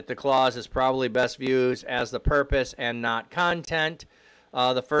indicated that the clause is probably best viewed as the purpose and not content.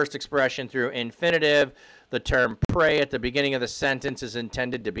 The first expression through infinitive, the term pray at the beginning of the sentence is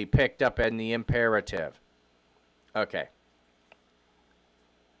intended to be picked up in the imperative. Okay.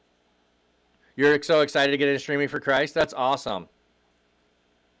 You're so excited to get into streaming for Christ? That's awesome.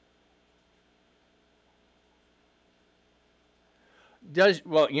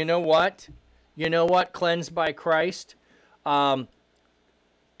 Well, you know what? You know what? Cleansed by Christ.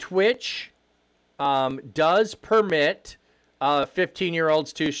 Twitch does permit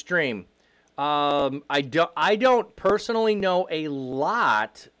 15-year-olds to stream. I don't personally know a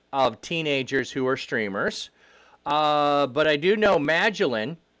lot of teenagers who are streamers, but I do know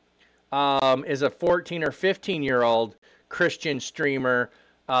Magdalene is a 14 or 15-year-old Christian streamer.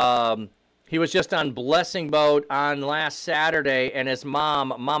 He was just on Blessing Boat on last Saturday, and his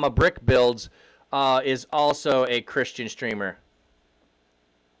mom, Mama Brick Builds, is also a Christian streamer.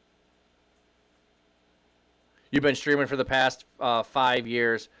 You've been streaming for the past 5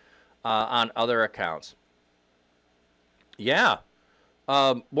 years on other accounts. Yeah.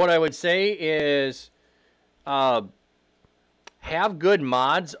 What I would say is have good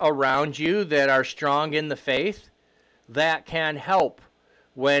mods around you that are strong in the faith that can help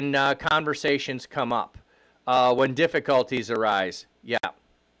when conversations come up. when difficulties arise. Yeah.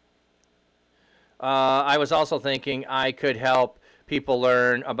 I was also thinking I could help people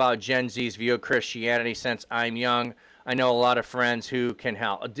learn about Gen Z's view of Christianity since I'm young. I know a lot of friends who can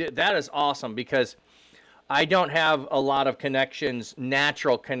help. That is awesome because I don't have a lot of connections,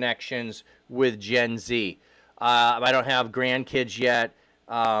 natural connections with Gen Z. I don't have grandkids yet.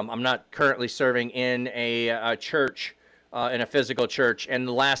 I'm not currently serving in a church, in a physical church, and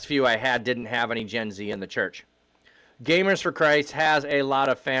the last few I had didn't have any Gen Z in the church. Gamers for Christ has a lot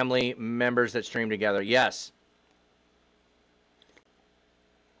of family members that stream together. Yes.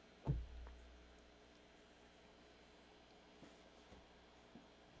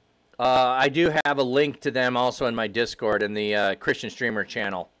 I do have a link to them also in my Discord in the Christian Streamer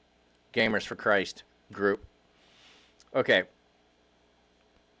channel, Gamers for Christ group. Okay.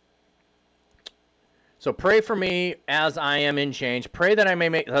 So pray for me as I am in change. Pray that I may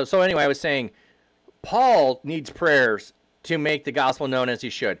make... So anyway, I was saying, Paul needs prayers to make the gospel known as he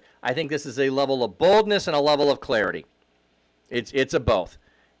should. I think this is a level of boldness and a level of clarity. It's a both.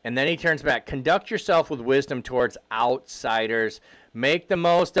 And then he turns back. Conduct yourself with wisdom towards outsiders. Make the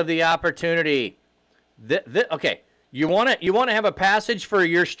most of the opportunity. Okay, you want to have a passage for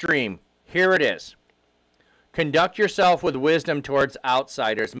your stream. Here it is. Conduct yourself with wisdom towards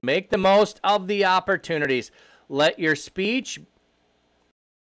outsiders. Make the most of the opportunities. Let your speech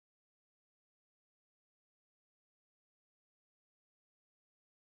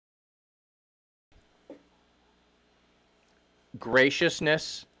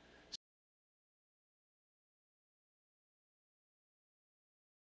graciousness,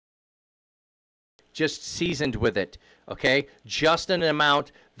 just seasoned with it, okay? Just an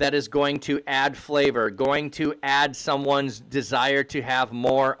amount that is going to add flavor, going to add someone's desire to have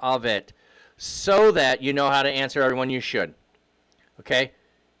more of it so that you know how to answer everyone you should, okay?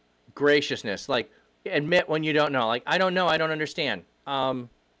 Graciousness, like admit when you don't know. Like, I don't know, I don't understand.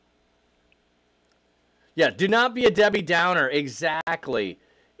 Yeah, do not be a Debbie Downer. Exactly,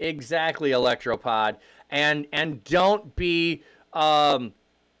 Electropod. And don't be...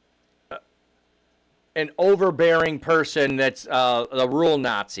 an overbearing person that's a rule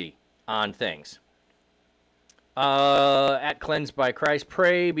Nazi on things. At Cleansed by Christ,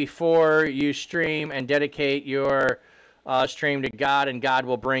 pray before you stream and dedicate your stream to God, and God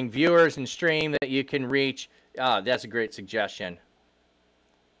will bring viewers and stream that you can reach. That's a great suggestion.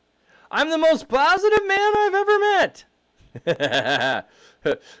 I'm the most positive man I've ever met.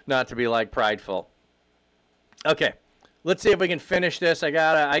 Not to be like prideful. Okay. Let's see if we can finish this. Oh,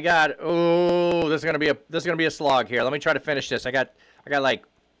 this is gonna be a slog here. Let me try to finish this. I got like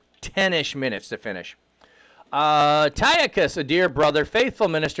 10-ish minutes to finish. Tychicus, a dear brother, faithful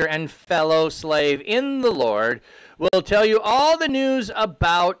minister, and fellow slave in the Lord, will tell you all the news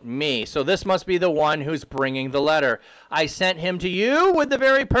about me. So this must be the one who's bringing the letter. I sent him to you with the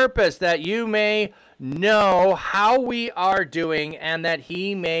very purpose that you may know how we are doing and that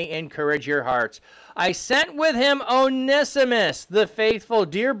he may encourage your hearts. I sent with him Onesimus, the faithful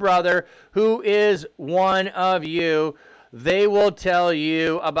dear brother, who is one of you. They will tell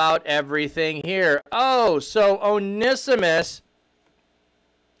you about everything here. Oh, so Onesimus,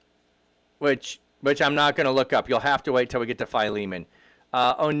 which I'm not going to look up. You'll have to wait till we get to Philemon.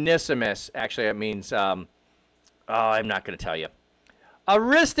 Onesimus, actually, it means, I'm not going to tell you.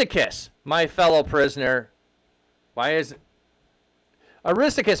 Aristarchus, my fellow prisoner. Why is it?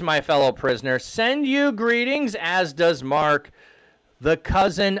 Aristarchus, my fellow prisoner, send you greetings, as does Mark, the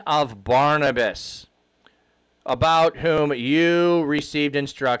cousin of Barnabas, about whom you received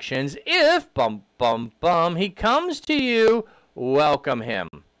instructions. If, he comes to you, welcome him.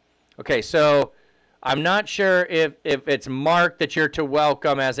 Okay, so I'm not sure if it's Mark that you're to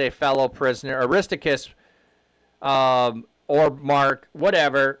welcome as a fellow prisoner. Aristarchus or Mark,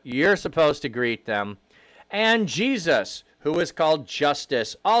 whatever, you're supposed to greet them. And Jesus, who is called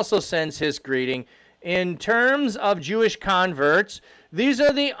Justus, also sends his greeting. In terms of Jewish converts, these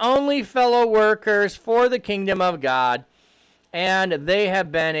are the only fellow workers for the kingdom of God, and they have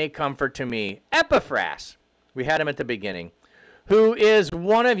been a comfort to me. Epaphras, we had him at the beginning, who is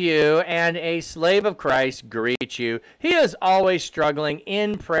one of you and a slave of Christ, greets you. He is always struggling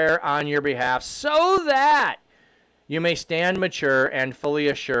in prayer on your behalf, so that you may stand mature and fully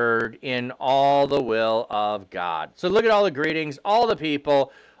assured in all the will of God. So look at all the greetings, all the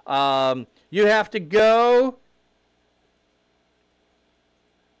people. You have to go.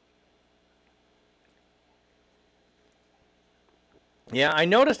 Yeah, I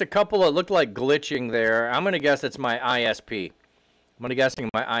noticed a couple that looked like glitching there. I'm going to guess it's my ISP. I'm going to guessing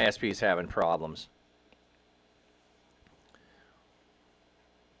my ISP is having problems.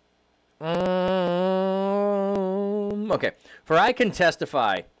 Okay. For I can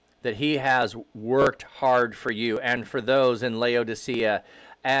testify that he has worked hard for you and for those in Laodicea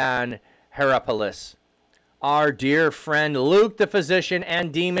and Hierapolis. Our dear friend Luke the physician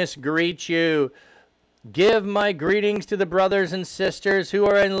and Demas greet you. Give my greetings to the brothers and sisters who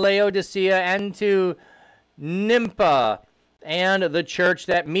are in Laodicea and to Nympha and the church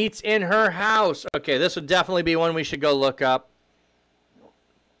that meets in her house. Okay, this would definitely be one we should go look up.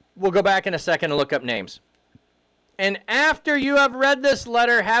 We'll go back in a second and look up names. And after you have read this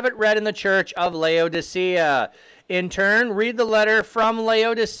letter, have it read in the church of Laodicea. In turn, read the letter from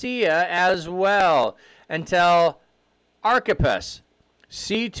Laodicea as well. And tell Archippus,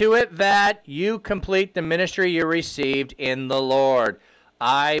 see to it that you complete the ministry you received in the Lord.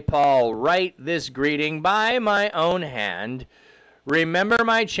 I, Paul, write this greeting by my own hand. Remember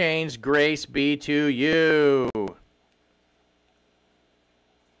my chains, grace be to you.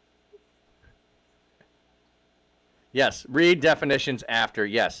 Yes, read definitions after,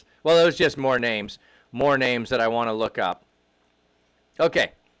 yes. Well, it was just more names that I want to look up.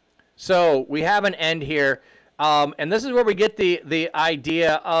 Okay, so we have an end here. And this is where we get the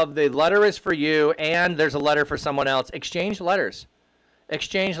idea of the letter is for you and there's a letter for someone else. Exchange letters.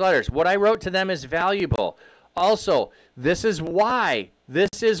 Exchange letters. What I wrote to them is valuable. Also, this is why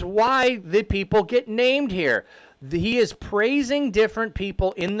the people get named here. He is praising different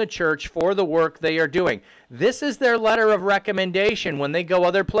people in the church for the work they are doing. This is their letter of recommendation when they go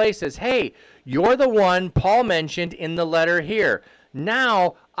other places. Hey, you're the one Paul mentioned in the letter here.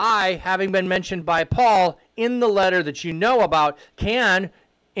 Now, I, having been mentioned by Paul in the letter that you know about, can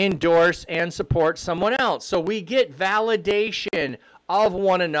endorse and support someone else. So we get validation of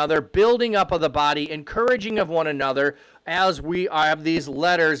one another, building up of the body, encouraging of one another as we have these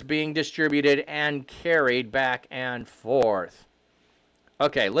letters being distributed and carried back and forth.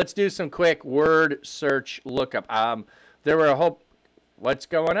 Okay, let's do some quick word search lookup. There were a whole... What's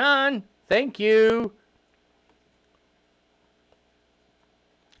going on? Thank you.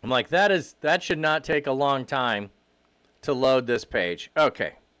 I'm like, that should not take a long time to load this page.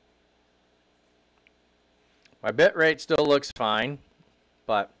 Okay. My bit rate still looks fine,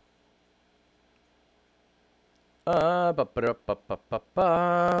 but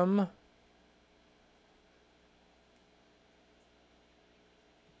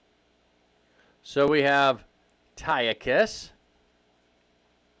so we have Tychicus,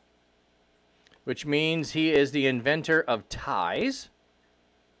 which means he is the inventor of ties.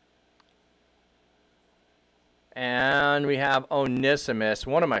 And we have Onesimus,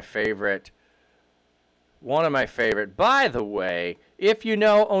 one of my favorite. By the way, if you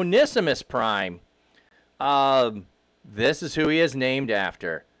know Onesimus Prime, this is who he is named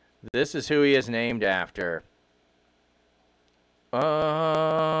after. I'm going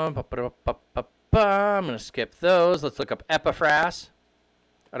to skip those. Let's look up Epaphras.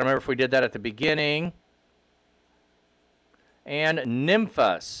 I don't remember if we did that at the beginning. And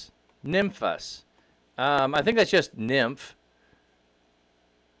Nymphus. I think that's just nymph.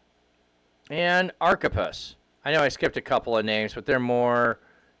 And Archippus. I know I skipped a couple of names, but they're more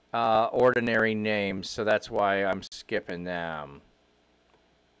ordinary names, so that's why I'm skipping them.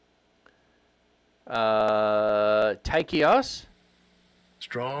 Tychios?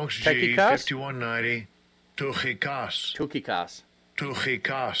 Strong's G, 5190. Tuchikas.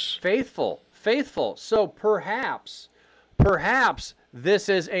 Faithful. So perhaps this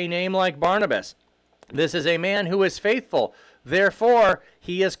is a name like Barnabas. This is a man who is faithful. Therefore,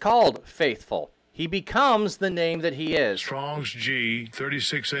 he is called faithful. He becomes the name that he is. Strong's G,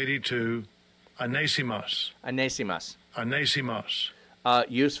 3682. Onesimus.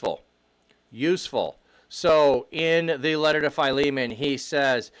 Useful. So in the letter to Philemon, he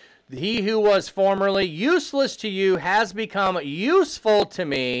says, he who was formerly useless to you has become useful to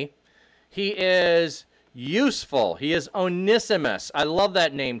me. He is useful. He is Onesimus. I love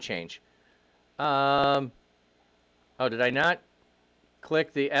that name change. Oh, did I not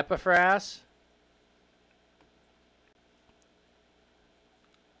click the Epaphras?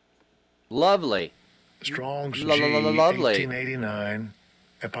 Lovely. Strong's G, lovely. 1889.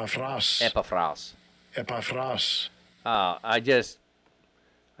 Epaphras.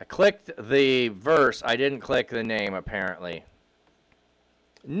 I clicked the verse. I didn't click the name, apparently.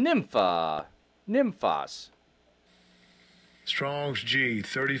 Nymphos. Strong's G,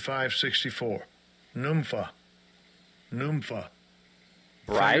 3564. Nympha.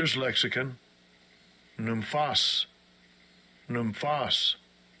 Bride. Thayer's Lexicon. Nymphos.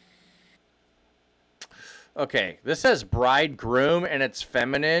 Okay, this says bridegroom and it's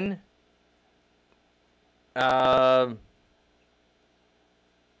feminine.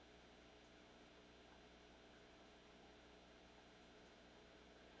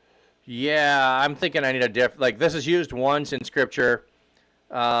 Yeah, I'm thinking I need a different, like, this is used once in Scripture.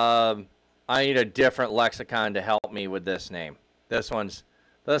 I need a different lexicon to help me with this name. This one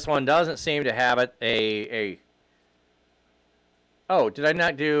doesn't seem to have it. Oh, did I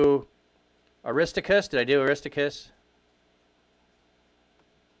not do Aristarchus? Did I do Aristarchus?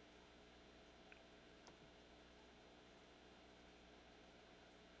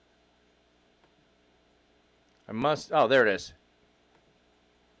 Oh, there it is.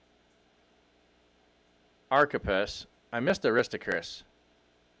 Archippus. I missed Aristarchus.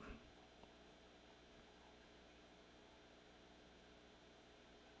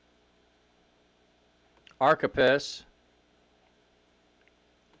 Archippus.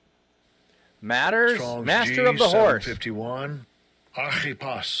 Matters. Strong's Master G, of the horse. 751.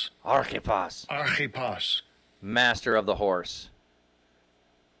 Archippos. Archippos. Archippos. Master of the horse.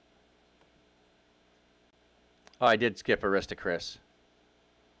 Oh, I did skip Aristarchus.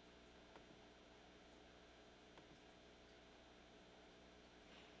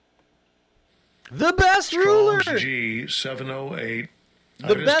 The best ruler. Strong's G, 708.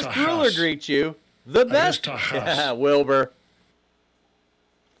 The best ruler greets you. The best. Yeah, Wilbur.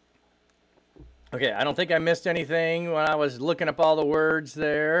 Okay, I don't think I missed anything when I was looking up all the words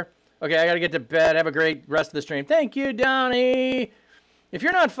there. Okay, I got to get to bed. Have a great rest of the stream. Thank you, Donnie. If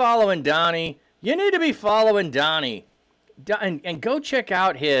you're not following Donnie, you need to be following Donnie. And go check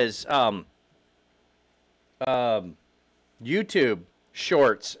out his YouTube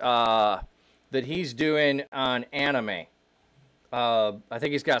shorts that he's doing on anime. I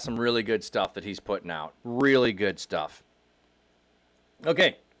think he's got some really good stuff that he's putting out. Really good stuff.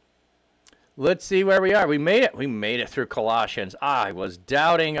 Okay. Let's see where we are. We made it. We made it through Colossians. I was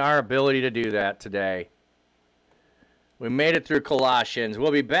doubting our ability to do that today. We made it through Colossians.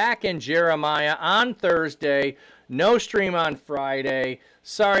 We'll be back in Jeremiah on Thursday. No stream on Friday.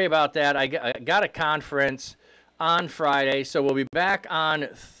 Sorry about that. I got a conference on Friday, so we'll be back on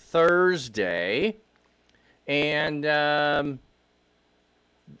Thursday. And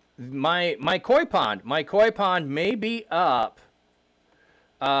my koi pond may be up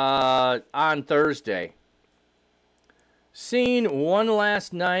on Thursday. Seen one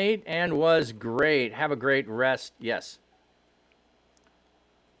last night and was great. Have a great rest. Yes.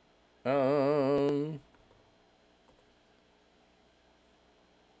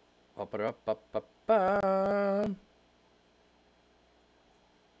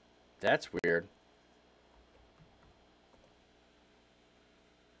 That's weird.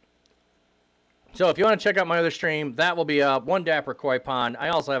 So if you want to check out my other stream, that will be up. One Dapper Koi Pond. I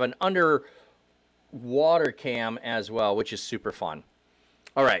also have an underwater cam as well, which is super fun.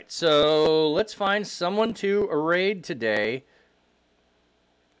 All right, so let's find someone to raid today.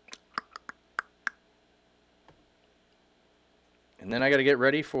 And then I got to get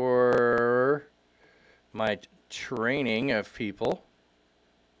ready for my training of people.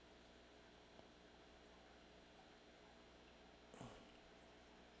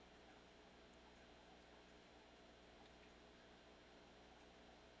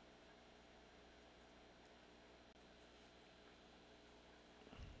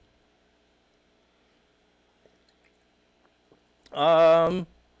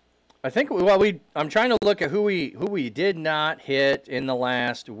 I think I'm trying to look at who we did not hit in the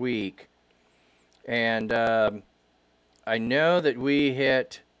last week, and I know that we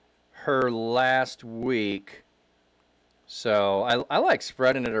hit her last week, so I like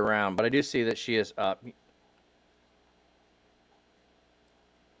spreading it around, but I do see that she is up.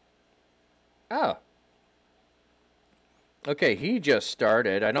 Oh, okay, he just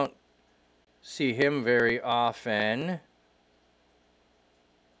started. I don't see him very often.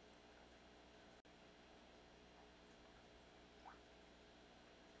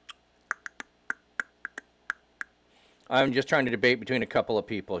 I'm just trying to debate between a couple of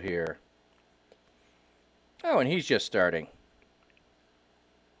people here. Oh, and he's just starting.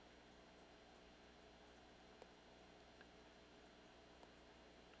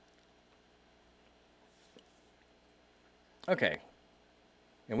 Okay.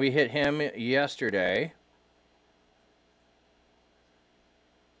 And we hit him yesterday.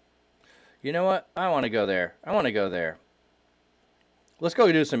 You know what? I want to go there. I want to go there. Let's go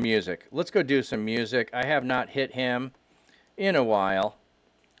do some music. Let's go do some music. I have not hit him in a while.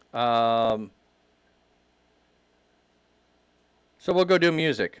 So we'll go do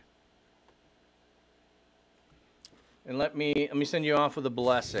music. And let me send you off with a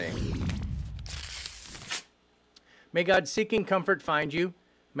blessing. May God seeking comfort find you.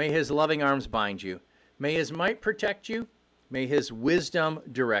 May his loving arms bind you. May his might protect you. May his wisdom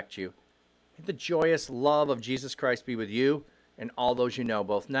direct you. May the joyous love of Jesus Christ be with you and all those you know,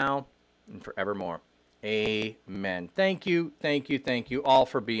 both now and forevermore. Amen. Thank you, thank you, thank you all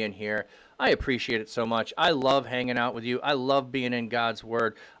for being here. I appreciate it so much. I love hanging out with you. I love being in God's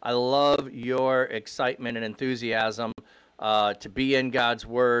Word. I love your excitement and enthusiasm to be in God's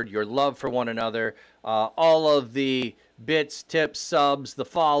Word, your love for one another, all of the bits, tips, subs, the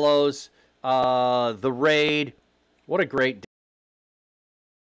follows, the raid. What a great day.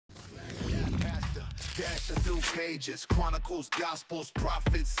 Dash through pages, Chronicles, Gospels,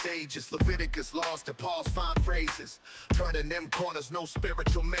 Prophets, Sages, Leviticus, laws to Paul's fine phrases. Turning them corners, no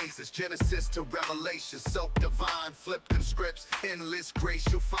spiritual mazes. Genesis to Revelation, so divine. Flipping scripts, endless grace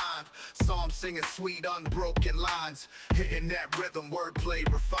you'll find. Psalms singing sweet, unbroken lines. Hitting that rhythm, wordplay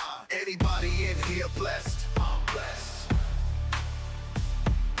refined. Anybody in here blessed? I'm blessed.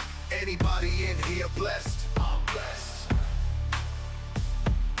 Anybody in here blessed? I'm blessed.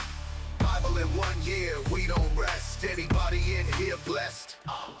 Bible in 1 year, we don't rest. Anybody in here blessed?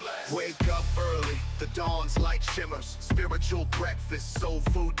 I'm blessed. Wake up early, the dawn's light shimmers. Spiritual breakfast, soul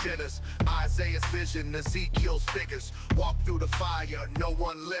food dinners. Isaiah's vision, Ezekiel's figures. Walk through the fire, no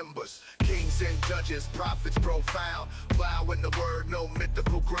one limbers. Kings and judges, prophets profound. Plowing the word, no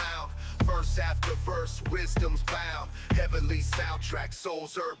mythical ground. Verse after verse, wisdom's bound. Heavenly soundtrack,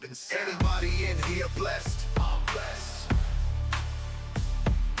 soul's urban sound. Anybody in here blessed? I'm blessed.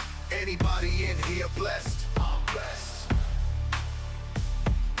 Anybody in here blessed? I'm blessed.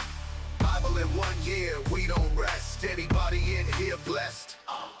 Bible in 1 year, we don't rest. Anybody in here blessed?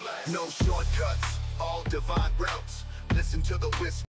 I'm blessed. No shortcuts, all divine routes. Listen to the whisper.